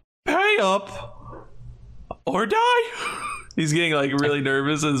 pay up or die. He's getting like really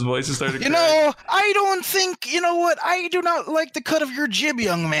nervous. His voice is starting to You crack. know, I don't think. You know what? I do not like the cut of your jib,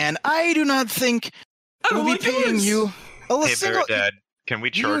 young man. I do not think I don't we'll like be paying yours. you a Hey, single. Bear Dad, can we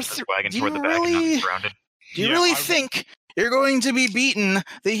do you charge this th- wagon do toward the you back and not really- be surrounded? Do you Yeah, really I- think you're going to be beating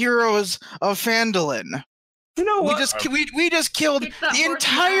the heroes of Phandalin? You know We what? just killed Kick that the horse in the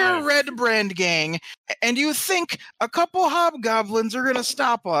entire ass. Red Brand gang, and you think a couple hobgoblins are gonna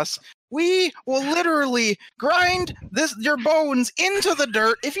stop us? We will literally grind your bones into the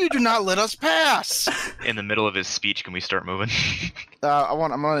dirt if you do not let us pass. In the middle of his speech, can we start moving? I'm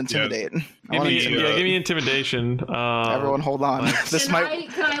gonna intimidate. I Give wanna me, intimidate. give me intimidation. Everyone, hold on. This Can might.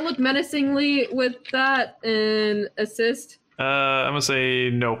 can I look menacingly with that and assist? I'm gonna say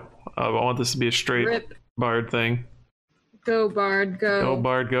no. I want this to be a straight Rip. bard thing. Go, Bard, go. Go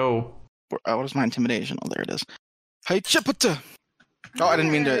bard, go. What is my intimidation? Oh, there it is. Hey, Chipita. Oh, I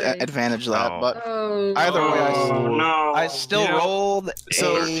didn't mean to Hey. advantage that, Oh. but Oh, either way, Oh no! I still You know, rolled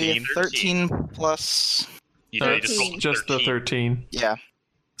so- a 13. 13 plus. You So know, you it's just rolled a just the 13. Yeah.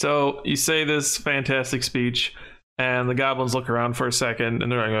 So you say this fantastic speech, and the goblins look around for a second, and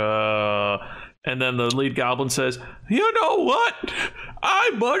they're like, and then the lead goblin says, "You know what?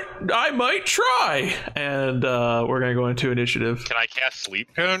 I might try." And we're gonna go into initiative. Can I cast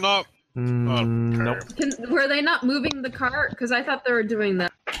sleep? Can I not? Nope. Were they not moving the cart? Because I thought they were doing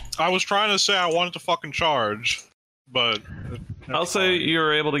that. I was trying to say I wanted to fucking charge, but I'll say you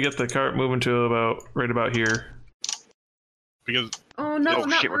were able to get the cart moving to right about here. Because Oh no, Oh,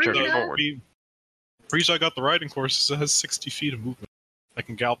 not shit, we're charging Marina. forward. the reason I got the riding horse is it has 60 feet of movement. I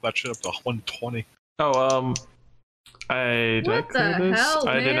can gallop that shit up to 120. Oh, did I What clear the this? hell,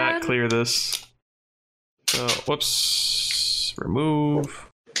 I did not man? clear this. So, whoops. Remove.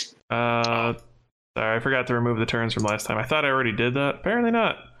 Sorry, I forgot to remove the turns from last time. I thought I already did that. Apparently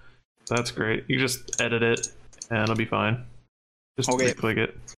not. That's great. You just edit it, and it'll be fine. Just Okay. click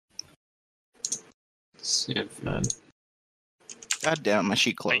it. And God damn, my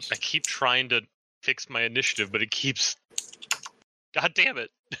sheet I closed. keep trying to fix my initiative, but it keeps. God damn it!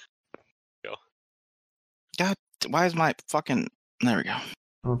 Why is my fucking... There we go. I'm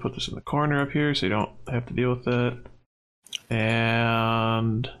gonna put this in the corner up here so you don't have to deal with that.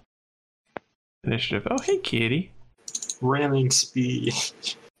 And initiative. Oh, hey, kitty. Ramming speed.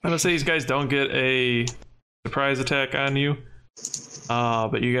 I'm gonna say these guys don't get a surprise attack on you,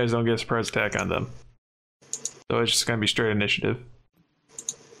 but you guys don't get a surprise attack on them. So it's just gonna be straight initiative.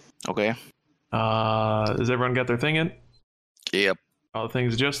 Okay. Has everyone got their thing in? Yep. All the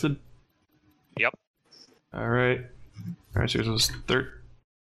things adjusted? Yep. Alright. Alright, so this was third.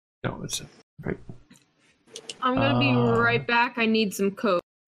 No, it's right. I'm gonna be Uh, right back. I need some coke.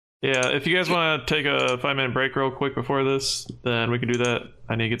 Yeah, if you guys want to take a 5-minute break real quick before this, then we can do that.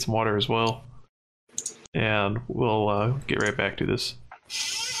 I need to get some water as well. And we'll get right back to this.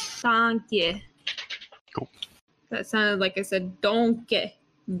 Thank you. Cool. That sounded like I said donkey,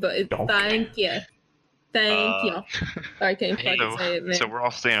 but it's Donkey. thank you. Thank you. I can't Hey, fucking say it, man. So we're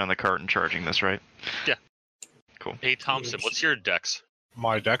all staying on the cart and charging this, right? Hey Thompson, what's your dex?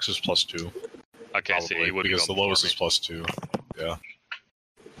 My dex is +2. Okay, so Probably, you wouldn't because go the lowest before is +2. Yeah.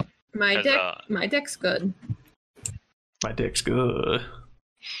 my As, deck, my deck's good. My dick's good.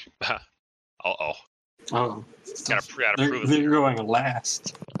 me. Uh-oh. Oh, Gotta they're, prove it. they're going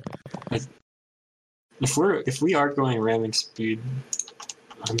last. If we are going ramming speed,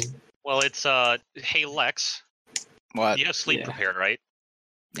 Well, it's hey Lex, What? you have sleep Yeah. prepared, right?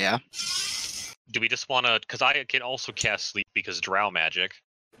 Yeah. Do we just want to? Because I can also cast sleep because drow magic.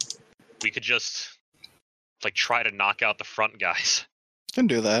 We could just like try to knock out the front guys. Can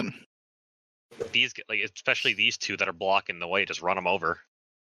do that. These like especially these two that are blocking the way. Just run them over.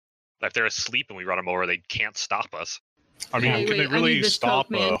 If they're asleep and we run them over, they can't stop us. I mean, Wait, can wait, they I really need this stop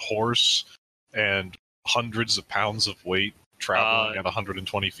coke, man. a horse and hundreds of pounds of weight traveling at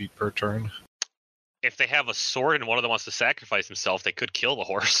 120 feet per turn? If they have a sword and one of them wants to sacrifice himself, they could kill the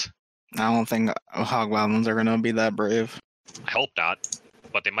horse. I don't think hobgoblins are gonna be that brave. I hope not,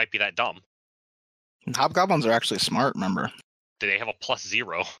 but they might be that dumb. Hobgoblins are actually smart, remember? They have a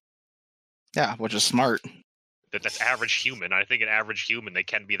 +0. Yeah, which is smart. That's average human. I think an average human they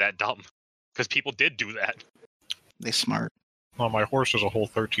can be that dumb because people did do that. They smart. Well, my horse has a whole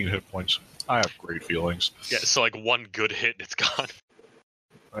 13 hit points. I have great feelings. Yeah, so like one good hit, and it's gone.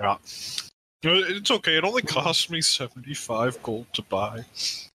 Yeah. It's okay. It only cost me 75 gold to buy.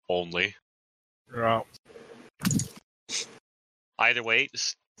 Only. Yeah. Either way,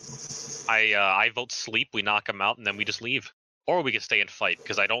 I vote sleep. We knock them out, and then we just leave, or we can stay and fight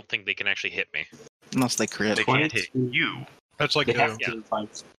because I don't think they can actually hit me. Unless they crit. They can't hit 22. you. That's like they a, have it to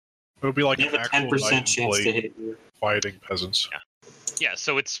fight. would be like They an have a actual 10% knight chance and to blade hit you. fighting peasants. Yeah,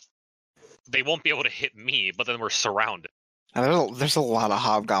 so they won't be able to hit me, but then we're surrounded. There's a lot of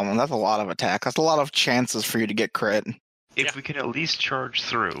hobgoblins. That's a lot of attack. That's a lot of chances for you to get crit. If Yeah. we can at least charge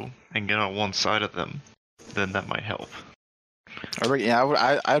through and get on one side of them, then that might help.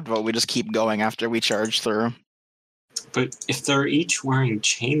 I'd vote we just keep going after we charge through. But if they're each wearing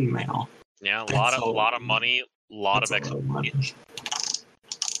chainmail, Yeah, a That's lot of money, a lot of that's a lot of money.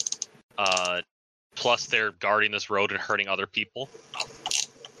 plus they're guarding this road and hurting other people.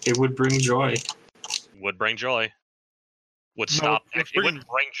 It would bring joy. Would bring joy. Would No, stop. it's It wouldn't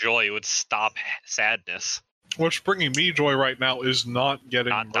bring joy. It would stop sadness. What's bringing me joy right now is not getting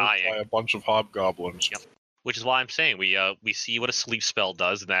Not murked dying. by a bunch of hobgoblins. Yep. Which is why I'm saying we see what a sleep spell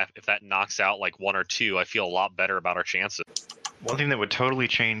does, and that if that knocks out like one or two, I feel a lot better about our chances. One thing that would totally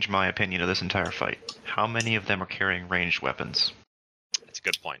change my opinion of this entire fight: how many of them are carrying ranged weapons? That's a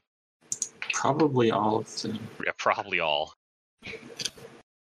good point. Probably all of them. Yeah, probably all.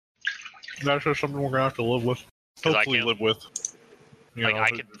 That's just something we're gonna have to live with. 'Cause I Hopefully, can't- live with. You like, know, I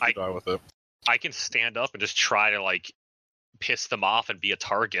if can- we die with it. I can stand up and just try to like piss them off and be a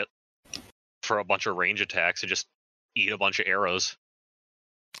target for a bunch of range attacks and just eat a bunch of arrows.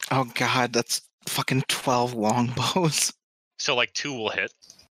 Oh god, that's fucking 12 longbows. So like 2 will hit.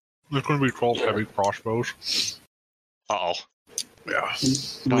 There's gonna be 12 heavy crossbows. Uh oh. Yeah.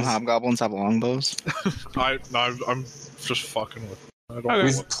 Don't hobgoblins have longbows? I'm just fucking with. I don't know Okay.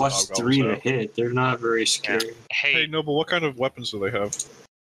 With what plus hobgoblins 3 to have. hit, they're not very scary. Hey, Hey, Noble, what kind of weapons do they have?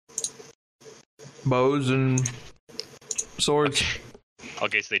 Bows and swords.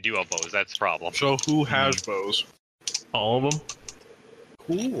 okay, so they do have bows. That's the problem. So who has bows? All of them.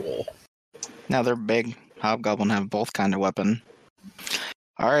 Cool. Now they're big. Hobgoblin have both kind of weapon.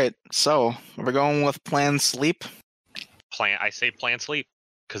 All right, so we're going with plan sleep. I say plan sleep,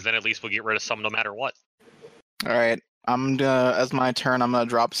 because then at least we'll get rid of some no matter what. All right, I'm gonna, as my turn, I'm gonna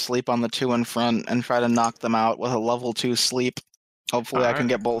drop sleep on the two in front and try to knock them out with a level 2 sleep. Hopefully, I can Alright.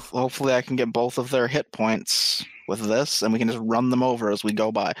 get both. Hopefully, I can get both of their hit points with this, and we can just run them over as we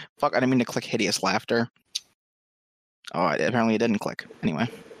go by. Fuck! I didn't mean to click hideous laughter. Oh, apparently it didn't click. Anyway,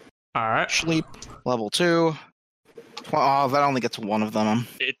 All right. sleep level 2. Oh, that only gets one of them.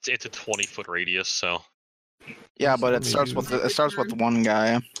 It's a 20-foot radius, so Yeah, but it Let me starts do with that. it starts with one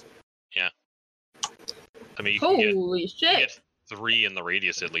guy. I mean you can get, Holy you shit! get 3 in the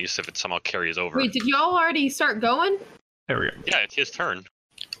radius at least if it somehow carries over. Wait, did y'all already start going? There we go. Yeah, it's his turn.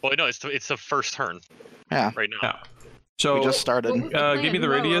 Well, no, it's the first turn. Yeah. Right now. Yeah. So, We just started. What was the give me plan? the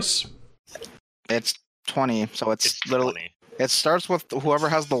Who all- radius. It's 20, so it's It's literally 20. it starts with whoever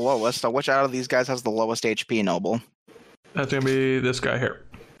has the lowest. So which out of these guys has the lowest HP, Noble? That's gonna be this guy here.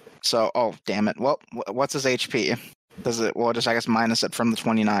 So, oh damn it. Well, what's his HP? Does it? Well, just I guess minus it from the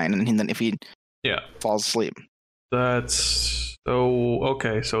 29, and then if he Yeah. falls asleep. That's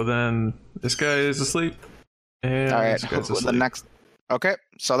okay. So then this guy is asleep, and All right. this guy's The asleep. next. Okay,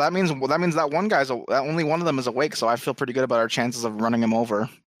 so that means that one guy's only one of them is awake. So I feel pretty good about our chances of running him over.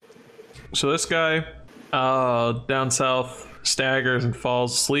 So this guy, down south, staggers and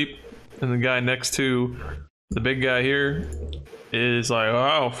falls asleep, and the guy next to the big guy here is like, "Oh,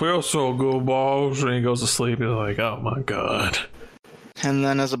 I don't feel so good, boss," and he goes to sleep. He's like, "Oh my god." And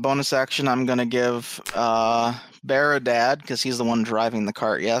then as a bonus action, I'm gonna give Baradad, because he's the one driving the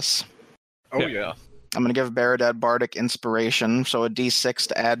cart. Yes. Oh Yeah. yeah. I'm gonna give Baradad Bardic Inspiration, so a D6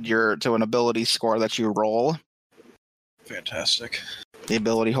 to add to an ability score that you roll. Fantastic. The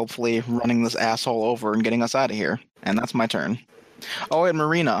ability, hopefully, running this asshole over and getting us out of here. And that's my turn. Oh, and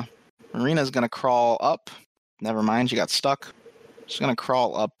Marina. Marina's gonna crawl up. Never mind, she got stuck. She's gonna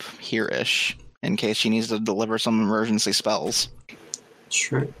crawl up here-ish in case she needs to deliver some emergency spells.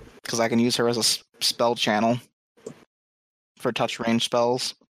 Sure. Because I can use her as a spell channel for touch range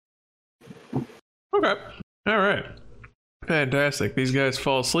spells. Okay. All right. Fantastic. These guys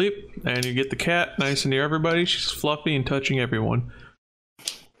fall asleep, and you get the cat nice and near everybody. She's fluffy and touching everyone.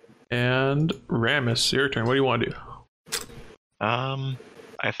 And Ramus, your turn. What do you want to do?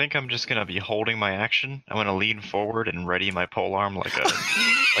 I think I'm just gonna be holding my action. I'm gonna lean forward and ready my polearm like a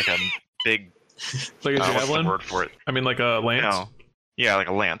big. Like a What's the javelin? word for it? I mean, like a lance? No. Yeah, like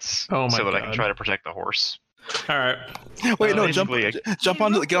a lance. Oh my so that I can God. try to protect the horse. All right. Wait, no, jump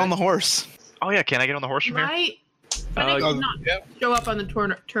basically, get on the horse. Oh yeah, can I get on the horse from here? Right? Fennec Uh, did not yeah. show up on the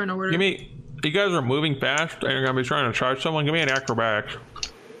turn order. Give me. You guys are moving fast, and you're gonna be trying to charge someone. Give me an acrobatics.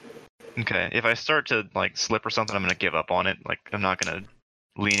 Okay, if I start to like slip or something, I'm gonna give up on it. Like I'm not gonna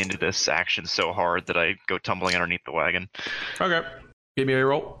lean into this action so hard that I go tumbling underneath the wagon. Okay. Give me a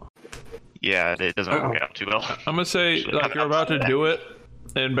roll. Yeah, it doesn't work out too well. I'm gonna say like you're about to do it,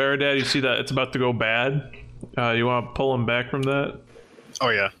 and Baradad, you see that it's about to go bad. You want to pull him back from that? Oh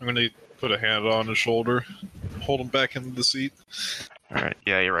yeah. I'm gonna put a hand on his shoulder, hold him back into the seat. All right,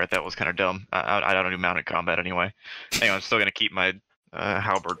 yeah, you're right. That was kind of dumb. I don't do mounted combat anyway. Anyway, I'm still gonna keep my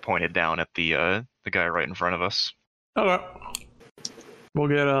halberd pointed down at the guy right in front of us. Okay. We'll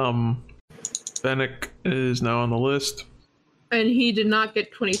get Fennec is now on the list. And he did not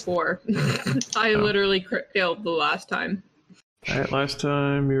get 24. I literally crit failed the last time. All right. Last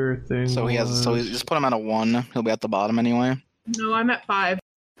time your thing. So he has. So was- you just put him at a 1. He'll be at the bottom anyway. No, I'm at 5.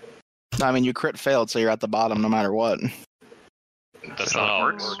 No, I mean you crit failed, so you're at the bottom no matter what. That's So not it how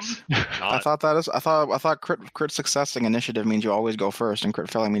it works. works. I Not, thought crit successing initiative means you always go first, and crit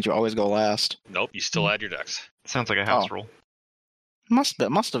failing means you always go last. nope, you still add your dex. Sounds like a house Oh. rule.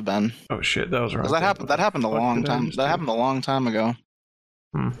 Must have been. Oh shit, that was wrong. 'Cause that happened. That happened a What long did I time. just That do? happened a long time ago.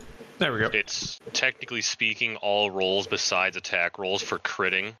 There we go. It's technically speaking, all rolls besides attack rolls for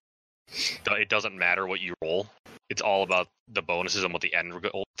critting. It doesn't matter what you roll. It's all about the bonuses and what the end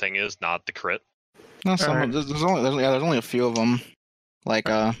thing is, not the crit. No, some Alright. there's only a few of them, like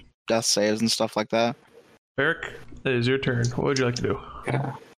death saves and stuff like that. Eric, it is your turn. What would you like to do?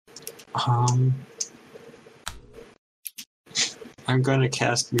 Yeah. I'm gonna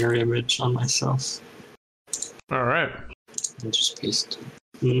cast Mirror Image on myself All right. and just paste.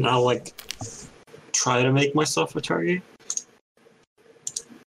 And I'll like try to make myself a target.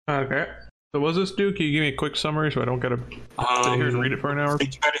 Okay. So what's this do? Can you give me a quick summary so I don't gotta sit here and read it for an hour? If they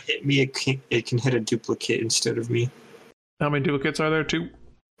try to hit me, it can hit a duplicate instead of me. How many duplicates are there? 2?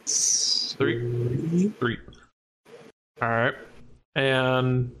 3? 3. Alright.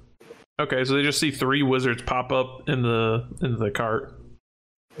 And okay, so they just see 3 wizards pop up in the cart.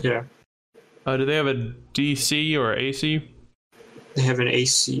 Yeah. Do they have a DC or AC? They have an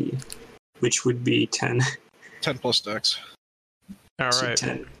AC, which would be 10. 10 plus dex. Alright. So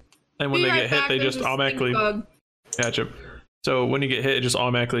 10. And when Be they right get hit, back, they there's just a automatically stink bug. Gotcha. So when you get hit, it just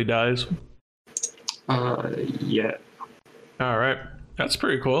automatically dies. Yeah. Alright. That's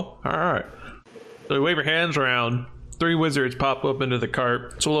pretty cool. Alright. So you wave your hands around, 3 wizards pop up into the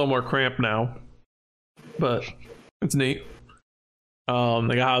cart. It's a little more cramped now, but it's neat.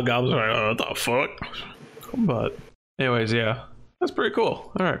 The goblins are like, oh, what the fuck? But anyways, yeah. That's pretty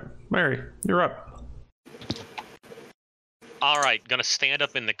cool. Alright. Mary, you're up. All right, gonna stand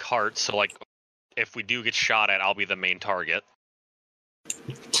up in the cart, so like, if we do get shot at, I'll be the main target.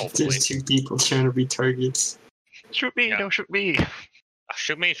 Hopefully. There's 2 people trying to be targets. Shoot me! Yeah. Don't shoot me!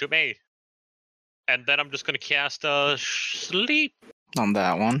 Shoot me, shoot me. And then I'm just gonna cast sleep. On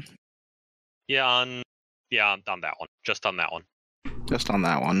that one. On that one. Just on that one. Just on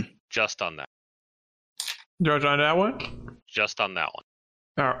that one. Just on that. George, on that one? Just on that one.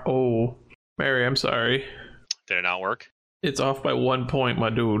 Oh, Mary, I'm sorry. Did it not work? It's off by 1 point, my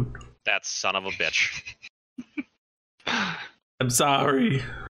dude. That son of a bitch. I'm sorry.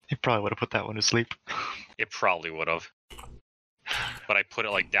 He probably would have put that one to sleep. It probably would have. But I put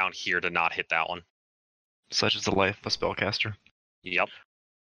it like down here to not hit that one. Such is the life of a spellcaster. Yep.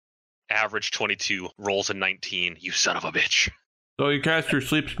 Average 22, rolls a 19. You son of a bitch. So you cast your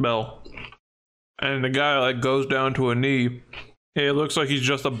sleep spell, and the guy like goes down to a knee. It looks like he's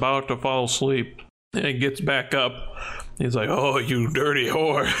just about to fall asleep, and he gets back up. He's like, "Oh, you dirty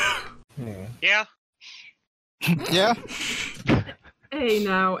whore!" Yeah. Yeah, Hey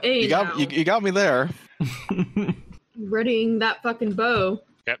now, hey you now. got me there. Readying that fucking bow.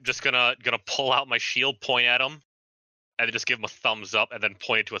 Yep. Just gonna pull out my shield, point at him, and then just give him a thumbs up, and then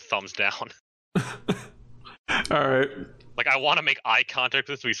point it to a thumbs down. All right. Like I want to make eye contact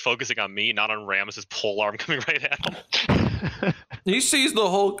with him, so he's focusing on me, not on Rammus's pole arm coming right at him. He sees the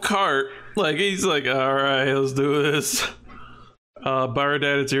whole cart. Like he's like, "All right, let's do this."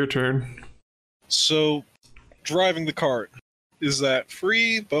 Baradad, it's your turn. So, driving the cart, is that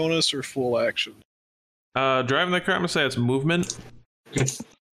free, bonus, or full action? Driving the cart, I'm gonna say it's movement. If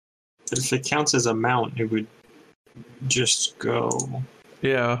it counts as a mount, it would just go.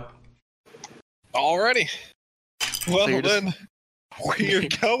 Yeah. Alrighty. Well you're just- then, we're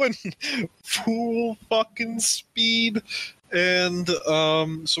going full fucking speed, and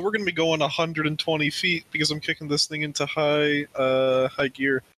so we're gonna be going 120 feet because I'm kicking this thing into high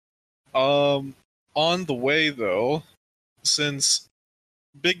gear. On the way though, since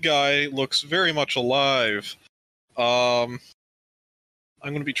big guy looks very much alive, I'm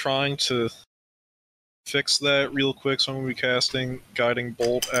gonna be trying to fix that real quick. So I'm gonna be casting Guiding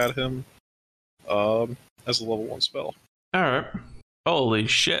Bolt at him. As a level 1 spell. All right. Holy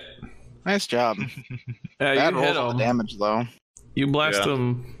shit. Nice job. Yeah, Bad you roll hit on him. the damage though. You blast Yeah.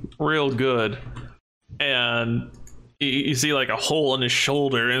 him real good, and you see like a hole in his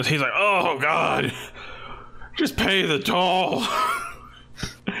shoulder, and he's like, "Oh God, just pay the toll."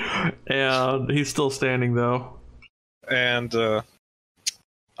 And he's still standing though. And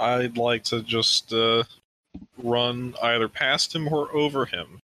I'd like to just run either past him or over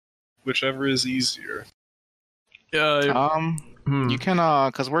him, whichever is easier. You can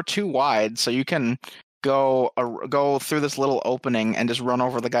because we're too wide, so you can go through this little opening and just run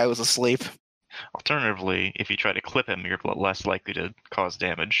over the guy who's asleep. Alternatively, if you try to clip him, you're less likely to cause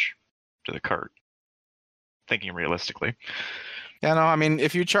damage to the cart. Thinking realistically. Yeah, no, I mean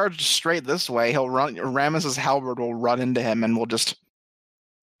if you charge straight this way, he'll run. Rammus's halberd will run into him, and we'll just.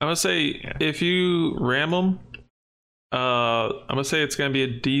 I'm gonna say Yeah. if you ram him, I'm gonna say it's gonna be a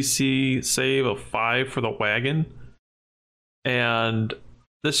DC save of 5 for the wagon, and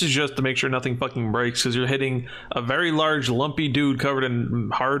this is just to make sure nothing fucking breaks because you're hitting a very large, lumpy dude covered in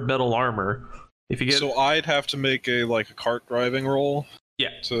hard metal armor. If you get So I'd have to make a cart driving roll. Yeah.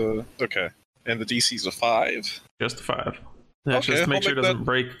 Okay. And the DC's a 5. just a 5, that's Okay, just to make I'll sure it make doesn't that-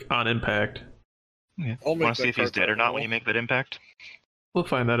 break on impact. Yeah. I'll make Want to see that if he's cart dead or driving not roll. when you make that impact? We'll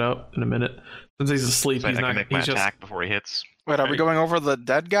find that out in a minute. Since he's asleep, So he's I not. can make my He's just. attack before he hits. Wait, are we Right. going over the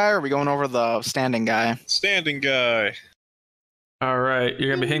dead guy or are we going over the standing guy? Standing guy. All right, you're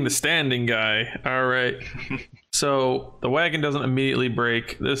gonna be hitting the standing guy. All right. So the wagon doesn't immediately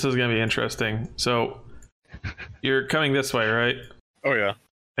break. This is gonna be interesting. So you're coming this way, right? Oh yeah.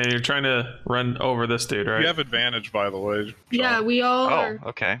 And you're trying to run over this dude, right? You have advantage, by the way. John. Yeah, we all Oh, are.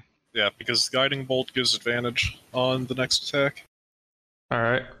 okay. Yeah, because Guiding Bolt gives advantage on the next attack. All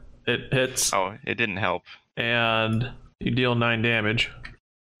right. It hits, Oh, it didn't help. and you deal 9 damage.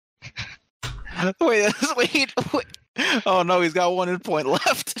 Wait. Oh no, he's got 1 hit point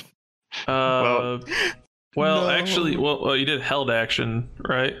left. Well, No. actually, well, you did held action,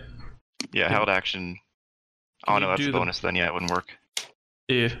 right? Yeah, held action. Can Oh you no, that's do a the- bonus then. Yeah, it wouldn't work.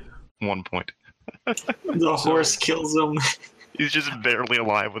 Yeah. 1 point. The horse kills him. He's just barely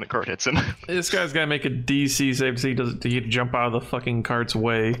alive when the cart hits him. This guy's got to make a DC save so he doesn't he jump out of the fucking cart's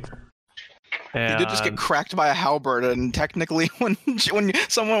way. He And did just get cracked by a halberd, and technically, when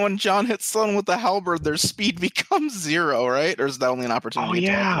John hits someone with a halberd, their speed becomes 0, right? Or is that only an opportunity?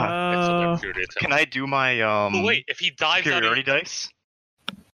 Oh, attack? yeah. It's an Uh, opportunity attack. Can I do my Oh, wait, if he dives out of superiority dice?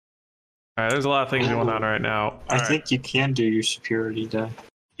 all right, there's a lot of things going on right now. I All right. think you can do your superiority die.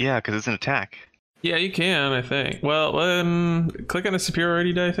 Yeah, because it's an attack. Yeah, you can, I think. Well, click on the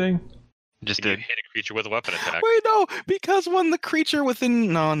superiority die thing. Just Can you did. hit a creature with a weapon attack? Wait, no, because when the creature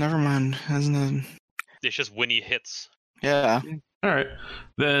within no, never mind, isn't it? It's just when he hits. Yeah, All right.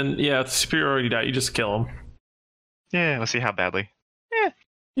 Then, yeah, superiority die. You just kill him. Yeah, let's see how badly.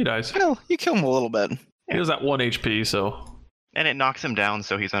 He dies. well, you kill him a little bit. He was at 1 HP, so And it knocks him down,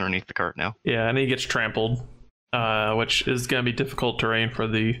 so he's underneath the cart now. yeah, and he gets trampled, which is going to be difficult terrain for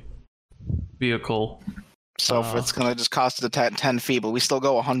the vehicle. So it's gonna just cost it 10 feet, but we still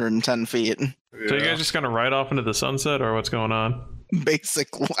go 110 feet. So you Yeah. guys just gonna ride off into the sunset, or what's going on?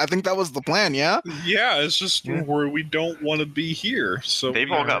 Basically, I think that was the plan. Yeah. Yeah, it's just Yeah. where we don't want to be here. So They've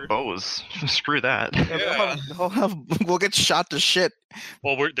we all are- got bows. Screw that. Yeah. We'll get shot to shit.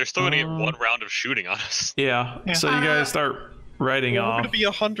 Well, they're still going to get Uh, 1 round of shooting on us. Yeah. Yeah. So you guys start riding Well, we're off. going to be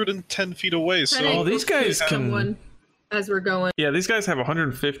 110 feet away, so Trying to Oh, these go shoot guys can- someone as we're going. Yeah, these guys have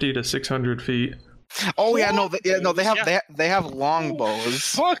 150 to 600 feet. Oh yeah, no, they have Yeah. they have longbows.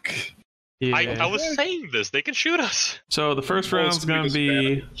 fuck. Yeah. I was saying this. They can shoot us. So the first Well, round's it's gonna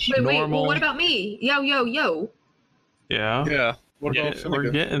be Wait, normal. well, what about me? Yo. Yeah. Yeah. What Yeah, about We're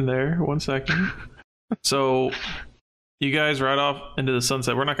Finnegan? getting there. 1 second. So you guys ride off into the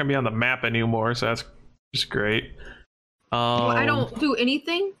sunset. We're not gonna be on the map anymore, so that's just great. Well, I don't do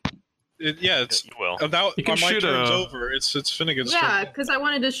anything. Yeah, it's You will. now You can my shoot turn's a- over. It's Finnegan's Yeah, turn. because I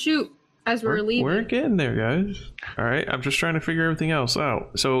wanted to shoot as we're leaving. We're getting there, guys. All right, I'm just trying to figure everything else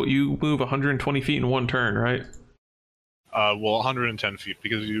out. So you move 120 feet in 1 turn, right? Well, 110 feet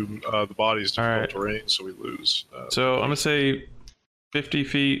because the body's difficult Alright. terrain, so we lose. So I'm gonna say 50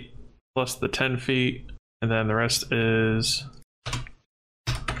 feet plus the 10 feet, and then the rest is.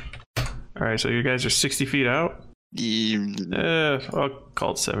 All right, so you guys are 60 feet out. I'll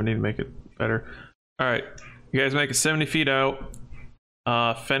call it 70 to make it better. All right, you guys make it 70 feet out.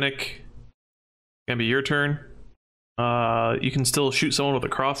 Fennec, gonna be your turn. You can still shoot someone with a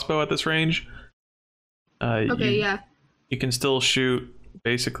crossbow at this range. Okay, yeah. You can still shoot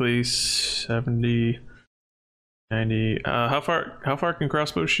basically 70, 90. How far can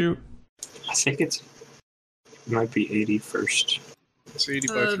crossbows shoot? I think it might be 80 first. It's 80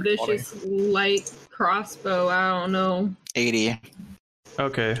 by 320. Vicious light crossbow. I don't know. 80,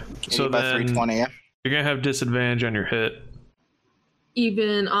 Okay, 80 so by then 320. Yeah. you're gonna have disadvantage on your hit.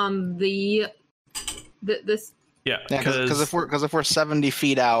 Even on this. Yeah, Yeah, because if we're 70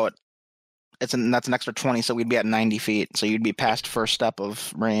 feet out, that's an extra 20, so we'd be at 90 feet. So you'd be past first step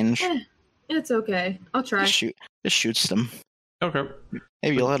of range. It's okay. I'll try. Just shoots them. okay.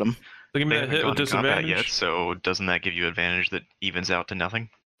 Maybe you'll hit them. So give me They a haven't hit gone with to combat disadvantage. yet, so doesn't that give you advantage that evens out to nothing?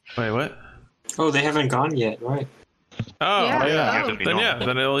 Wait, what? Oh, they haven't gone yet, right? Oh, Yeah. yeah. Oh. Then yeah,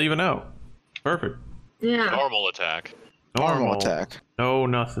 then it'll even out. Perfect. Yeah. Normal attack. Normal attack. No,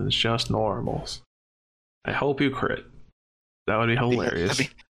 nothing's just normals. I hope you crit. That would be hilarious.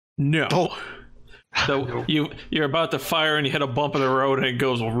 that'd No. Oh. So you're about to fire and you hit a bump in the road and it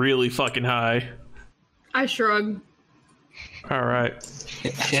goes really fucking high. I shrug. All right.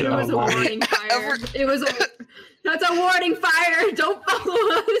 Hit It was a body. warning fire. That's a warning fire. Don't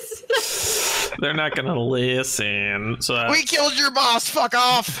follow us. They're not gonna listen. So that's, We killed your boss. Fuck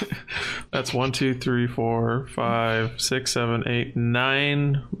off. that's 1, 2, 3, 4, 5, 6, 7, 8,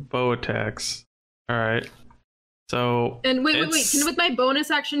 9 bow attacks. All right. So And wait. it's- With my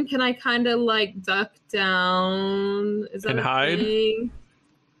bonus action, can I kind of like duck down? Is that And a hide? thing?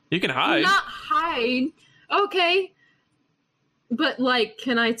 you can hide. Not hide. Okay. But like,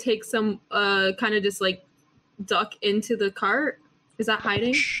 can I take some kind of just like duck into the cart? Is that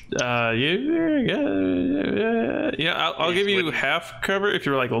hiding? Yeah. I'll give you half cover if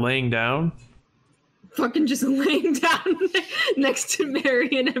you're like laying down. fucking just laying down next to Mary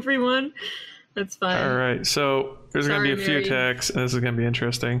and everyone. That's fine. All right, so there's going to be a few Sorry, Mary. attacks, and this is going to be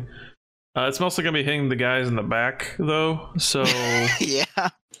interesting. It's mostly going to be hitting the guys in the back, though. So Yeah.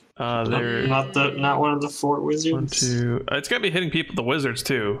 they're Not one of the Fort Wizards. 1, 2. It's going to be hitting people, the wizards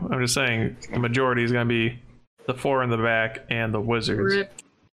too. I'm just saying the majority is going to be the 4 in the back and the wizards. Rip.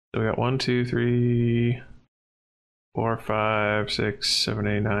 So we got 1, 2, 3, 4, 5, 6, 7,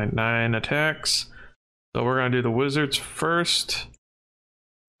 8, 9 attacks. So we're going to do the wizards first.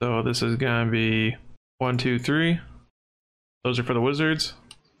 So this is going to be 1, 2, 3. Those are for the wizards.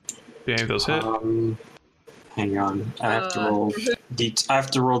 Do any of those hit? Hang on. I have to roll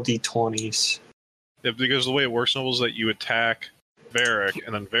d20s. Yeah, because the way it works, Noble, is that you attack Varric,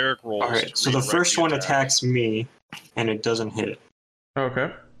 and then Varric rolls. All right. to So the redirect first the one attack. attacks me, and it doesn't hit.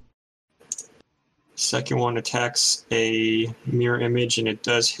 Okay. Second one attacks a mirror image, and it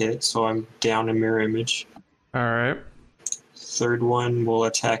does hit. So I'm down a mirror image. All right. Third one will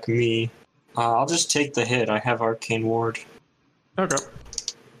attack me. I'll just take the hit. I have Arcane Ward. Okay.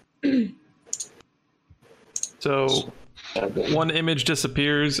 So one image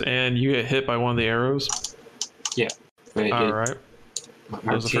disappears and you get hit by one of the arrows. Right, All right.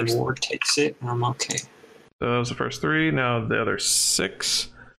 My was the Arcane first- Ward takes it, and I'm okay. So that was the first 3. Now the other 6.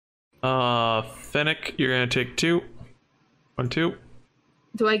 Fennec, you're gonna take 2. 1, 2.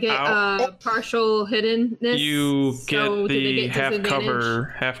 Do I get Ow. partial hiddenness? You get So do they the get disadvantage?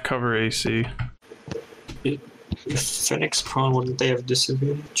 half cover AC. If Phoenix Prone, wouldn't they have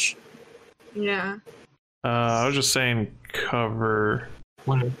disadvantage? Yeah. I was just saying cover.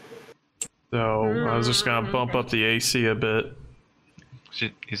 What? So I was just gonna bump up the AC a bit.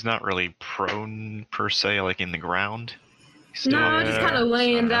 He's not really prone per se, like in the ground. He's still No, up just there, kind of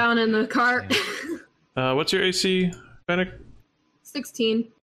laying so- down in the cart. What's your AC, Fennec? 16.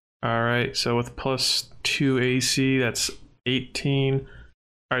 All right, so with plus 2 AC, that's 18. All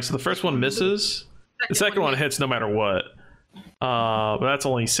right, so the first one misses. The second one hits no matter what. But that's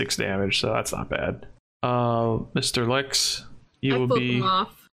only 6 damage, so that's not bad. Mr. Lex, you I will flip be. them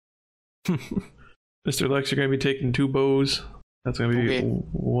off. Mr. Lex, you're going to be taking 2 bows. That's going to be Okay.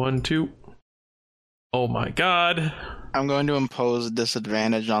 1, 2. Oh my god. I'm going to impose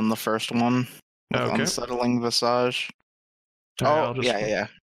disadvantage on the first one with Okay. Unsettling Visage. All right, Oh, I'll just- yeah.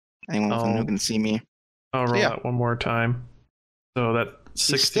 Anyone who I'll- can see me. I'll roll Yeah. that one more time. So that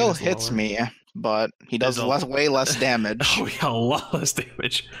 16 He still is hits lower. me, but he does a- way less damage. Oh, yeah, a lot less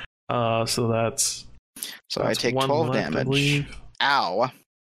damage. So that's. So I that's take 1 12 left, I damage. believe. Ow.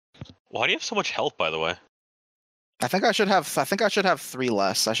 Why do you have so much health, by the way? I think I should have 3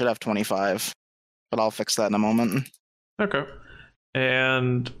 less. I should have 25. But I'll fix that in a moment. Okay.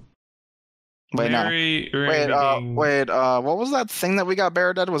 And Wait, no. Mary, you're gonna be being- What was that thing that we got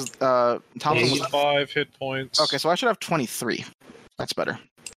Bear dead? Was Thompson was 85 hit points. okay, so I should have 23. That's better.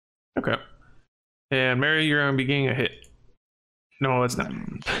 Okay. And Mary, you're gonna be getting a hit. No, it's not.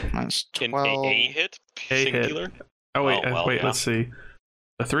 Minus In 12. a hit? A hit. Singular? Oh wait, Oh, well, wait. yeah. Let's see.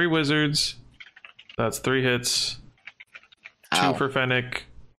 The 3 wizards. That's 3 hits. 2 Ow. for Fennec.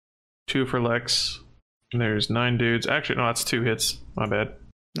 2 for Lex. And there's 9 dudes. Actually, no, that's 2 hits. My bad.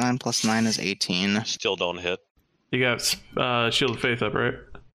 9 plus 9 is 18. Still don't hit. You got Shield of Faith up, right?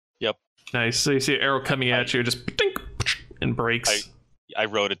 Yep. Nice. So you see an arrow coming at you, just dink, and breaks. I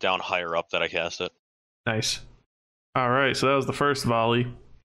wrote it down higher up that I cast it. Nice. All right, so that was the first volley.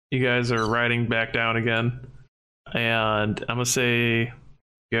 You guys are riding back down again, and I'm gonna say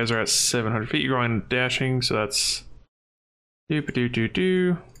you guys are at 700 feet. You're going dashing, so that's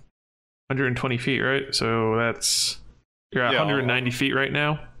 120 feet, right? So that's you're at Yeah. 190 feet right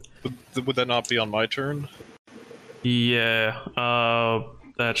now. Would that not be on my turn? Yeah,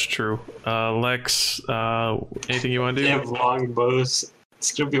 that's true. Lex, anything you want to They do? have long bows.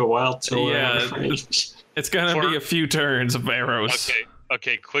 It's gonna be a while till we're out of Yeah, range. It's gonna For- be a few turns of arrows.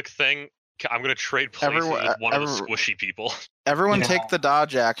 Okay, quick thing. I'm gonna trade places Everyone- with one of the every- squishy people. Everyone Yeah. take the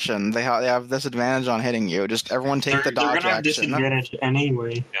dodge action. They have disadvantage on hitting you. Just everyone take the They're dodge gonna have action. disadvantage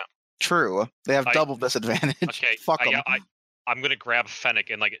anyway. True. They have I- double disadvantage. Okay, Fuck them. I'm gonna grab Fennec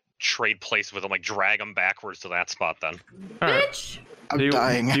and like trade places with him, like drag him backwards to that spot. Then All right. Bitch! I'm Do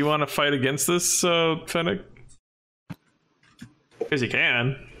dying. you want to fight against this, Fennec? Because you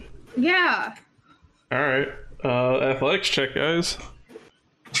can. Yeah. All right. Athletics check, guys.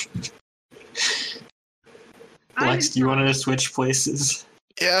 Lex, do you want to switch places?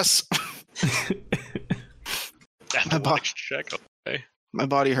 Yes. athletics check. Okay, My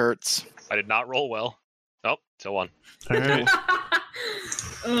body hurts. I did not roll well. Nope, still one. All right. You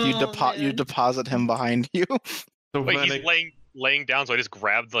Oh, man. deposit him behind you. So Wait, Fennec, he's laying laying down, so I just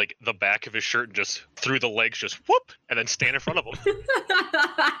grabbed like the back of his shirt and just threw the legs, just whoop, and then stand in front of him.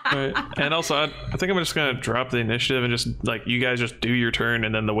 Right. And also, I think I'm just gonna drop the initiative and just like you guys just do your turn,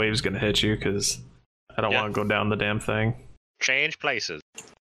 and then the wave's gonna hit you because I don't Yeah. want to go down the damn thing. Change places.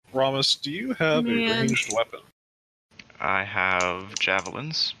 Ramos, do you have a Man. ranged weapon? I have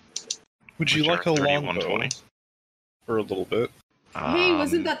javelins. Would you Which like are a 30, longbow 120. for a little bit? Hey,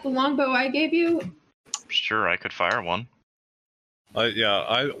 wasn't Um, that the longbow I gave you? Sure, I could fire one.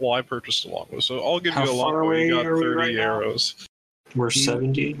 I purchased a longbow, so I'll give How you a far longbow. You away got are we 30 right now? arrows. We're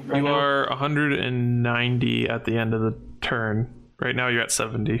 70 right You now. are 190 at the end of the turn. Right now, you're at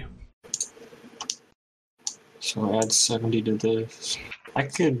 70. So add 70 to this. I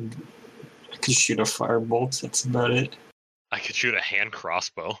could shoot a firebolt. That's about it. I could shoot a hand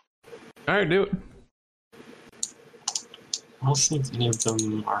crossbow. All right, do it. I don't think any of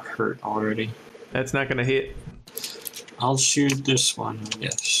them are hurt already. That's not gonna hit. I'll shoot this one,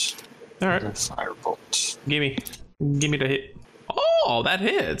 yes. All right, The firebolt. give me the hit. Oh, that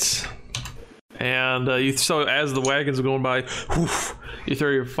hits. And so as the wagons are going by, whoof, you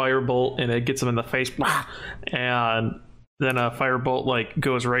throw your firebolt and it gets him in the face, and then a firebolt like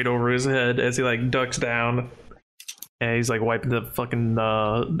goes right over his head as he like ducks down, and he's like wiping the fucking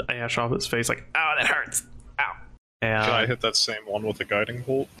ash off his face, like, ow, that hurts, ow. And Can I hit that same one with a guiding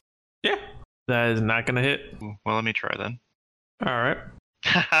bolt? yeah, that is not gonna hit. Well, let me try then. All right,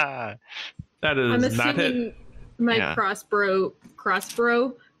 Haha. that I'm is not hit. assuming my Yeah. crossbow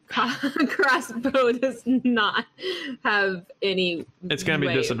does not have any. It's gonna be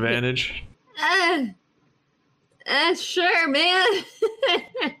way of- disadvantage. Sure, man.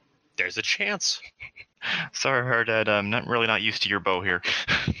 There's a chance. Sorry, Hardad. I'm not used to your bow here.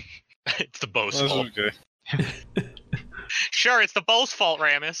 It's the bow's That's fault. okay. Sure, it's the bow's fault,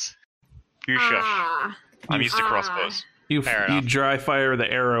 Ramus. You shush. Ah, I'm used to crossbows. You Fair you enough. dry fire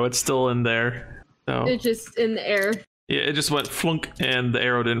the arrow. It's still in there. So it's just in the air. yeah, it just went flunk, and the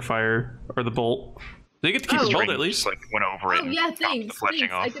arrow didn't fire, or the bolt. So you get to keep Oh. the bolt String at least. just, like went over it. Oh and yeah, chopped thanks. The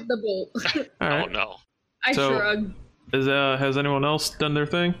fletching I off. did the bolt. All Oh right. no. I So- shrug. Has anyone else done their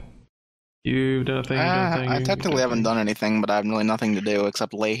thing? You've done a thing. You've done a thing. I you've technically haven't thing. done anything, but I have really nothing to do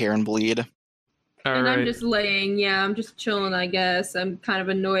except lay here and bleed. All And I'm right. just laying. Yeah, I'm just chilling, I guess. I'm kind of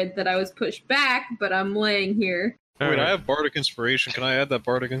annoyed that I was pushed back, but I'm laying here. All Wait, right. I have Bardic Inspiration. Can I add that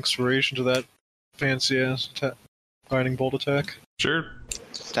Bardic Inspiration to that fancy-ass guiding bolt attack? Sure.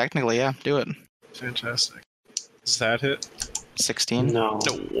 Technically, yeah, do it. Fantastic. Does that hit? 16. No.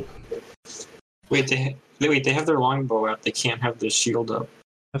 No. Wait, they have their longbow out. They can't have the shield up.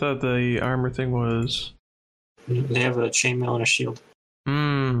 I thought the armor thing was. They have a chainmail and a shield.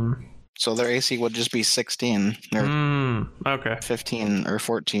 So their AC would just be 16, or Okay. 15, or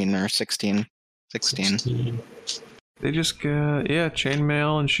 14, or 16. 16. 16. They just got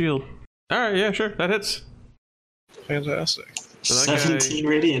chainmail and shield. All right. Yeah. Sure. That hits. Fantastic. So that guy- 17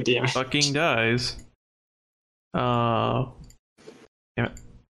 radiant damage. Fucking dies. Damn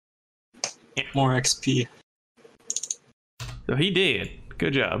it. More XP. So he did.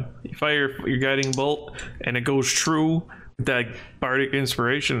 Good job. You fire your guiding bolt, and it goes true with that bardic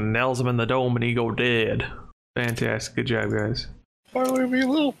inspiration and nails him in the dome, and he go dead. Fantastic. Good job, guys. Well, it would be a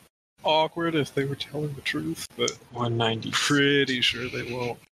little awkward if they were telling the truth, but 190. pretty sure they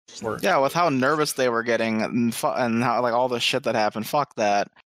won't. Or, Yeah, with how nervous they were getting and how like all the shit that happened. Fuck that.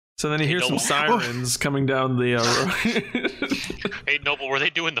 So then you hear some Noble. sirens coming down the road. Hey, Noble, were they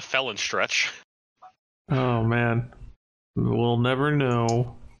doing the felon stretch? Oh, man. We'll never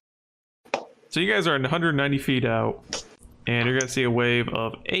know. So you guys are 190 feet out, and you're going to see a wave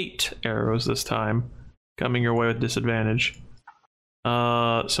of 8 arrows this time coming your way with disadvantage.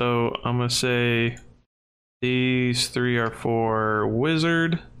 So I'm going to say these 3 are for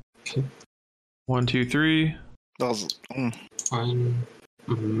Wizard. Okay. 1, 2, 3. Those, One.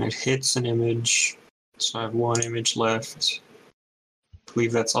 It hits an image. So I have one image left. I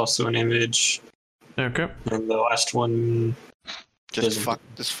believe that's also an image. Okay. And the last one, just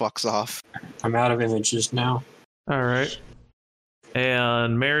fucks off. I'm out of images now. All right.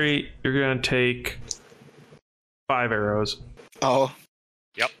 And Mary, you're going to take 5 arrows. Oh,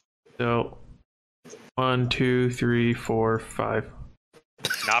 So 1, 2, 3, 4, 5.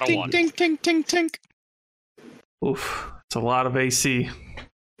 Not a tink, one. tink, tink, tink, tink. Oof. It's a lot of AC.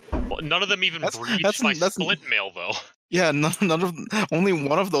 Well, none of them even That's- breached that's- my that's- splint mail, though. Yeah, none of only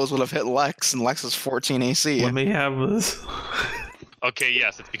one of those would have hit Lex, and Lex is 14 AC. Let me have this. Okay,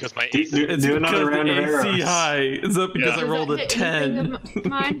 yes, it's because my Do, AC. do, It's do because another round the of AC arrows. high. Is that because Yeah. I rolled a Does that hit anything 10? of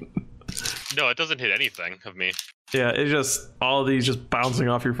mine? No, it doesn't hit anything of me. Yeah, it's just all of these just bouncing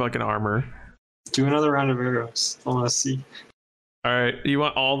off your fucking armor. Do another round of arrows. I want to see. All right, you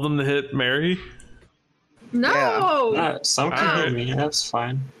want all of them to hit Mary? No. Some can Alright. hit me. That's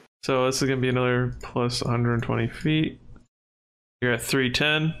fine. So this is gonna be another plus 120 feet. You're at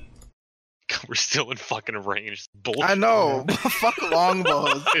 310. We're still in fucking range. Bullshit. I know. Fuck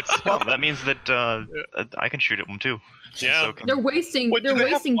longbows. It's Oh, that means that I can shoot at them too. Yeah. So can- They're wasting. Wait, do they're they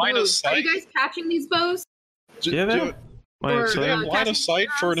have wasting line of bows. Are you sight? guys catching these bows? Yeah, they might Or- Do they say- have line catching of sight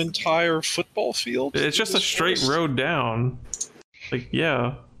for an arrows? entire football field? It's just a This straight forest? road down. Like,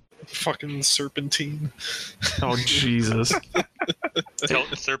 yeah. Fucking serpentine. Oh Jesus. Tell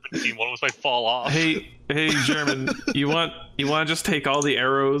the serpentine one of us might fall off. Hey, German, you want to just take all the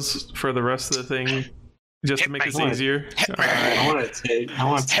arrows for the rest of the thing, just to make this easier? I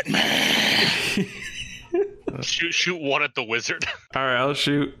want to. Shoot one at the wizard. All right, I'll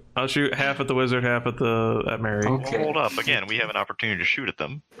shoot half at the wizard, half at Mary. Well, Okay. hold up. Again, we have an opportunity to shoot at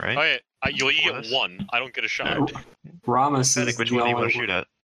them, right? Okay, you Before get this? one. I don't get a shot. Ramos Fennec, is which the one do you want only to shoot at?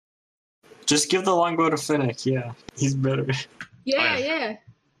 Just give the longbow to Fennec. Yeah, he's better. Yeah, Fine. yeah.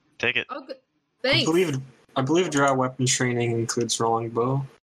 Take it. Oh, good. I Thanks. believe draw weapon training includes longbow.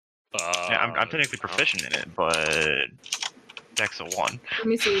 Yeah, I'm technically proficient in it, but Dex a 1. Let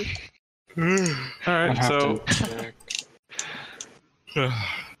me see. All I'd right, have so to check.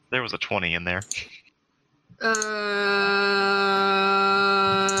 There was a 20 in there.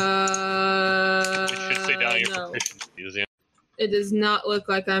 It should say down your No. proficiencies. Yeah. It does not look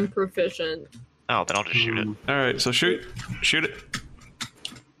like I'm proficient. Oh, then I'll just shoot it. all right, so shoot it.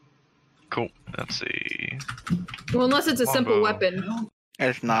 Cool. Let's see. Well, unless it's a simple Longbow. weapon.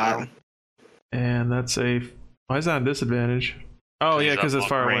 It's not. And that's a. Why is that on disadvantage? Oh yeah, because it's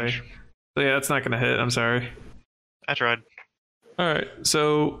far away. Range. So yeah, that's not gonna hit. I'm sorry. I tried. All right,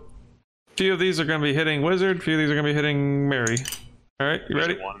 so few of these are gonna be hitting wizard. Few of these are gonna be hitting Mary. All right, you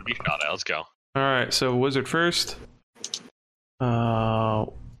ready? Wizard wanted to be shot at. Let's go. All right, so wizard first.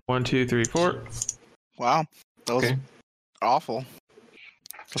 1, 2, 3, 4. Wow. That was Okay. awful.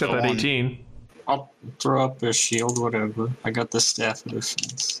 Except that One. 18. I'll throw up a shield, whatever. I got the staff of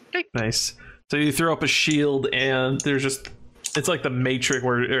defense. Nice. So you throw up a shield, and there's just. It's like the Matrix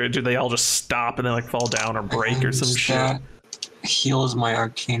where do they all just stop and they like fall down or break or some shit. That heals my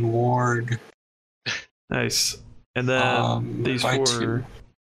arcane ward. Nice. And then these by four. 2.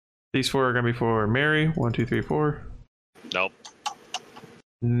 These 4 are gonna be for Mary. 1, 2, 3, 4. Nope.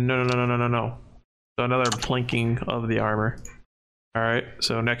 No. So another plinking of the armor. All right.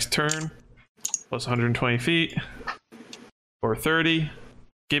 So next turn, plus 120 feet, or 30.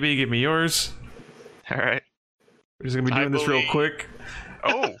 Gibby, give me yours. All right. We're just gonna be I doing this real believe- quick.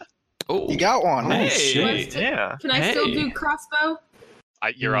 Oh, Oh, You got one. hey. shit. yeah. Can I still Hey. do crossbow?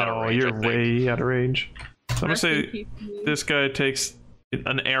 You're out of No, range. you're I think. way out of range. So I'm gonna Rest say in peace, me. this guy takes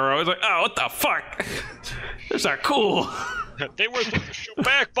an arrow. He's like, oh, what the fuck? Those are cool. They were supposed to shoot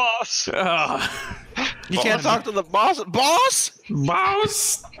back, boss. You can't talk to the boss. Boss?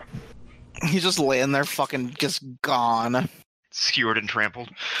 Mouse. He's just laying there, fucking just gone. Skewered and trampled.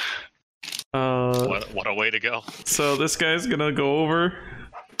 What a way to go. So this guy's gonna go over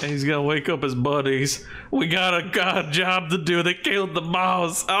and he's gonna wake up his buddies. We got a job to do. They killed the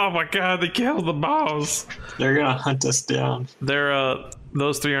mouse. Oh my god, they killed the mouse. They're gonna hunt us down.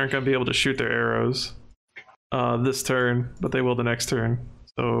 Those 3 aren't gonna be able to shoot their arrows this turn, but they will the next turn.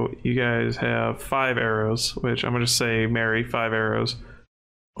 So you guys have 5 arrows, which I'm gonna just say Mary 5 arrows.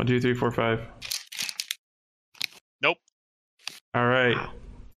 1, 2, 3, 4, 5. Nope. All right.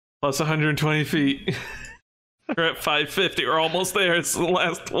 Plus 120 feet. We're at 550. We're almost there. It's the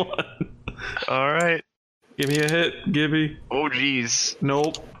last one. All right. Give me a hit, Gibby. Oh, geez.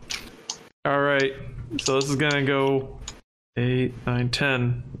 Nope. All right. So this is gonna go 8, 9,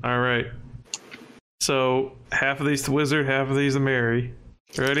 10. All right. So half of these to wizard, half of these to Mary.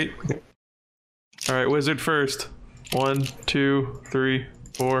 Ready? All right, wizard first. 1, 2, 3,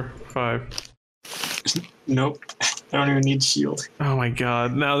 4, 5. Nope. I don't even need shield. Oh my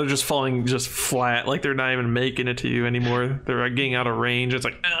god. Now they're just falling just flat. Like they're not even making it to you anymore. They're getting out of range. It's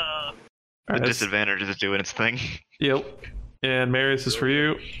like, ah. The disadvantage is doing its thing. Yep. And Mary, this is for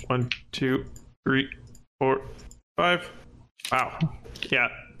you. 1, 2, 3, 4, 5. Wow. Yeah,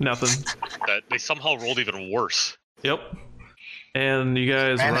 nothing. They somehow rolled even worse. Yep. And you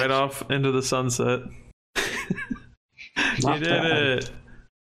guys Managed. right off into the sunset. You Not did bad. it.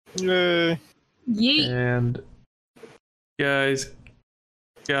 Yay. Yeet. And you guys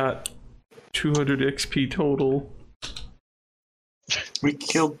got 200 XP total. We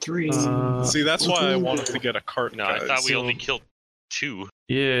killed 3. See, that's why I wanted to get a cart. No, I guys. thought we so- only killed 2.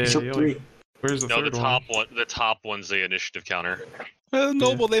 Yeah. We killed you 3. only- Where's the No, third the one? top one. The top one's the initiative counter.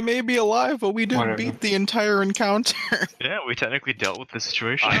 Noble, they may be alive, but we didn't Whatever. beat the entire encounter. Yeah, we technically dealt with the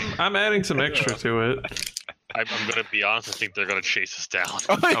situation. I'm adding some extra to it. I'm gonna be honest. I think they're gonna chase us down.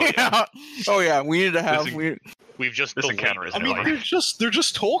 Oh yeah, we need to have. This We've just This delayed encounter is I the mean, over. they're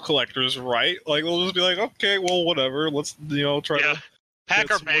just toll collectors, right? Like they'll just be like, okay, well, whatever. Let's try Yeah. to. Pack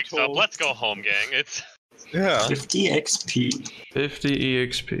Get our some more bags up. tolls. Let's go home, gang. It's 50 XP. 50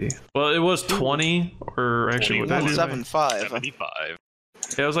 EXP. Well, it was 20, or actually, what did I do? 175. 75.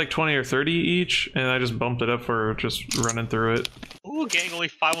 Yeah, it was like 20 or 30 each, and I just bumped it up for just running through it. Ooh, gang, only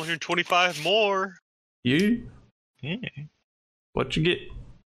 525 more. You? Yeah. What you get?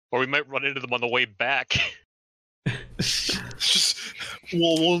 Or we might run into them on the way back. It's just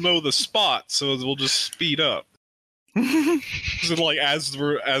we'll know the spot, so we'll just speed up. So like as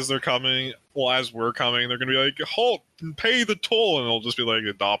they're coming, as we're coming, they're gonna be like, halt and pay the toll, and it'll just be like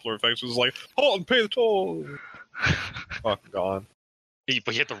a Doppler effect, so it's like, halt and pay the toll. Fuck gone.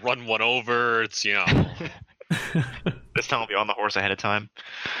 But you have to run one over. It's This time we'll be on the horse ahead of time.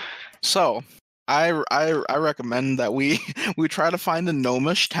 So, I recommend that we try to find a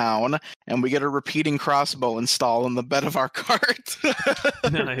gnomish town and we get a repeating crossbow installed in the bed of our cart.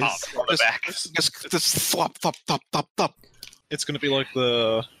 Nice. On the back. just flop, flop, flop, flop, flop. It's gonna be like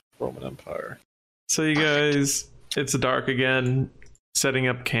the Roman Empire. So you guys, it's dark again, setting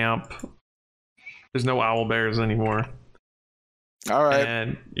up camp. There's no owl bears anymore. All right.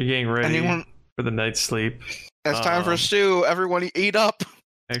 And you're getting ready Anyone? for the night's sleep. It's time for Um, stew. Everyone eat up.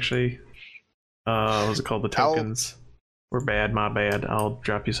 Actually, what's it called? The tokens were bad, my bad. I'll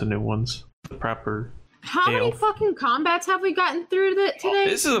drop you some new ones. The proper. How many Ale. fucking combats have we gotten through today?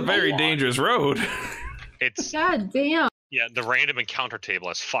 This is a very dangerous road. it's God damn. yeah. The random encounter table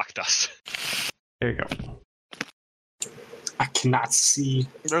has fucked us. There you go. I cannot see.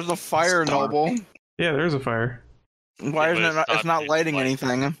 There's a fire, It's dark. Noble. Yeah, there's a fire. Why Yeah, isn't but it? Not, it's it's not not lighting light.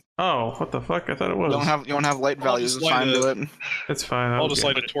 anything. Oh, what the fuck? I thought it You was. don't have light I'll values just assigned light to it. It's fine. I'll just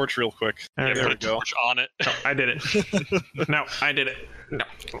get light a torch real quick. All right, Yeah, there put we a go. torch on it. No, I did it. No, I did it. No.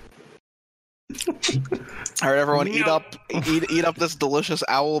 All right, everyone, eat No. up, eat up this delicious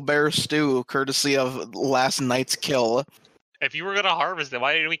owl bear stew, courtesy of last night's kill. If you were gonna harvest them,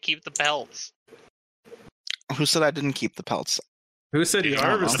 why didn't we keep the pelts? Who said I didn't keep the pelts? Who said you Yeah,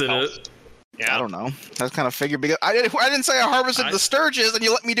 harvested pelts. it? Yeah. I don't know. That's kind of figured because I didn't say I harvested I- the sturges, and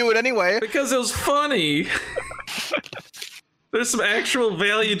you let me do it anyway. Because it was funny. There's some actual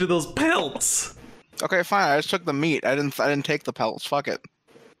value to those pelts. Okay, fine. I just took the meat. I didn't take the pelts. Fuck it.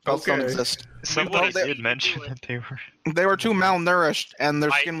 Pelts don't Okay. exist. Somebody would've- did mention that they were. They were too malnourished, and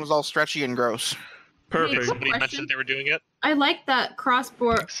their I- skin was all stretchy and gross. Perfect. Somebody Question? mentioned they were doing it. I like that So-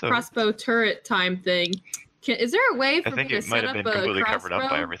 crossbow turret time thing. Is there a way for I think me to it might set have up been a completely covered up by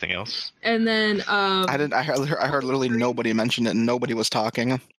crossbow everything else. and then I heard literally nobody mention it, and nobody was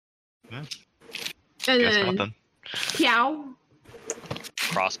talking. and Guess not then then. Yow.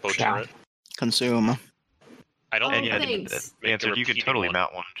 Crossbow Yeah. turret. Consume. I don't Oh, think yeah, I thanks. make The answer, the you could repeating totally one.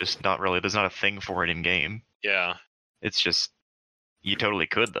 mount one, just not really. There's not a thing for it in game. Yeah. It's just you totally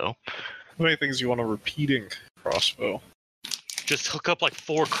could though. How many things you want a repeating crossbow? Just hook up like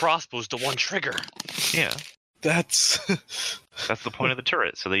 4 crossbows to one trigger. Yeah, That's that's the point of the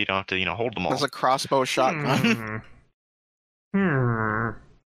turret, so that you don't have to hold them all. There's a crossbow shotgun.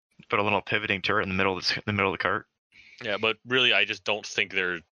 Put a little pivoting turret in the middle of the cart. Yeah, but really, I just don't think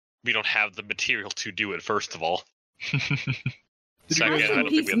we don't have the material to do it. First of all, Did you second, guys I Rest in don't think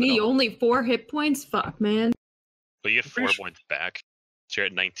peace, we have the me. know- Only 4 hit points. Fuck, man. But you have 4 Pretty sure- points back, so you're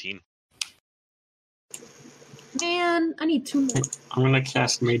at 19. Man, I need 2 more. I'm gonna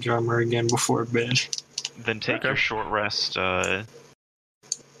cast Mage Armor again before bed. Then take Okay. your short rest. We're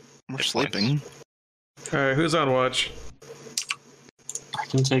Good sleeping. Alright, who's on watch? I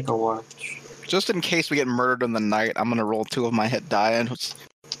can take a watch. Just in case we get murdered in the night, I'm gonna roll 2 of my hit die and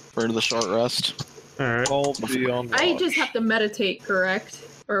for the short rest. Alright. I'll be on watch. I just have to meditate, correct?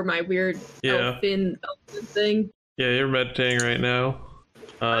 Or my weird Yeah. elfin thing. Yeah, you're meditating right now.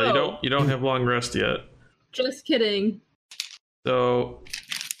 Oh. You don't have long rest yet. Just kidding. So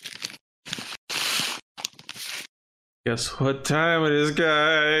guess what time it is,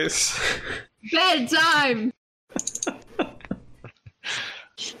 guys? Bedtime.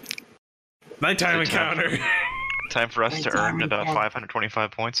 Nighttime Nighttime. encounter. Time for us to Nighttime earn about encounter.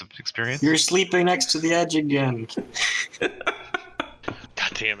 525 points of experience. You're sleeping next to the edge again.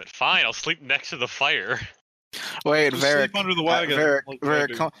 God damn it! Fine, I'll sleep next to the fire. Wait, Just Varric. sleep under the wagon. Varric, Like, Varric,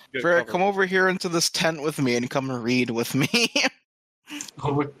 to come, get Varric, cover. come over here into this tent with me and come read with me.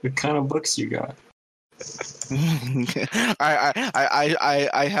 Oh, what kind of books you got?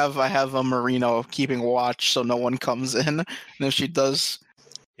 I have a Marino keeping watch so no one comes in. And if she does,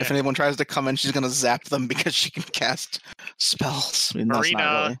 if Yeah. anyone tries to come in, she's gonna zap them because she can cast spells. I mean, that's not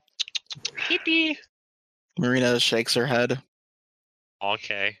Marina. really. Hippie. Marina shakes her head.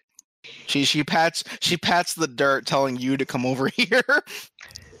 Okay. She pats the dirt, telling you to come over here.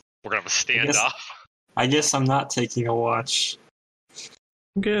 We're gonna have a standoff. I guess I'm not taking a watch.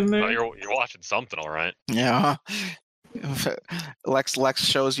 I'm getting Oh, there. you're watching something, all right. Yeah. Lex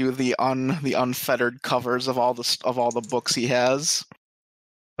shows you the unfettered covers of all the books he has.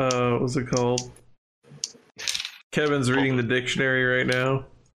 What's it called? Kevin's reading the dictionary right now.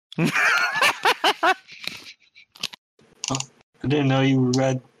 I didn't know you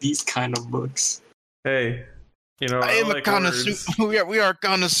read these kind of books. Hey, you know, I am like a connoisseur. words. We are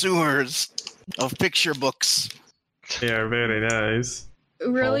connoisseurs of picture books. Yeah, very nice.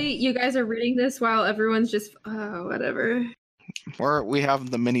 Really? You guys are reading this while everyone's just whatever. We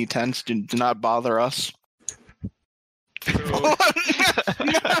have the mini tents. Do not bother us.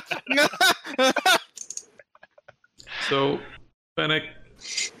 So, Fennec,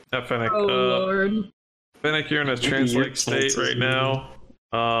 not Fennec. Oh lord. Fennec, you're in a Maybe trance your like state chances right are-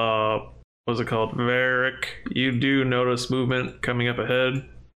 now. What's it called? Varric, you do notice movement coming up ahead.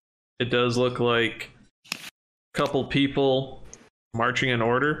 It does look like a couple people marching in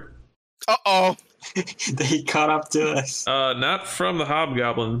order. Uh-oh. They caught up to us. Not from the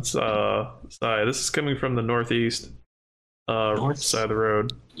hobgoblins side. This is coming from the northeast North? side of the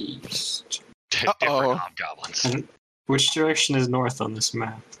road. East. Different Uh-oh. hobgoblins. And which direction is north on this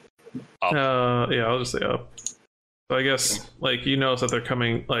map? Up. Yeah, I'll just say up. So I guess like you notice that they're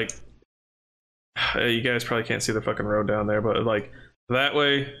coming like you guys probably can't see the fucking road down there, but like that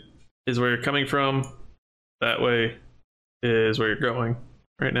way is where you're coming from. That way is where you're going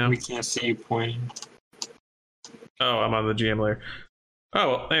right now. We can't see you pointing. Oh, I'm on the GM layer. Oh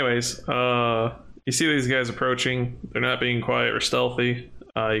well, anyways, you see these guys approaching. They're not being quiet or stealthy.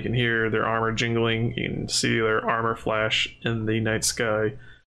 You can hear their armor jingling. You can see their armor flash in the night sky.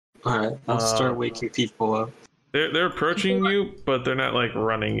 Alright, I'll start waking people up. They're approaching you, but they're not like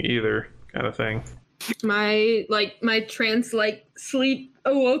running either, kind of thing. My trance sleep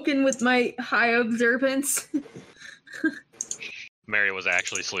awoken with my high observance. Mary was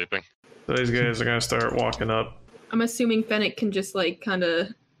actually sleeping. So these guys are gonna start walking up. I'm assuming Fennec can just kind of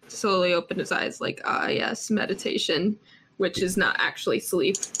slowly open his eyes, yes, meditation, which is not actually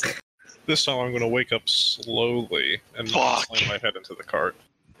sleep. This time I'm going to wake up slowly and not Fuck. slam my head into the cart.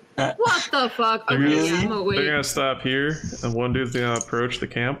 What the fuck? They're Okay, Really? I'm They're awake. gonna stop here, and one dude's gonna approach the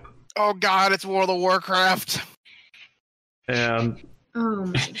camp, Oh god, it's World of Warcraft. and Oh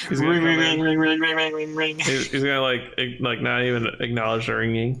my he's gonna Ring, come ring, in. ring, ring, ring, ring, ring, ring. He's gonna like not even acknowledge the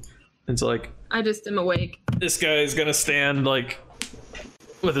ringing. It's like I just am awake. this guy is gonna stand like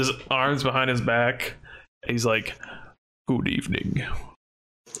with his arms behind his back. He's like, "Good evening."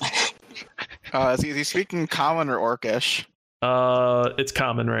 Is he speaking common or orcish? It's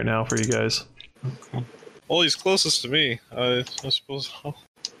common right now for you guys. Well, he's closest to me. I suppose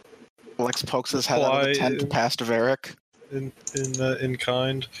Lex pokes his head out of the tent Why- past Varric. in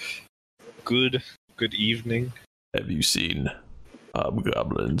kind. Good evening. Have you seen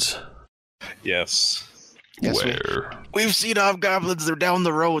hobgoblins? Yes. Yes, we've seen hobgoblins. They're down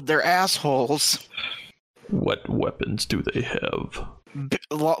the road. They're assholes. What weapons do they have?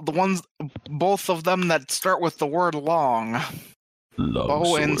 The ones, both of them that start with the word long.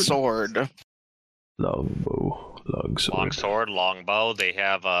 Bow and sword. Longbow, longsword. Longsword, longbow. They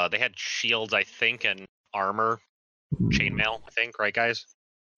had shields, I think, and armor, chainmail. I think, right, guys?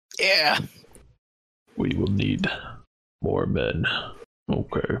 Yeah. We will need more men.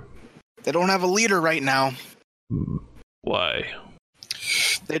 Okay. They don't have a leader right now. Why?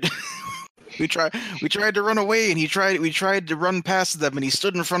 They, we tried to run away, and we tried to run past them, and he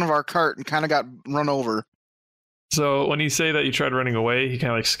stood in front of our cart and kind of got run over. So when you say that you tried running away, he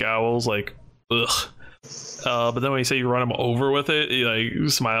kind of like scowls, like, ugh. But then when you say you run him over with it, he like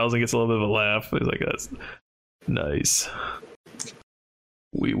smiles and gets a little bit of a laugh. He's like, "That's nice.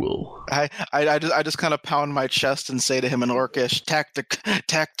 We will." I just kind of pound my chest and say to him in Orcish,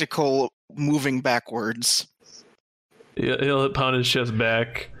 tactical moving backwards. He'll pound his chest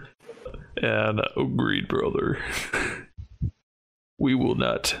back and agreed, brother. We will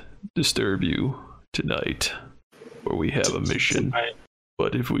not disturb you tonight, for we have a mission. Alright,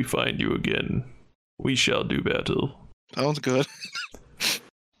 But if we find you again, we shall do battle. Sounds good.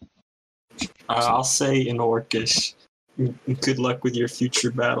 I'll say in Orcish. Good luck with your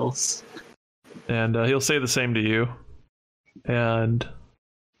future battles. And he'll say the same to you. And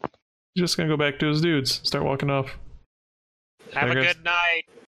He's just gonna go back to his dudes, start walking off. Have I a guess- good night.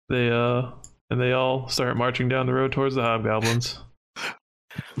 They all start marching down the road towards the hobgoblins.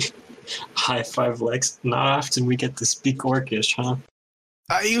 High five, Lex. Not often we get to speak Orcish, huh?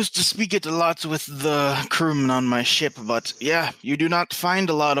 I used to speak it a lot with the crewmen on my ship, but yeah, you do not find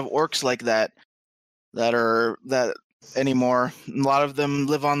a lot of orcs like that anymore. A lot of them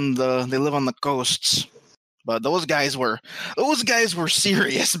live on the coasts. But those guys were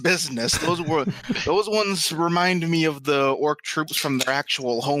serious business. Those ones remind me of the orc troops from their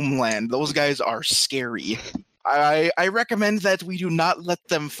actual homeland. Those guys are scary. I recommend that we do not let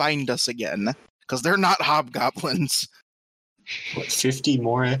them find us again, because they're not hobgoblins. What, 50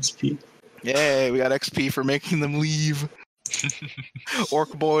 more XP? Yay, we got XP for making them leave. Orc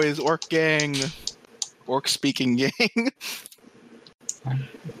boys, orc gang, orc speaking gang.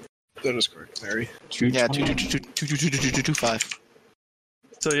 That is correct, Mary. Yeah, 225.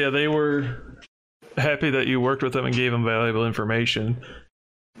 So yeah, they were happy that you worked with them and gave them valuable information.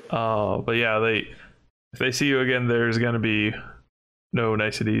 But yeah, if they see you again, there's gonna be no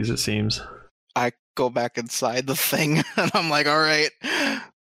niceties, it seems. I go back inside the thing, and I'm like, all right,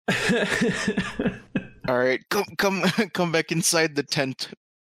 come back inside the tent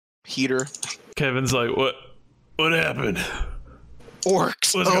heater. Kevin's like, what happened?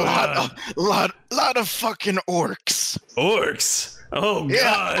 Orcs, What's going on? lot of fucking orcs. Orcs? Oh Yeah,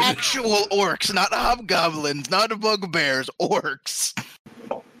 god. actual orcs, not hobgoblins, not bugbears, orcs.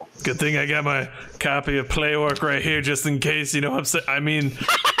 Good thing I got my copy of Play Orc right here, just in case. You know what I'm saying?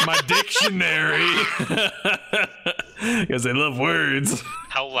 My dictionary, because I love words.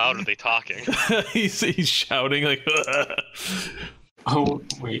 How loud are they talking? he's shouting like, Oh,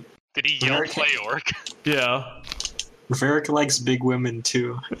 wait. Did he yell American- play orc? yeah. Varric likes big women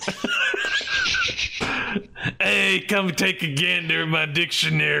too. Hey, come take a gander at my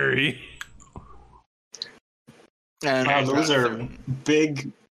dictionary. And Wow, those are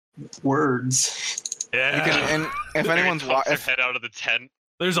big words. Yeah. you can, and if Mary anyone's pokes her if head out of the tent.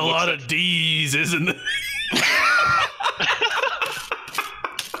 There's a looks lot at- of D's, isn't there?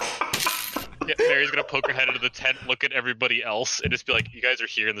 Yeah, Mary's gonna poke her head into the tent, look at everybody else, and just be like, "You guys are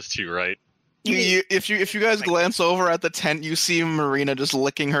hearing this too, right?" if you guys glance over at the tent, you see Marina just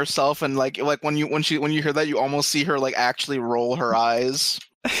licking herself, and like when you hear that, you almost see her like actually roll her eyes.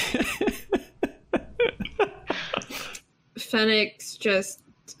 Fennec's just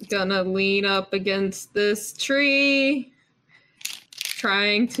gonna lean up against this tree,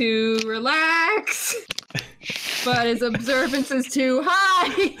 trying to relax, but his observance is too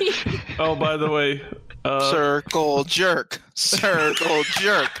high. Oh, by the way, Circle jerk, circle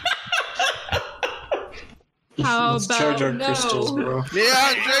jerk. How Let's charge our about no? crystals, bro.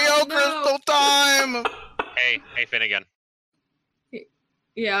 Yeah, J.O. No. crystal time. Hey, Finnegan.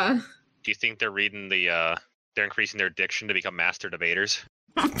 Yeah. Do you think they're reading they're increasing their diction to become master debaters?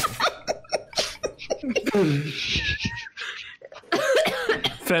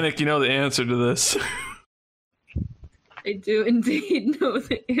 Fennec, you know the answer to this. I do indeed know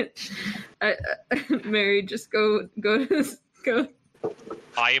the answer. Mary, just go.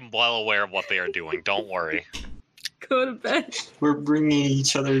 I am well aware of what they are doing. Don't worry. Go to bed. We're bringing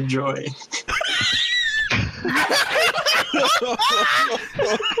each other joy.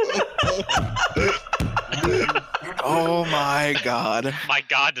 Oh my god. My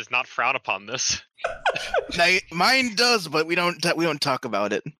God does not frown upon this. Mine does, but we don't talk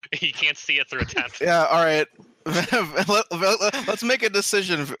about it. He can't see it through a tent. Yeah, all right. Let's make a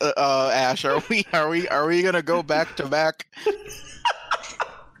decision, Ash. Are we gonna go back to back?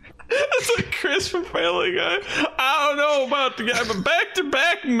 It's like Chris from Family Guy. I don't know about the guy, but back to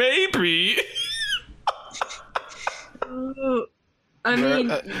back, maybe. I mean,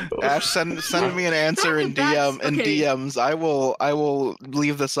 Ash, send me an answer in Okay. DMs. I will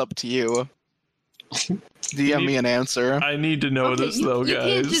leave this up to you. DM me an answer. I need to know okay, this though,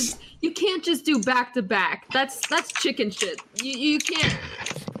 guys. You can't just do back to back. That's chicken shit. You can't.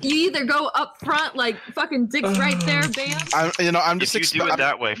 You either go up front like fucking dick's right there, bam. I'm just If you do it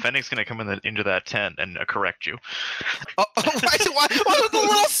that way, Fennec's gonna come into that tent and correct you. Why with the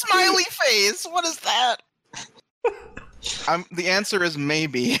little smiley face? What is that? The answer is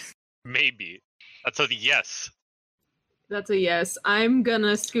maybe. Maybe. That's a yes. That's a yes. I'm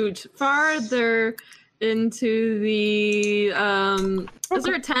gonna scooch farther into the Is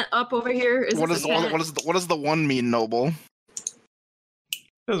there a tent up over here? What this does a tent? what does the one mean, Noble?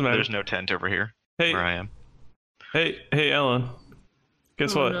 Doesn't matter. There's no tent over here Hey, where I am. hey, Ellen.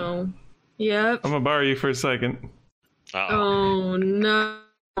 Guess Oh, what? no. Yep. I'm gonna borrow you for a second. Uh-oh. Oh no.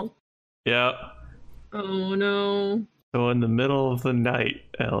 Yeah. Oh no. So in the middle of the night,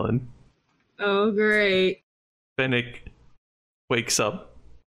 Ellen, Oh, great. Finnick wakes up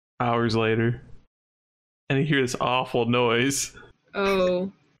hours later, and he hears this awful noise.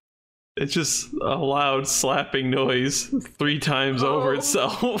 Oh. It's just a loud slapping noise 3 times over Oh.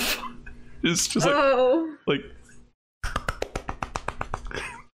 itself. It's just Oh. like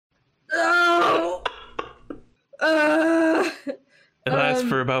Oh. it lasts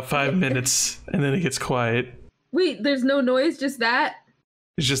for about 5 minutes, and then it gets quiet. Wait, there's no noise, just that?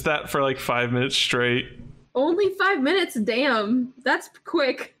 It's just that for like 5 minutes straight. Only 5 minutes? Damn. That's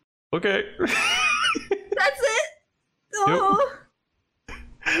quick. Okay. That's it? Oh.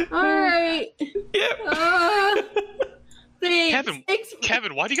 Alright. Yep. Thanks. Kevin, Thanks.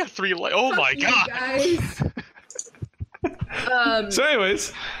 Kevin, why do you got 3 lights? Oh my Fuck you god! guys. So,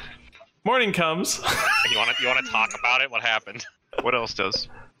 anyways, morning comes. You want to talk about it? What happened? What else does?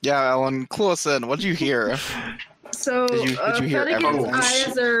 Yeah, Ellen, clue us in. What did you hear? So, Did you hear Finnegan's everyone?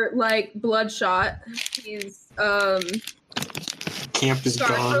 eyes are like bloodshot. He's Camp is scarred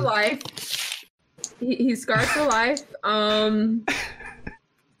for gone. life. He's scarred for life. Come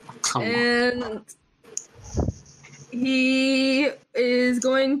on. And he is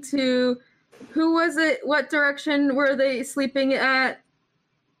going to. Who was it? What direction were they sleeping at?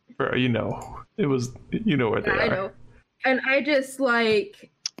 Bro, you know. It was, you know where they Yeah, are. I know. And I just like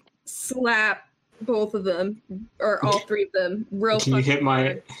slap both of them, or all 3 of them, real Can you fucking hit my?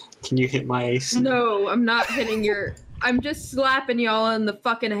 hard. Can you hit my AC? No, I'm not hitting your. I'm just slapping y'all on the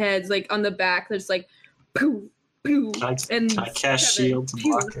fucking heads, like on the back. There's like, poo, poo, Can and I cast Kevin, shield to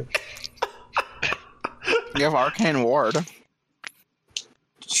pew. block it? You have Arcane Ward.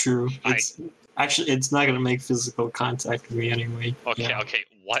 True. It's not gonna make physical contact with me anyway. Okay, Yeah. okay.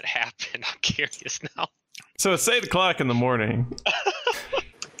 What happened? I'm curious now. So it's 8 o'clock in the morning,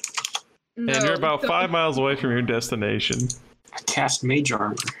 No, and you're about don't- 5 miles away from your destination. I cast mage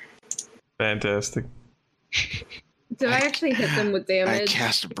armor. Fantastic. Did I actually hit them with I damage?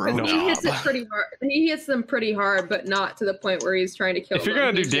 cast Bro Because he hits it Knob. pretty hard. He hits them pretty hard, but not to the point where he's trying to kill If you're them.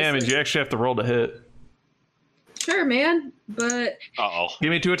 gonna do He's just damage, like, you actually have to roll to hit. Sure, man, but Uh-oh. Give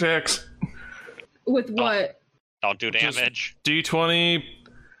me 2 attacks. with what? Don't do Just- damage. D20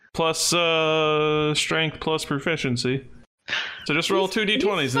 plus strength plus proficiency. So just roll 2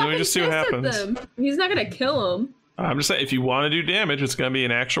 D20s and then we just see what fucking happens. pissed at them. He's not gonna kill him. I'm just saying, if you want to do damage, it's gonna be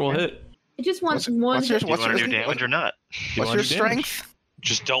an actual hit. He just wants What's- one. what's your- hit. Do you want to do your- damage or not? You What's wanna your do damage? strength?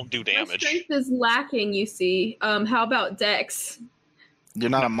 Just don't do My damage. strength is lacking, you see. How about Dex? You're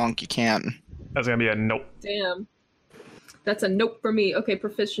not a monk. You can't. That's gonna be a nope. Damn. That's a nope for me. Okay,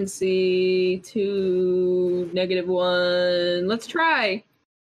 proficiency 2, -1. Let's try.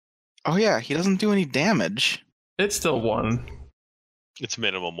 Oh yeah, he doesn't do any damage. It's still 1. It's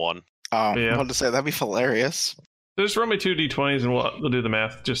minimum 1. Oh, Yeah. I wanted to say that'd be hilarious. Just roll me 2 D20s and we'll do the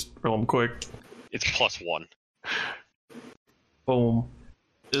math. Just roll them quick. It's +1. Boom.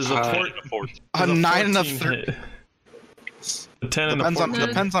 Is a, Uh, A 9 and a 14 3. hit. A 10 and a Depends on 14.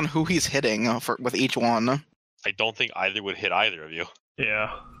 depends on who he's hitting with each one. I don't think either would hit either of you.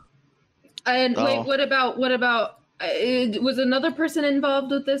 Yeah. And Oh. wait, what about was another person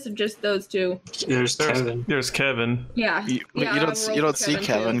involved with this, or just those 2? There's Kevin. There's Kevin. Yeah. You, Yeah, you I don't see rolled see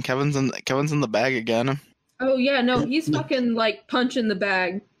Kevin, Kevin. Kevin's in the bag again. Oh yeah, no, he's fucking like punching the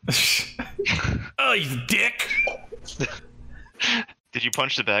bag. Oh, you dick! Did you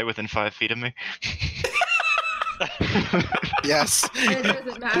punch the bag within 5 feet of me? Yes. It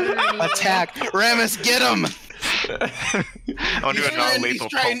doesn't matter anymore. Attack, Ramus, get him! I'll do a non-lethal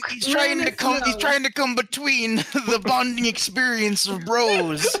poke. He's trying to come. He's No. trying to come between the bonding experience of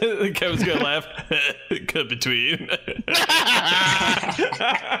bros. Kevin's gonna laugh. Cut between.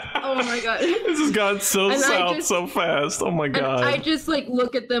 Oh my god. This has gone so And I south just- so fast. Oh my And god. I just like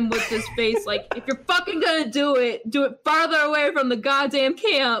look at them with this face like, if you're fucking gonna do it farther away from the goddamn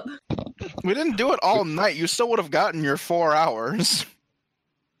camp. We didn't do it all night. You still would have gotten your 4 hours.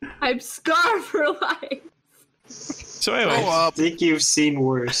 I'm scarred for life. So anyway, Grow I up. think you've seen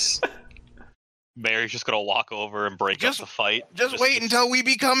worse. Mary's just gonna walk over and break Just- up the fight. Just wait until we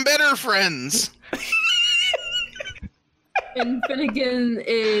become better friends. And Finnegan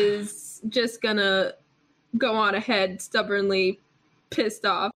is just gonna go on ahead, stubbornly pissed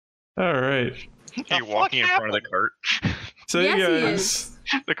off. all right. You're walking in front of the cart. So Yes, you he guys, is.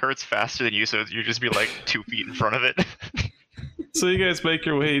 The cart's faster than you, so you just be like 2 feet in front of it. make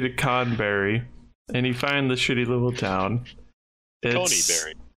your way to Conberry, and you find the shitty little town. It's-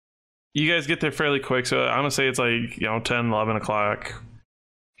 Coneyberry. You guys get there fairly quick, so I'm gonna say it's like 10, 11 o'clock.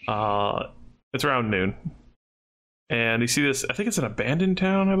 It's around noon, and you see this. I think it's an abandoned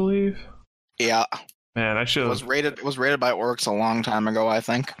town, I believe. Yeah, Man, I should it was have. raided. It was raided by orcs a long time ago, I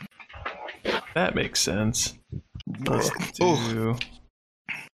think. That makes sense. Let's Ooh. do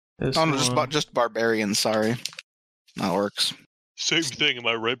this Oh, no, one. just barbarians. Sorry, that works. Same thing, am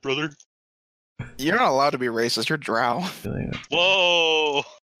I right, brother? You're not allowed to be racist. You're drow. Whoa!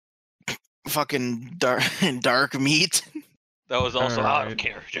 Fucking dark meat. That was also out of Alright.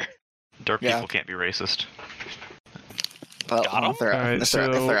 character. Dark Yeah. people can't be racist. But Got 'em? if they're, Alright,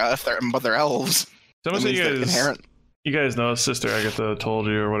 but they're elves. So That you means they're guys, inherent. you guys know Sister Agatha told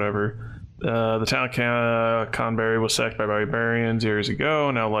you or whatever. The town of Conberry was sacked by barbarians years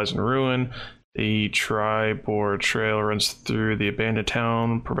ago, now lies in ruin. The Tribor Trail runs through the abandoned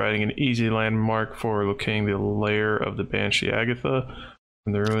town, providing an easy landmark for locating the lair of the Banshee Agatha.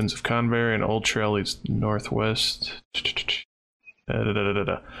 From the ruins of Conberry, an old trail leads northwest.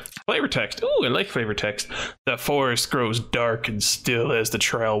 Flavor text. Ooh, I like flavor text. The forest grows dark and still as the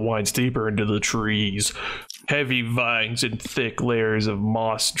trail winds deeper into the trees. Heavy vines and thick layers of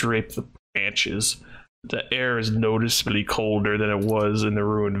moss drape the branches. The air is noticeably colder than it was in the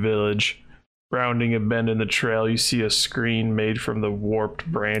ruined village. Rounding a bend in the trail, you see a screen made from the warped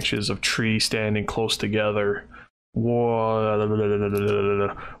branches of trees standing close together,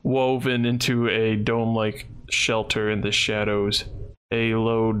 woven into a dome-like shelter in the shadows. A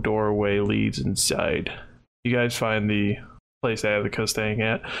low doorway leads inside. You guys find the place Agatha's staying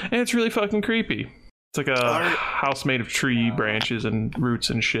at, and it's really fucking creepy. It's like a house made of tree branches and roots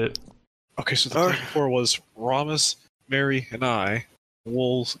and shit. Okay, so the plan before was Ramus, Mary, and I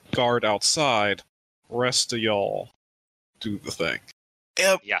will guard outside. Rest of y'all do the thing.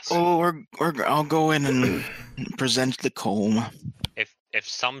 Yep. Yes. Oh, I'll go in and present the comb. If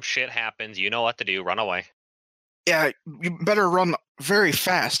some shit happens, you know what to do. Run away. Yeah, you better run very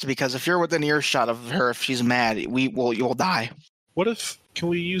fast because if you're within earshot of her, if she's mad, you'll die. What if, can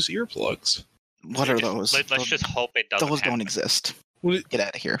we use earplugs? What are those? Let's just hope it doesn't. Those don't happen. exist. Well, it- Get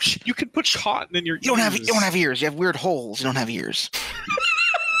out of here. You can put cotton in your You don't have ears. ears. You have weird holes. You don't have ears.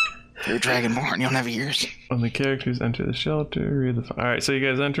 You're dragonborn. You don't have ears. When the characters enter the shelter, read the. All right, so you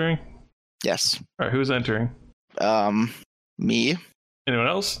guys entering? Yes. All right, who's entering? Me. Anyone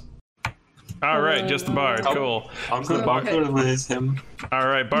else? All right, just the bard. Oh. Cool. I'm good with him. All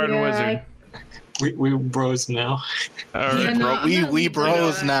right, bard and wizard. We bros now. All right. Bro, we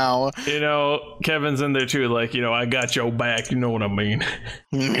bros now. You know, Kevin's in there too. Like, you know, I got your back. You know what I mean?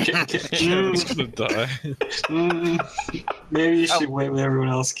 Kevin's gonna die. Maybe you should wait with everyone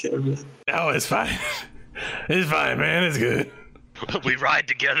else, Kevin. Oh, it's fine. It's fine, man. It's good. We ride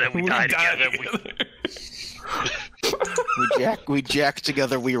together. We die together. We jack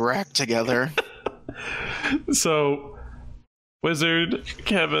together. We rack together. So, wizard,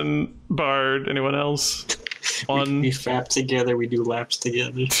 Kevin, bard, anyone else? One, We fap together, we do laps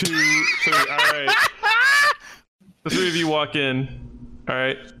together. 2, 3. All right. The three of you walk in. All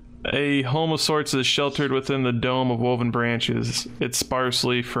right. A home of sorts is sheltered within the dome of woven branches. It's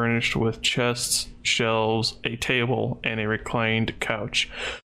sparsely furnished with chests, shelves, a table, and a reclined couch.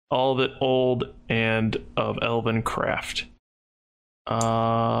 All of it old and of elven craft.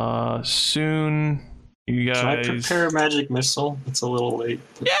 Soon you Can I guys. prepare a magic missile? It's a little late.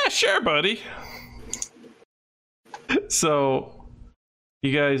 Yeah, sure, buddy. So,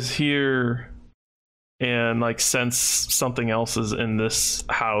 you guys hear and like sense something else is in this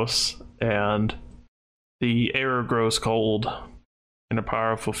house, and the air grows cold, and a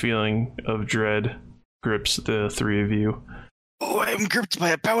powerful feeling of dread grips the three of you. Oh, I'm gripped by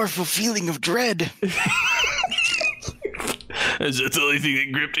a powerful feeling of dread. That's the only thing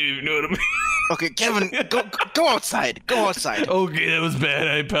that gripped you, you know what I mean? Okay, Kevin, go outside. Go outside. Okay, that was bad.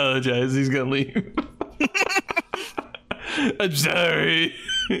 I apologize. He's gonna leave. I'm sorry.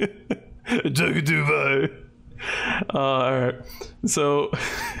 I took it too far. Alright. So,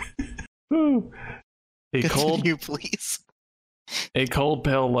 Continue, please. a cold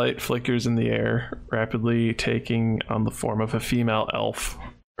pale light flickers in the air, rapidly taking on the form of a female elf.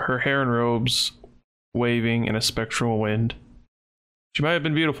 Her hair and robes waving in a spectral wind. She might have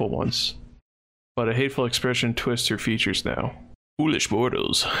been beautiful once, but a hateful expression twists her features now. Foolish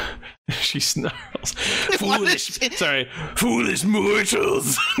mortals. She snarls. Foolish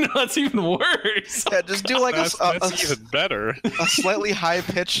mortals. No, that's even worse. Yeah, just do like That's even better. a slightly high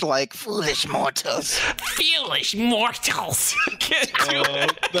pitched like foolish mortals. Foolish mortals. Can't do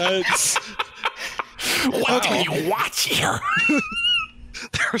it. That's What do you watch here?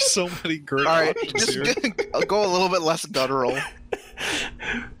 there are so many great All right, options just here. go a little bit less guttural.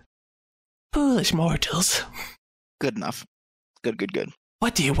 Foolish mortals. Good enough. Good.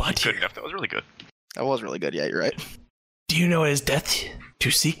 What do you want Good here? enough. That was really good. That was really good. Yeah, you're right. Do you know it is death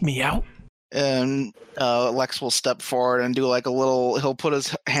to seek me out? And Lex will step forward and do like a little. He'll put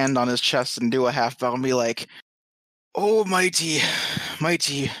his hand on his chest and do a half bow and be like, "Oh, mighty,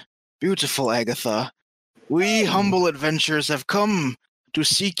 beautiful Agatha, we humble adventurers have come to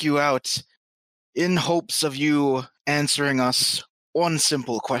seek you out in hopes of you answering us one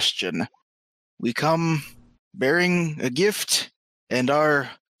simple question. We come bearing a gift and our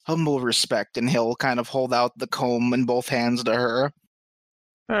humble respect." And he'll kind of hold out the comb in both hands to her.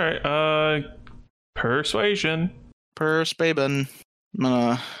 All right. Persuasion. Persuasion. I'm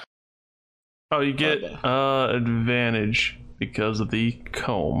gonna. Oh, you get advantage because of the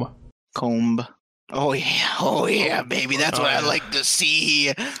comb. Comb. Oh yeah, baby. That's what I like to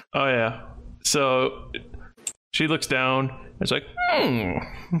see. Oh yeah. So she looks down. It's like,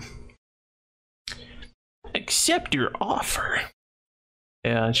 accept your offer.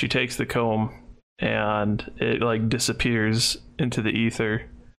 And she takes the comb, and it like disappears into the ether.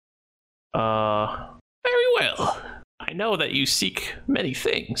 Very well. I know that you seek many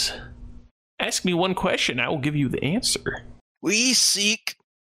things. Ask me one question, I will give you the answer. We seek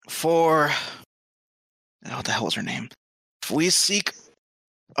for. What the hell is her name? We seek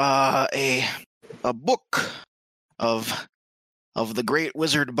a book of the great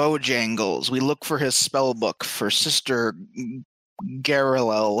wizard Bojangles. We look for his spell book for Sister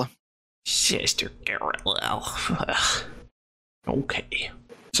Garelel. Sister Garelel. Okay.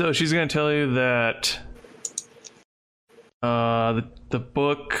 So she's going to tell you that the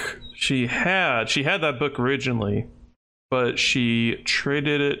book she had that book originally, but she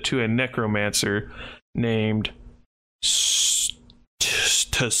traded it to a necromancer named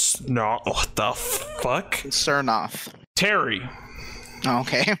what the fuck? Cernoth. Terry.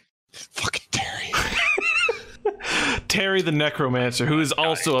 Okay. Fucking Terry. Terry the necromancer, who is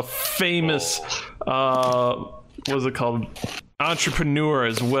also a famous what's it called? Entrepreneur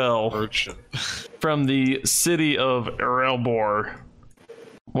as well. Merchant. From the city of Erelbor.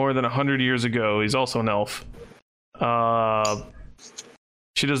 More than 100 years ago. He's also an elf.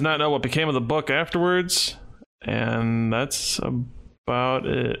 She does not know what became of the book afterwards, and that's about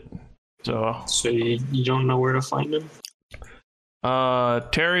it. So you don't know where to find him?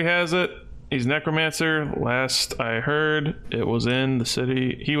 Terry has it. He's necromancer. Last I heard, it was in the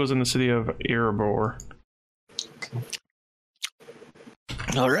city. He was in the city of Erebor. Okay.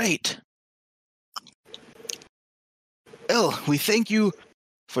 All right. Well, we thank you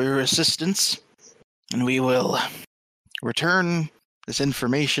for your assistance, and we will return this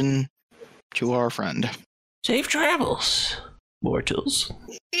information to our friend. Safe travels, mortals.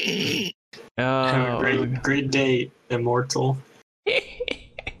 Have a great day, immortal.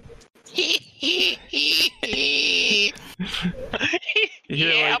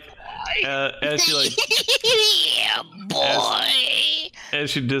 Yeah, as she like, yeah, boy. As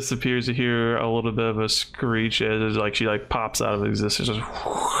she disappears, you hear a little bit of a screech as like she like pops out of existence, and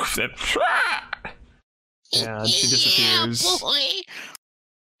she disappears. Yeah, boy.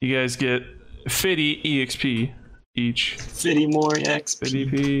 You guys get 50 EXP each. 50 more XP.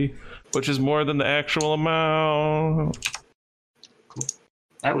 50p, which is more than the actual amount. Cool.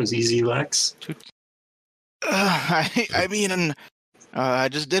 That was easy, Lex. I mean, I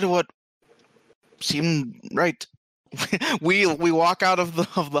just did what seemed right. we walk out of the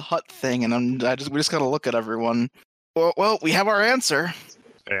hut thing, and we just gotta look at everyone. Well, we have our answer.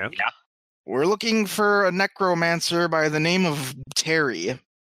 And? Yeah. We're looking for a necromancer by the name of Terry.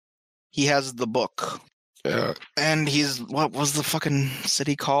 He has the book. Yeah. And he's, what was the fucking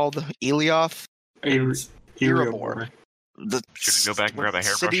city called? Elioth? Erebor. Should we go back and grab a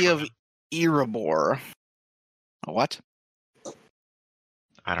hairbrush? City of Erebor. What?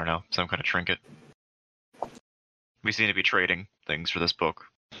 I don't know, some kind of trinket. We seem to be trading things for this book.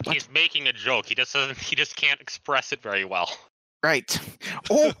 What? He's making a joke. He just can't express it very well. Right.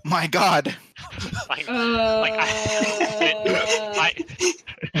 Oh my god. I'll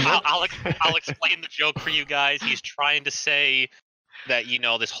explain the joke for you guys. He's trying to say that,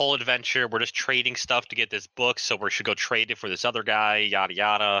 this whole adventure, we're just trading stuff to get this book, so we should go trade it for this other guy, yada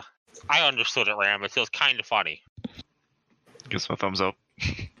yada. I understood it, Ram. It feels kind of funny. Gives my thumbs up.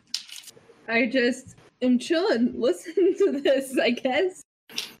 I just am chilling. Listen to this, I guess.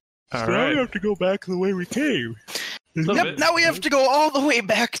 All right. have to go back the way we came. Yep, now we have to go all the way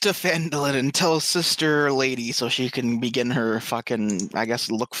back to Phandalin and tell Sister Lady so she can begin her fucking, I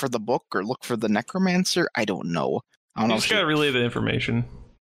guess, look for the book or look for the necromancer. I don't know. I don't You know. just gotta relay the information.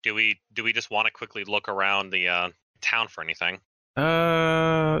 Do we just want to quickly look around the town for anything?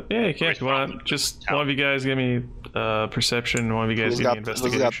 Yeah, you can. Where's You want Robin? just one of you guys give me perception, one of you guys Who's give me got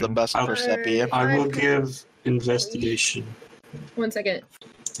investigation. the best I'll- perception? I will give investigation. 1 second.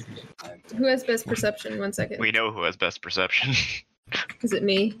 Who has best perception? 1 second. We know who has best perception. Is it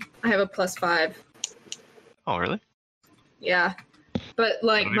me? I have a +5. Oh, really? Yeah. But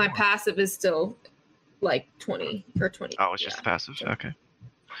like What do my you want? passive is still like 20 or 20. Oh, it's just the passive. Okay.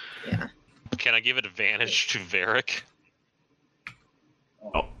 Yeah. Can I give advantage to Varric?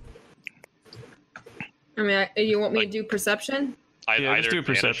 I mean, you want me to do perception? Yeah, just Either do advantage or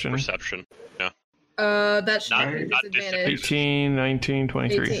perception. perception. That should Not- be not disadvantage. 18, 19,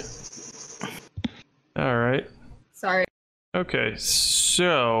 23. 18. All right. Sorry. Okay,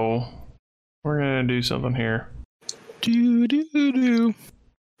 so we're gonna do something here. Do.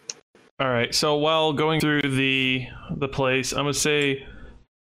 All right. So while going through the place, I'm gonna say,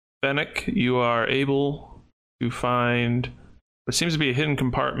 Fennec, you are able to find what seems to be a hidden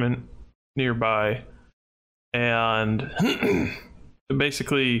compartment nearby, and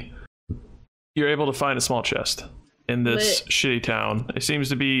basically, you're able to find a small chest in this Lit. shitty town. It seems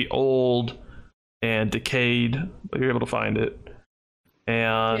to be old and decayed, but you're able to find it.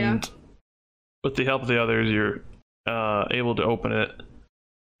 And with the help of the others, you're able to open it.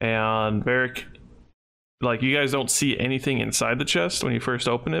 And Varric, like, you guys don't see anything inside the chest when you first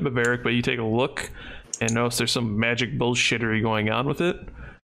open it, but you take a look and notice there's some magic bullshittery going on with it.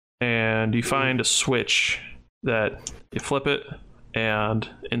 And you find a switch that you flip it, and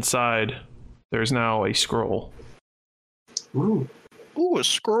inside there's now a scroll. Ooh. Ooh, a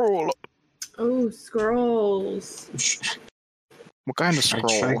scroll. Oh, scrolls. What kind of Should I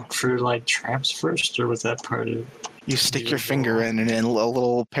scroll? check for like traps first, or was that part of? You stick your finger in, and then a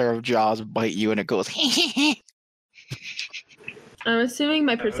little pair of jaws bite you, and it goes. I'm assuming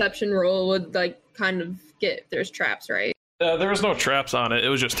my perception roll would like kind of get if there's traps, right? There was no traps on it. It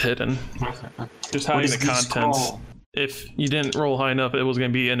was just hidden. Just hiding the contents. If you didn't roll high enough, it was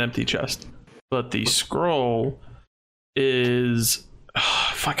going to be an empty chest. But the scroll is...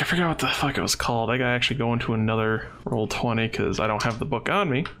 fuck, I forgot what the fuck it was called. I gotta actually go into another roll 20 because I don't have the book on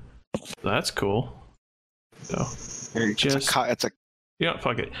me. That's cool. So, just... It's a Yeah,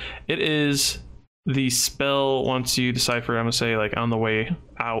 fuck it. It is the spell once you decipher, I'm going to say, like, on the way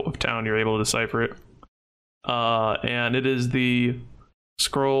out of town, you're able to decipher it. And it is the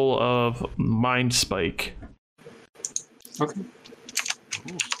scroll of Mind Spike. Okay.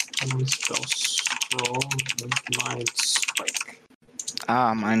 Spell scroll of mind spike.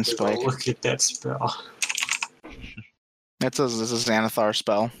 Mind Spike. Look at that spell. It's a Xanathar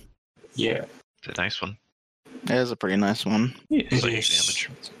spell. Yeah. It's a nice one. It is a pretty nice one. Yeah. It Psychic is. damage.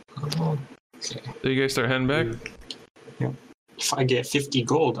 Oh, okay. So you guys start heading back? If I get 50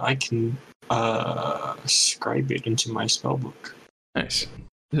 gold, I can scribe it into my spellbook. Nice.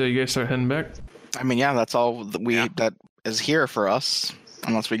 So you guys start heading back? I mean, yeah, that's all that that is here for us.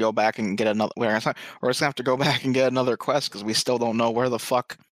 Unless we go back and get another, we're just gonna have to go back and get another quest because we still don't know where the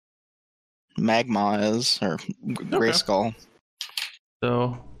fuck Magma is or Grayskull.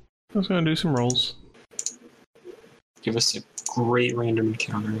 So I was going to do some rolls. Give us a great random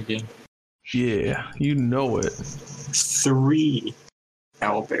encounter again. Yeah, you know it. 3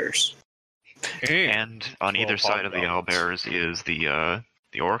 owlbears. And on either Well, side of the owlbears is the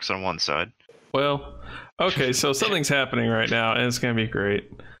orcs on one side. Well, okay, so something's happening right now, and it's going to be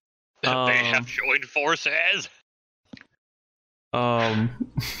great. They have joined forces.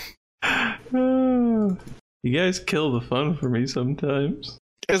 You guys kill the fun for me sometimes.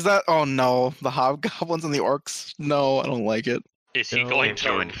 Is that? Oh no, the hobgoblins and the orcs. No, I don't like it. Is he No. going They've to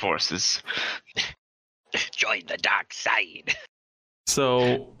joined forces. join the dark side?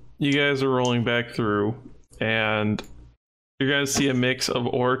 So you guys are rolling back through, and you're gonna see a mix of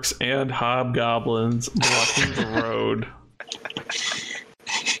orcs and hobgoblins blocking the road.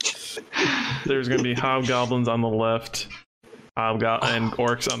 There's gonna be hobgoblins on the left, and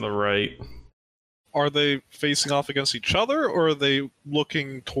orcs on the right. Are they facing off against each other, or are they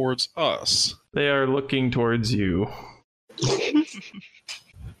looking towards us? They are looking towards you.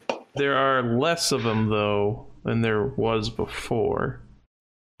 There are less of them though than there was before,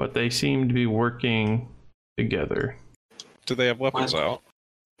 but they seem to be working together. Do they have weapons What? out?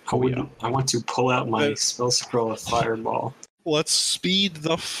 I want to pull out my Uh, spell scroll of fireball. Let's speed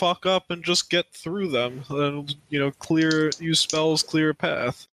the fuck up and just get through them. And, use spells, clear a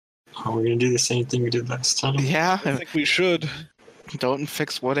path. Oh, we're gonna do the same thing we did last time. Yeah, I think we should. don't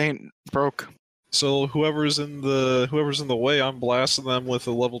fix what ain't broke. So whoever's in the way, I'm blasting them with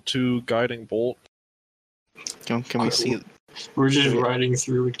a level 2 guiding bolt. Can we see? We're just riding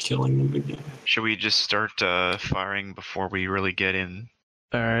through and killing them again. Should we just start firing before we really get in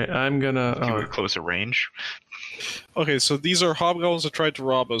All right, I'm gonna. to a closer range? Okay, so these are hobgoblins that tried to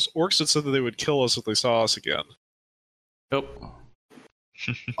rob us. Orcs that said that they would kill us if they saw us again. Nope.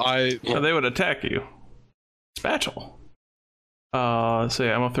 So they would attack you. Spatchel. So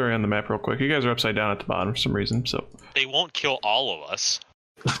yeah, I'm gonna throw you on the map real quick. You guys are upside down at the bottom for some reason, so They won't kill all of us.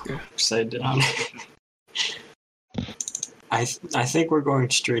 Upside down. I think we're going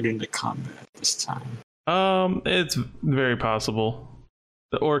straight into combat this time. it's very possible.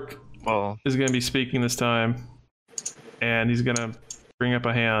 The orc Well, is gonna be speaking this time, and he's gonna bring up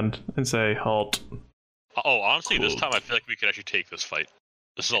a hand and say, "Halt." Oh, honestly, this Cool. time I feel like we could actually take this fight.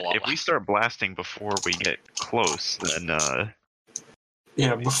 This is a lot if we less. start blasting before we get close, then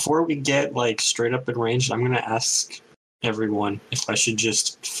Yeah, before we get like straight up in range, I'm gonna ask everyone if I should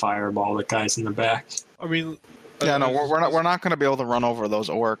just fireball the guys in the back. I mean, Yeah, no, we're not going to be able to run over those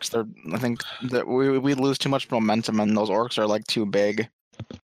orcs. I think that we'd lose too much momentum, and those orcs are like too big.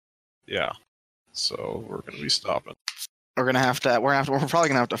 Yeah. So we're gonna be stopping. We're probably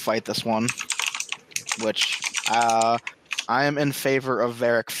gonna have to fight this one, which I am in favor of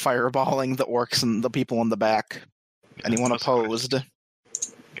Varric fireballing the orcs and the people in the back. Anyone that's fine. opposed?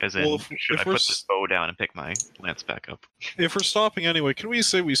 As in, Well, should I put this bow down and pick my lance back up? If we're stopping anyway, can we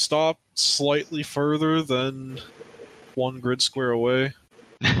say we stop slightly further than one grid square away,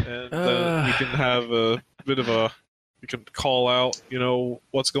 and then we can have a bit of a. We can call out,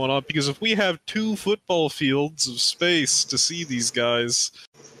 what's going on. Because if we have 2 football fields of space to see these guys,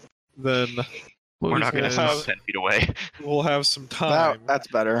 then We're not going to have- stop 10 feet away. we'll have some time. That's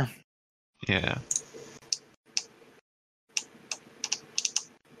better. Yeah.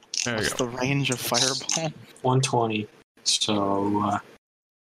 There you What's go. the range of fireball? 120. So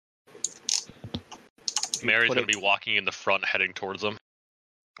Mary's put gonna it- be walking in the front, heading towards them.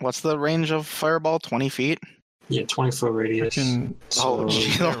 What's the range of fireball? 20 feet? yeah, 20-foot radius. Freaking- Oh, So,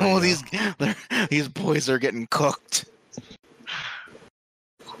 geez. there we go. These boys are getting cooked.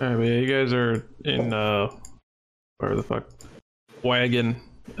 Alright, but yeah, you guys are in where the fuck? Wagon.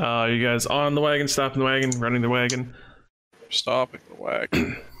 You guys on the wagon, stopping the wagon, running the wagon. Stopping the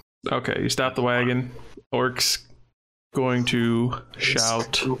wagon. Okay, you stop the wagon. Orc's going to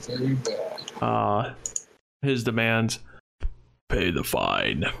shout Oh, very bad. his demands. Pay the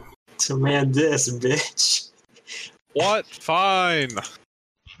fine. Demand this, bitch. What? Fine.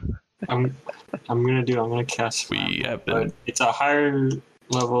 I'm gonna cast. We Fireball, have but been. it's a higher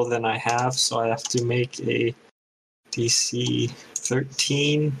level than I have, so I have to make a DC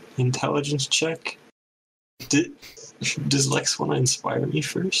 13 intelligence check. Does Lex want to inspire me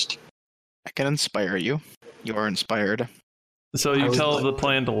first? I can inspire you. You are inspired. So I you would tell like the to-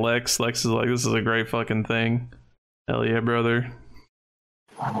 plan to Lex. Lex is like, this is a great fucking thing. Hell yeah, brother.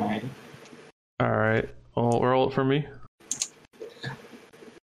 Alright. Alright. Well, roll it for me.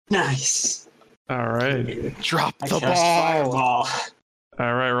 Nice. Alright. Drop I the cast ball. fireball.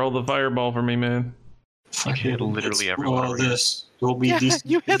 Alright, roll the fireball for me, man. You hit literally Let's everyone roll over here. this. Will be Yeah, DC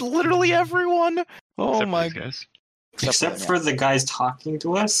you hit literally everyone. Oh Except for my! these guys. Except for the guys talking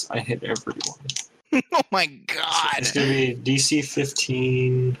to us, I hit everyone. Oh my So god! it's gonna be DC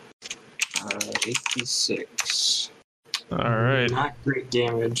 15, 86. Alright. Not great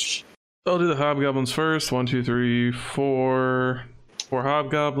damage. I'll do the hobgoblins first. 1, 2, 3, 4. 4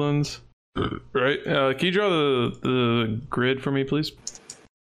 hobgoblins. Right. Can you draw the grid for me, please?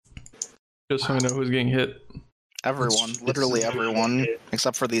 Just so I know who's getting hit. Everyone, literally everyone,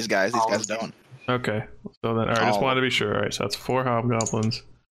 except for these guys. These guys don't. Okay. So then, alright, just Oh. wanted to be sure. Alright, so that's 4 hobgoblins.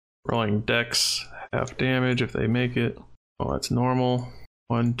 Rolling dex, half damage if they make it. Oh, that's normal.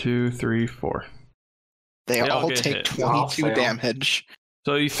 1, 2, 3, 4. They They all all get take hit. 22 Fail. damage.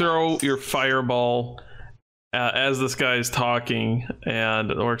 So you throw your fireball as this guy's talking, and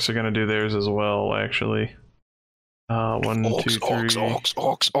the orcs are going to do theirs as well, actually. 1, 2, 3.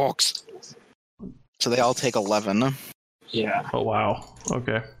 Orcs. So they all take 11. Yeah. Oh, wow.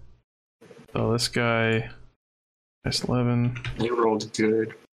 Okay. So this guy, minus 11. They rolled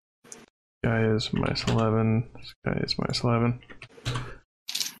good. Guy is minus 11. This guy is minus 11.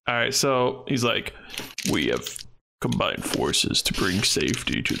 Alright, so he's like, we have combined forces to bring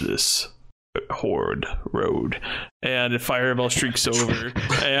safety to this horde road. And the fireball streaks over,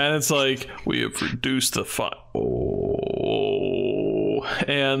 and it's like, we have reduced the fire. Oh.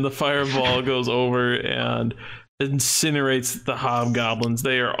 And the fireball goes over and incinerates the hobgoblins.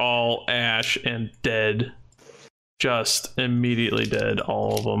 They are all ash and dead. Just immediately dead,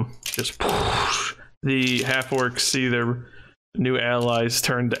 all of them. Just the half-orcs see their new allies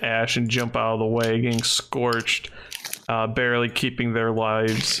turn to ash and jump out of the way, getting scorched, barely keeping their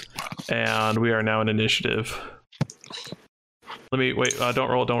lives, and we are now in initiative. Let me wait. Don't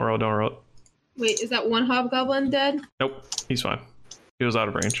roll. Wait, is that one hobgoblin dead? Nope, he's fine. He was out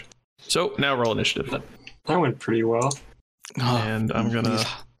of range. So now roll initiative then. That went pretty well. And I'm gonna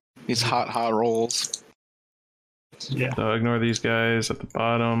these hot rolls. Yeah. so ignore these guys at the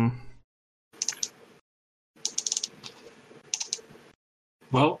bottom.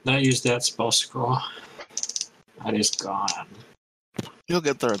 Well, that used that spell scroll. That is gone. You'll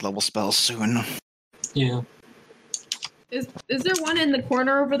get third level spells soon. Yeah. Is there one in the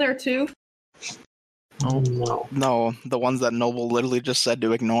corner over there too? No. No, the ones that Noble literally just said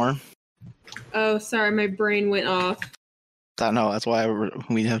to ignore. Oh, sorry, my brain went off. No, that's why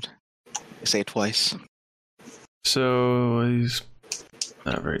we have to say it twice. So he's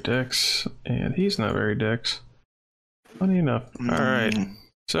not very dex, and he's not very dex. Funny enough. Alright.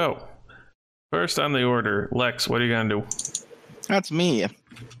 So first on the order, Lex, what are you gonna do? That's me.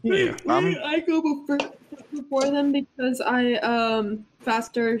 Yeah. I go before them because I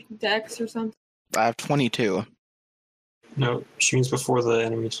faster dex or something. I have 22. No, she means before the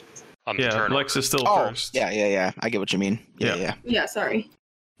enemies. On the Yeah, turn Lex is still Oh, first. yeah. I get what you mean. Yeah. Yeah. Yeah, sorry.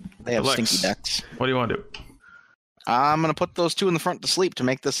 They have Lex. stinky decks. What do you want to do? I'm gonna put those two in the front to sleep to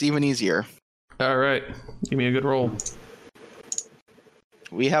make this even easier. Alright. Give me a good roll.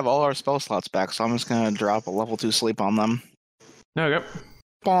 We have all our spell slots back, so I'm just gonna drop a level 2 sleep on them. Okay.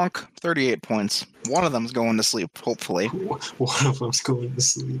 Bonk. 38 points. One of them's going to sleep, hopefully. One of them's going to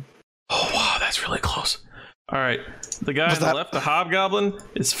sleep. Oh wow, that's really close. Alright. The guy Was on the that- left, the hobgoblin,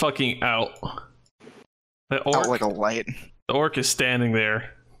 is fucking out. The orc, Out like a light. the orc is standing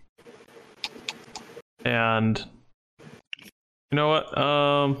there. And you know what?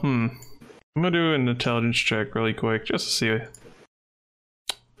 I'm gonna do an intelligence check really quick just to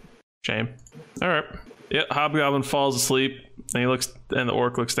see. Shame. Alright. Yeah, hobgoblin falls asleep, and the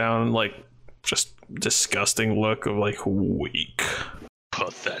orc looks down, like, just disgusting look of like weak.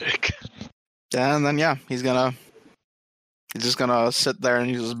 Pathetic. And then he's just gonna sit there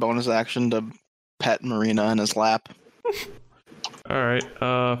and use his bonus action to pet Marina in his lap. Alright,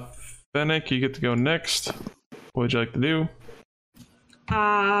 Fennec, you get to go next. What would you like to do?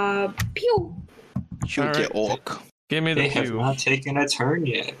 Pew! Shoot Alright. the orc. Give me They the have cue. not taken a turn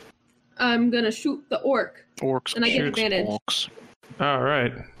yet. I'm gonna shoot the orc. Orcs. And I get shoot advantage. Orcs.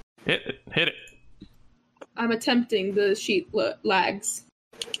 Alright. Hit it. I'm attempting the sheet lags.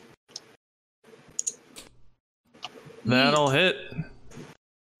 That'll hit.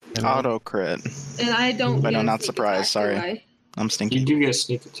 And Auto crit. And I don't. But get I'm a not sneak surprised, attack, do sorry. I? I'm You stinky. do get a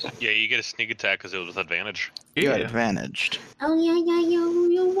sneak attack. Yeah, you get a sneak attack because it was with advantage. You got yeah. advantaged. Oh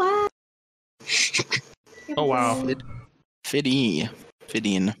yeah, wow. Oh wow. Fiddy.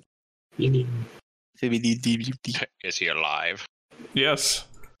 Fidding. You Fibbidi. Is he alive? Yes.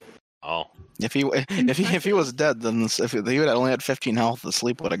 Oh. If he was dead, then if he would have only had 15 health, the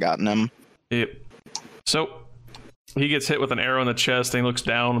sleep would have gotten him. Yep. So he gets hit with an arrow in the chest, and he looks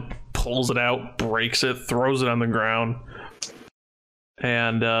down, pulls it out, breaks it, throws it on the ground.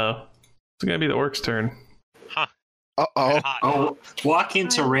 And it's gonna be the orc's turn. Uh-oh. Oh, walk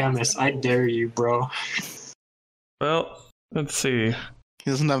into Ramus. I dare you, bro. Well, let's see. He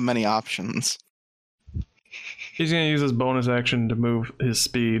doesn't have many options. He's gonna use his bonus action to move his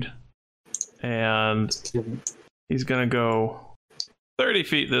speed. And he's gonna go 30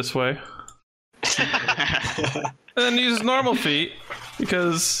 feet this way. And then use his normal feet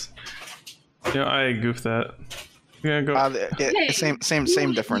because I goofed that. You're gonna go Hey, same You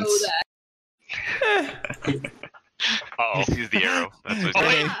didn't difference. know that. Oh. He's the arrow. That's what Oh, he's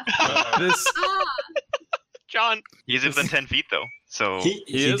wait. doing. this Ah, John. He's within 10 feet though. So He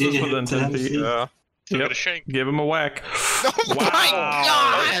is did hit within 10 feet. Still Yep. got a shank. Give him a whack. Oh my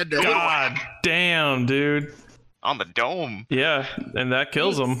god! God damn, dude. on the dome. Yeah, and that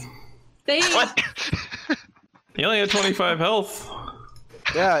kills him. thanks. What? He only had 25 health.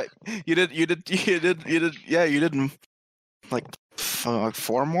 Yeah, you did. Yeah, you did. Like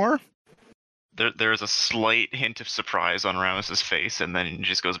 4 more. There's a slight hint of surprise on Ramus's face, and then he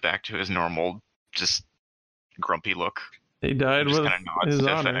just goes back to his normal, just grumpy look. He died Just with kind of nods his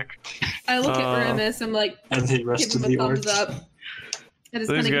to honor. Fennec. I look at Uh, Ramus. I'm like, And the give rest of him the a thumbs orcs. up. I just These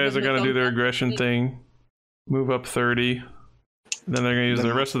kinda give guys are him a going to do thumbs their up. aggression thing. Move up 30. Then they're going to use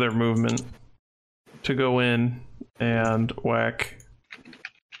the rest of their movement to go in and whack.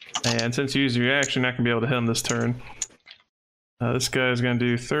 And since you use your action, not going to be able to hit him this turn. This guy's going to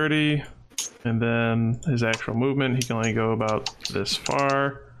do 30. And then his actual movement, he can only go about this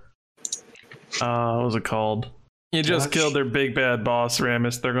far. What was it called? You just Dodge. killed their big bad boss,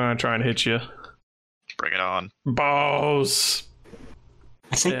 Ramus. They're going to try and hit you. Bring it on. Boss!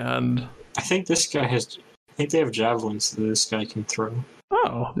 I think this guy has. I think they have javelins that this guy can throw.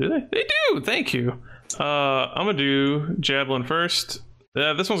 Oh, do they? They do. Thank you. I'm gonna do javelin first.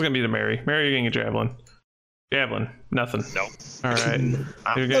 This one's gonna be to Mary. Mary, you're getting a javelin. Javelin, nothing. No. All right,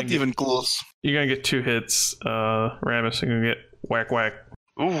 you're Not even close. gonna get 2 hits. Ramus, you're gonna get whack whack.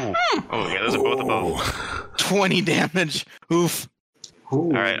 Ooh. Oh yeah, those are both above. 20 damage. Oof. Ooh,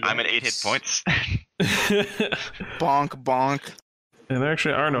 All right, I'm at 8 hit yikes. points. Bonk, bonk. And there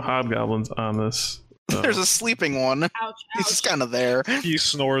actually are no hobgoblins on this. so- There's a sleeping one. Ouch, He's ouch. just kind of there. He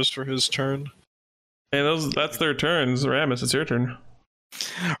snores for his turn. And that's their turns. Ramus, it's your turn.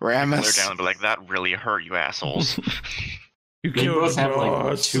 Glare Ramus. down and be like, that really hurt, you assholes. You They killed both the have like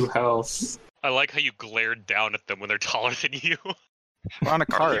boss. 2 health. I like how you glared down at them when they're taller than you. We're on a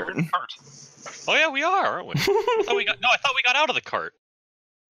Are they cart. in cart? Oh yeah, we are, aren't we? I thought we got out of the cart.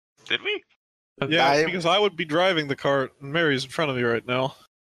 Did we? Yeah, I- because I would be driving the cart, and Mary's in front of me right now.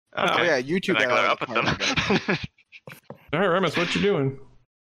 Oh yeah, you two Can I got glare out up of at the cart. them? All right, Ramus, what you doing?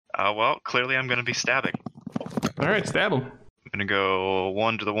 Well, clearly I'm going to be stabbing. All right, stab him. I'm going to go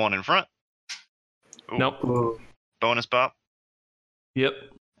 1 to the one in front. Ooh. Nope. Ooh. Bonus pop. Yep.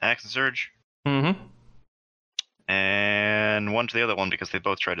 Axe and surge. Mm-hmm. And 1 to the other one because they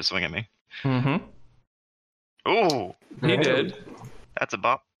both tried to swing at me. Mm-hmm. Ooh, He did. that's a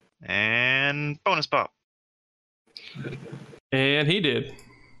bop. And bonus pop. And he did.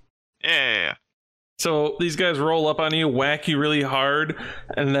 Yeah. So these guys roll up on you, whack you really hard,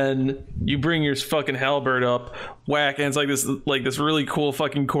 and then you bring your fucking halberd up, whack, and it's like this really cool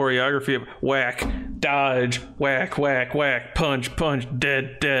fucking choreography of whack, dodge, whack, whack, whack, punch, punch,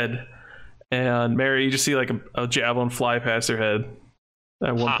 dead, dead. And Mary, you just see like a javelin fly past her head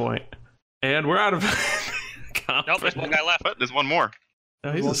at one point. And we're out of combat. Nope, there's one guy left. But there's one more. Oh,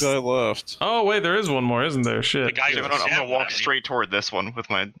 One he's guy left. oh wait, there is one more, isn't there? The Shit. guy I'm who going to walk straight toward this one with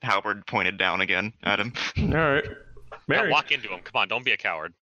my halberd pointed down again at him. All right, Now Mary. walk into him. Come on, don't be a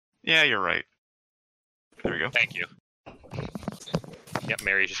coward. Yeah, you're right. There we go. Thank you. Yep,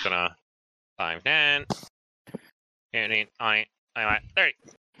 Mary's just gonna 5, 10, 15, 20, 30,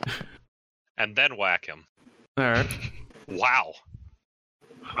 and then whack him. All right, Wow.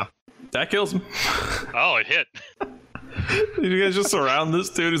 that kills him. Oh, it hit. You guys just surround this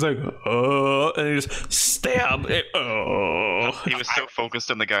dude. He's like, oh, and you just stab it. Oh, He was so focused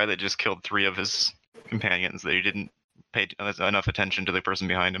on the guy that just killed 3 of his companions that he didn't pay enough attention to the person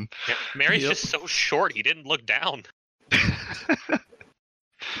behind him. Yep. Mary's Yep. just so short. He didn't look down.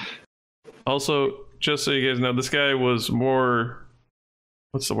 Also, just so you guys know, this guy was more,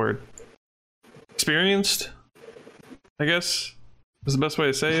 what's the word? Experienced, I guess, is the best way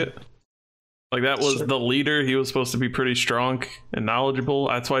to say it. Like, that was Sure. the leader. He was supposed to be pretty strong and knowledgeable.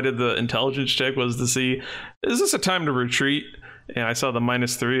 That's why I did the intelligence check, was to see, is this a time to retreat? And I saw the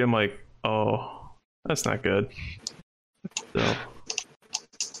 -3. I'm like, oh, that's not good. So,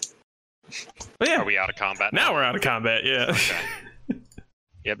 but yeah, Are we out of combat now we're out of combat. Yeah. Okay.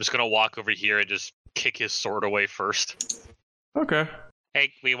 Yeah, I'm just gonna walk over here and just kick his sword away first. Okay.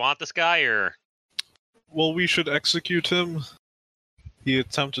 Hey, we want this guy or? Well, we should execute him. He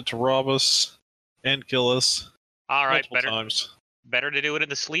attempted to rob us and kill us All right, multiple times. better to do it in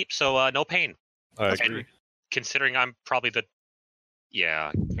the sleep, so no pain. I And agree. considering I'm probably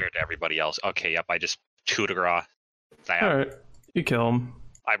compared to everybody else. Okay, yep, I just coup de grace that. All right. You kill him.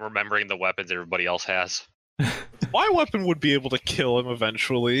 I'm remembering the weapons everybody else has. My weapon would be able to kill him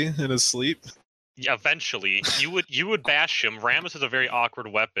eventually in his sleep. Yeah, eventually, you would bash him. Ramus is a very awkward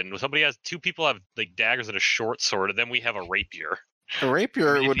weapon. Somebody has 2 people have like daggers and a short sword, and then we have a rapier. The rapier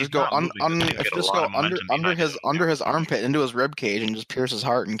I mean, if would he's just go not moving, then he's got a just lot go of momentum behind him. under his armpit into his rib cage and just pierce his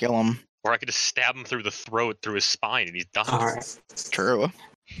heart and kill him. Or I could just stab him through the throat, through his spine, and he's done. Alright. True.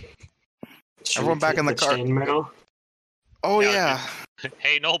 Should Everyone we back take in the cart. chainmail? Oh Yeah, yeah.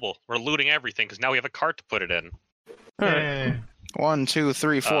 Hey, Noble, we're looting everything because now we have a cart to put it in. All right. 1, 2,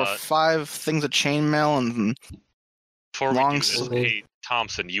 3, 4, 5 things of chainmail and Before we Long do this, sleeve. hey,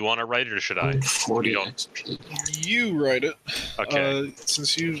 Thompson, you want to write it or should I? 40 You don't- XP. You write it. Okay.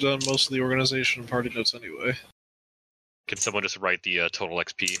 Since you've done most of the organization and party notes anyway. Can someone just write the total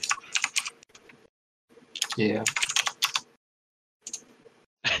XP? Yeah.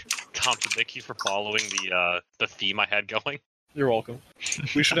 Thompson, thank you for following the theme I had going. You're welcome.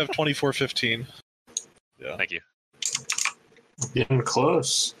 We should have 2415. Thank you. Getting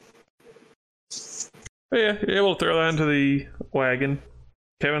close. But yeah, you're able to throw that into the wagon.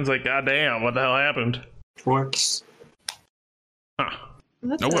 Kevin's like, God damn, what the hell happened? Works. Huh.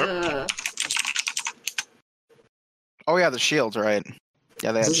 That's Nowhere. oh yeah, the shields, right?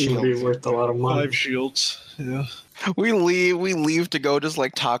 Yeah, they had This is gonna be shields. worth a lot of money. 5 shields. Yeah. We leave to go just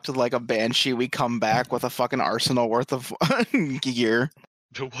like talk to like a banshee. We come back with a fucking arsenal worth of gear.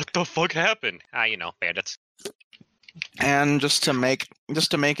 What the fuck happened? You know, bandits. And just to make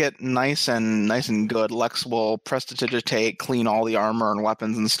it nice and good, Lex will prestidigitate, clean all the armor and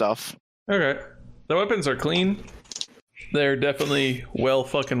weapons and stuff. Okay. The weapons are clean. They're definitely well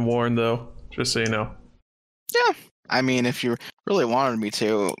fucking worn though, just so you know. Yeah. I mean, if you really wanted me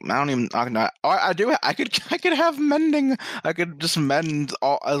to, I don't even. I could have mending. I could just mend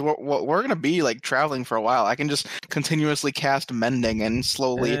all. As we're gonna be like traveling for a while. I can just continuously cast mending and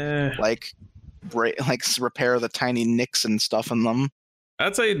slowly repair the tiny nicks and stuff in them.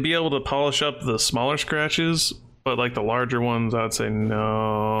 I'd say you'd be able to polish up the smaller scratches, but like the larger ones, I'd say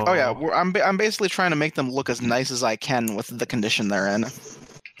no. Oh yeah, I'm basically trying to make them look as nice as I can with the condition they're in. All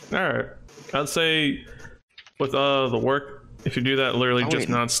right, I'd say with the work, if you do that literally just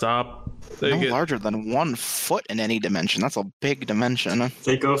nonstop, no larger than 1 foot in any dimension. That's a big dimension.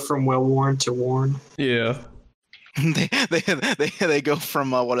 They go from well worn to worn. Yeah. they go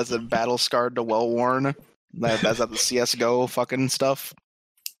from what is it, battle scarred to well worn. That's at the CS:GO fucking stuff.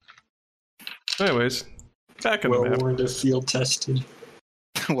 Anyways, back in well the map. worn to field tested.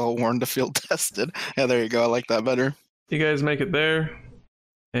 Well worn to field tested. Yeah, there you go. I like that better. You guys make it there,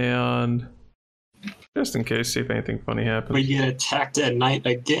 and just in case, see if anything funny happens. We get attacked at night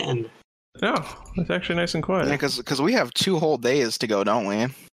again. No, it's actually nice and quiet. Yeah, because we have 2 whole days to go, don't we?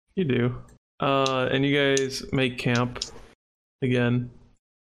 You do. And you guys make camp again.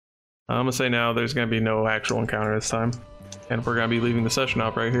 I'm gonna say now there's gonna be no actual encounter this time, and we're gonna be leaving the session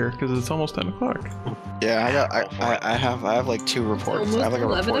up right here because it's almost 10 o'clock. Yeah, I have like 2 reports. I have like a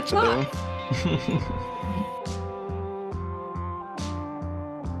 11 report to do.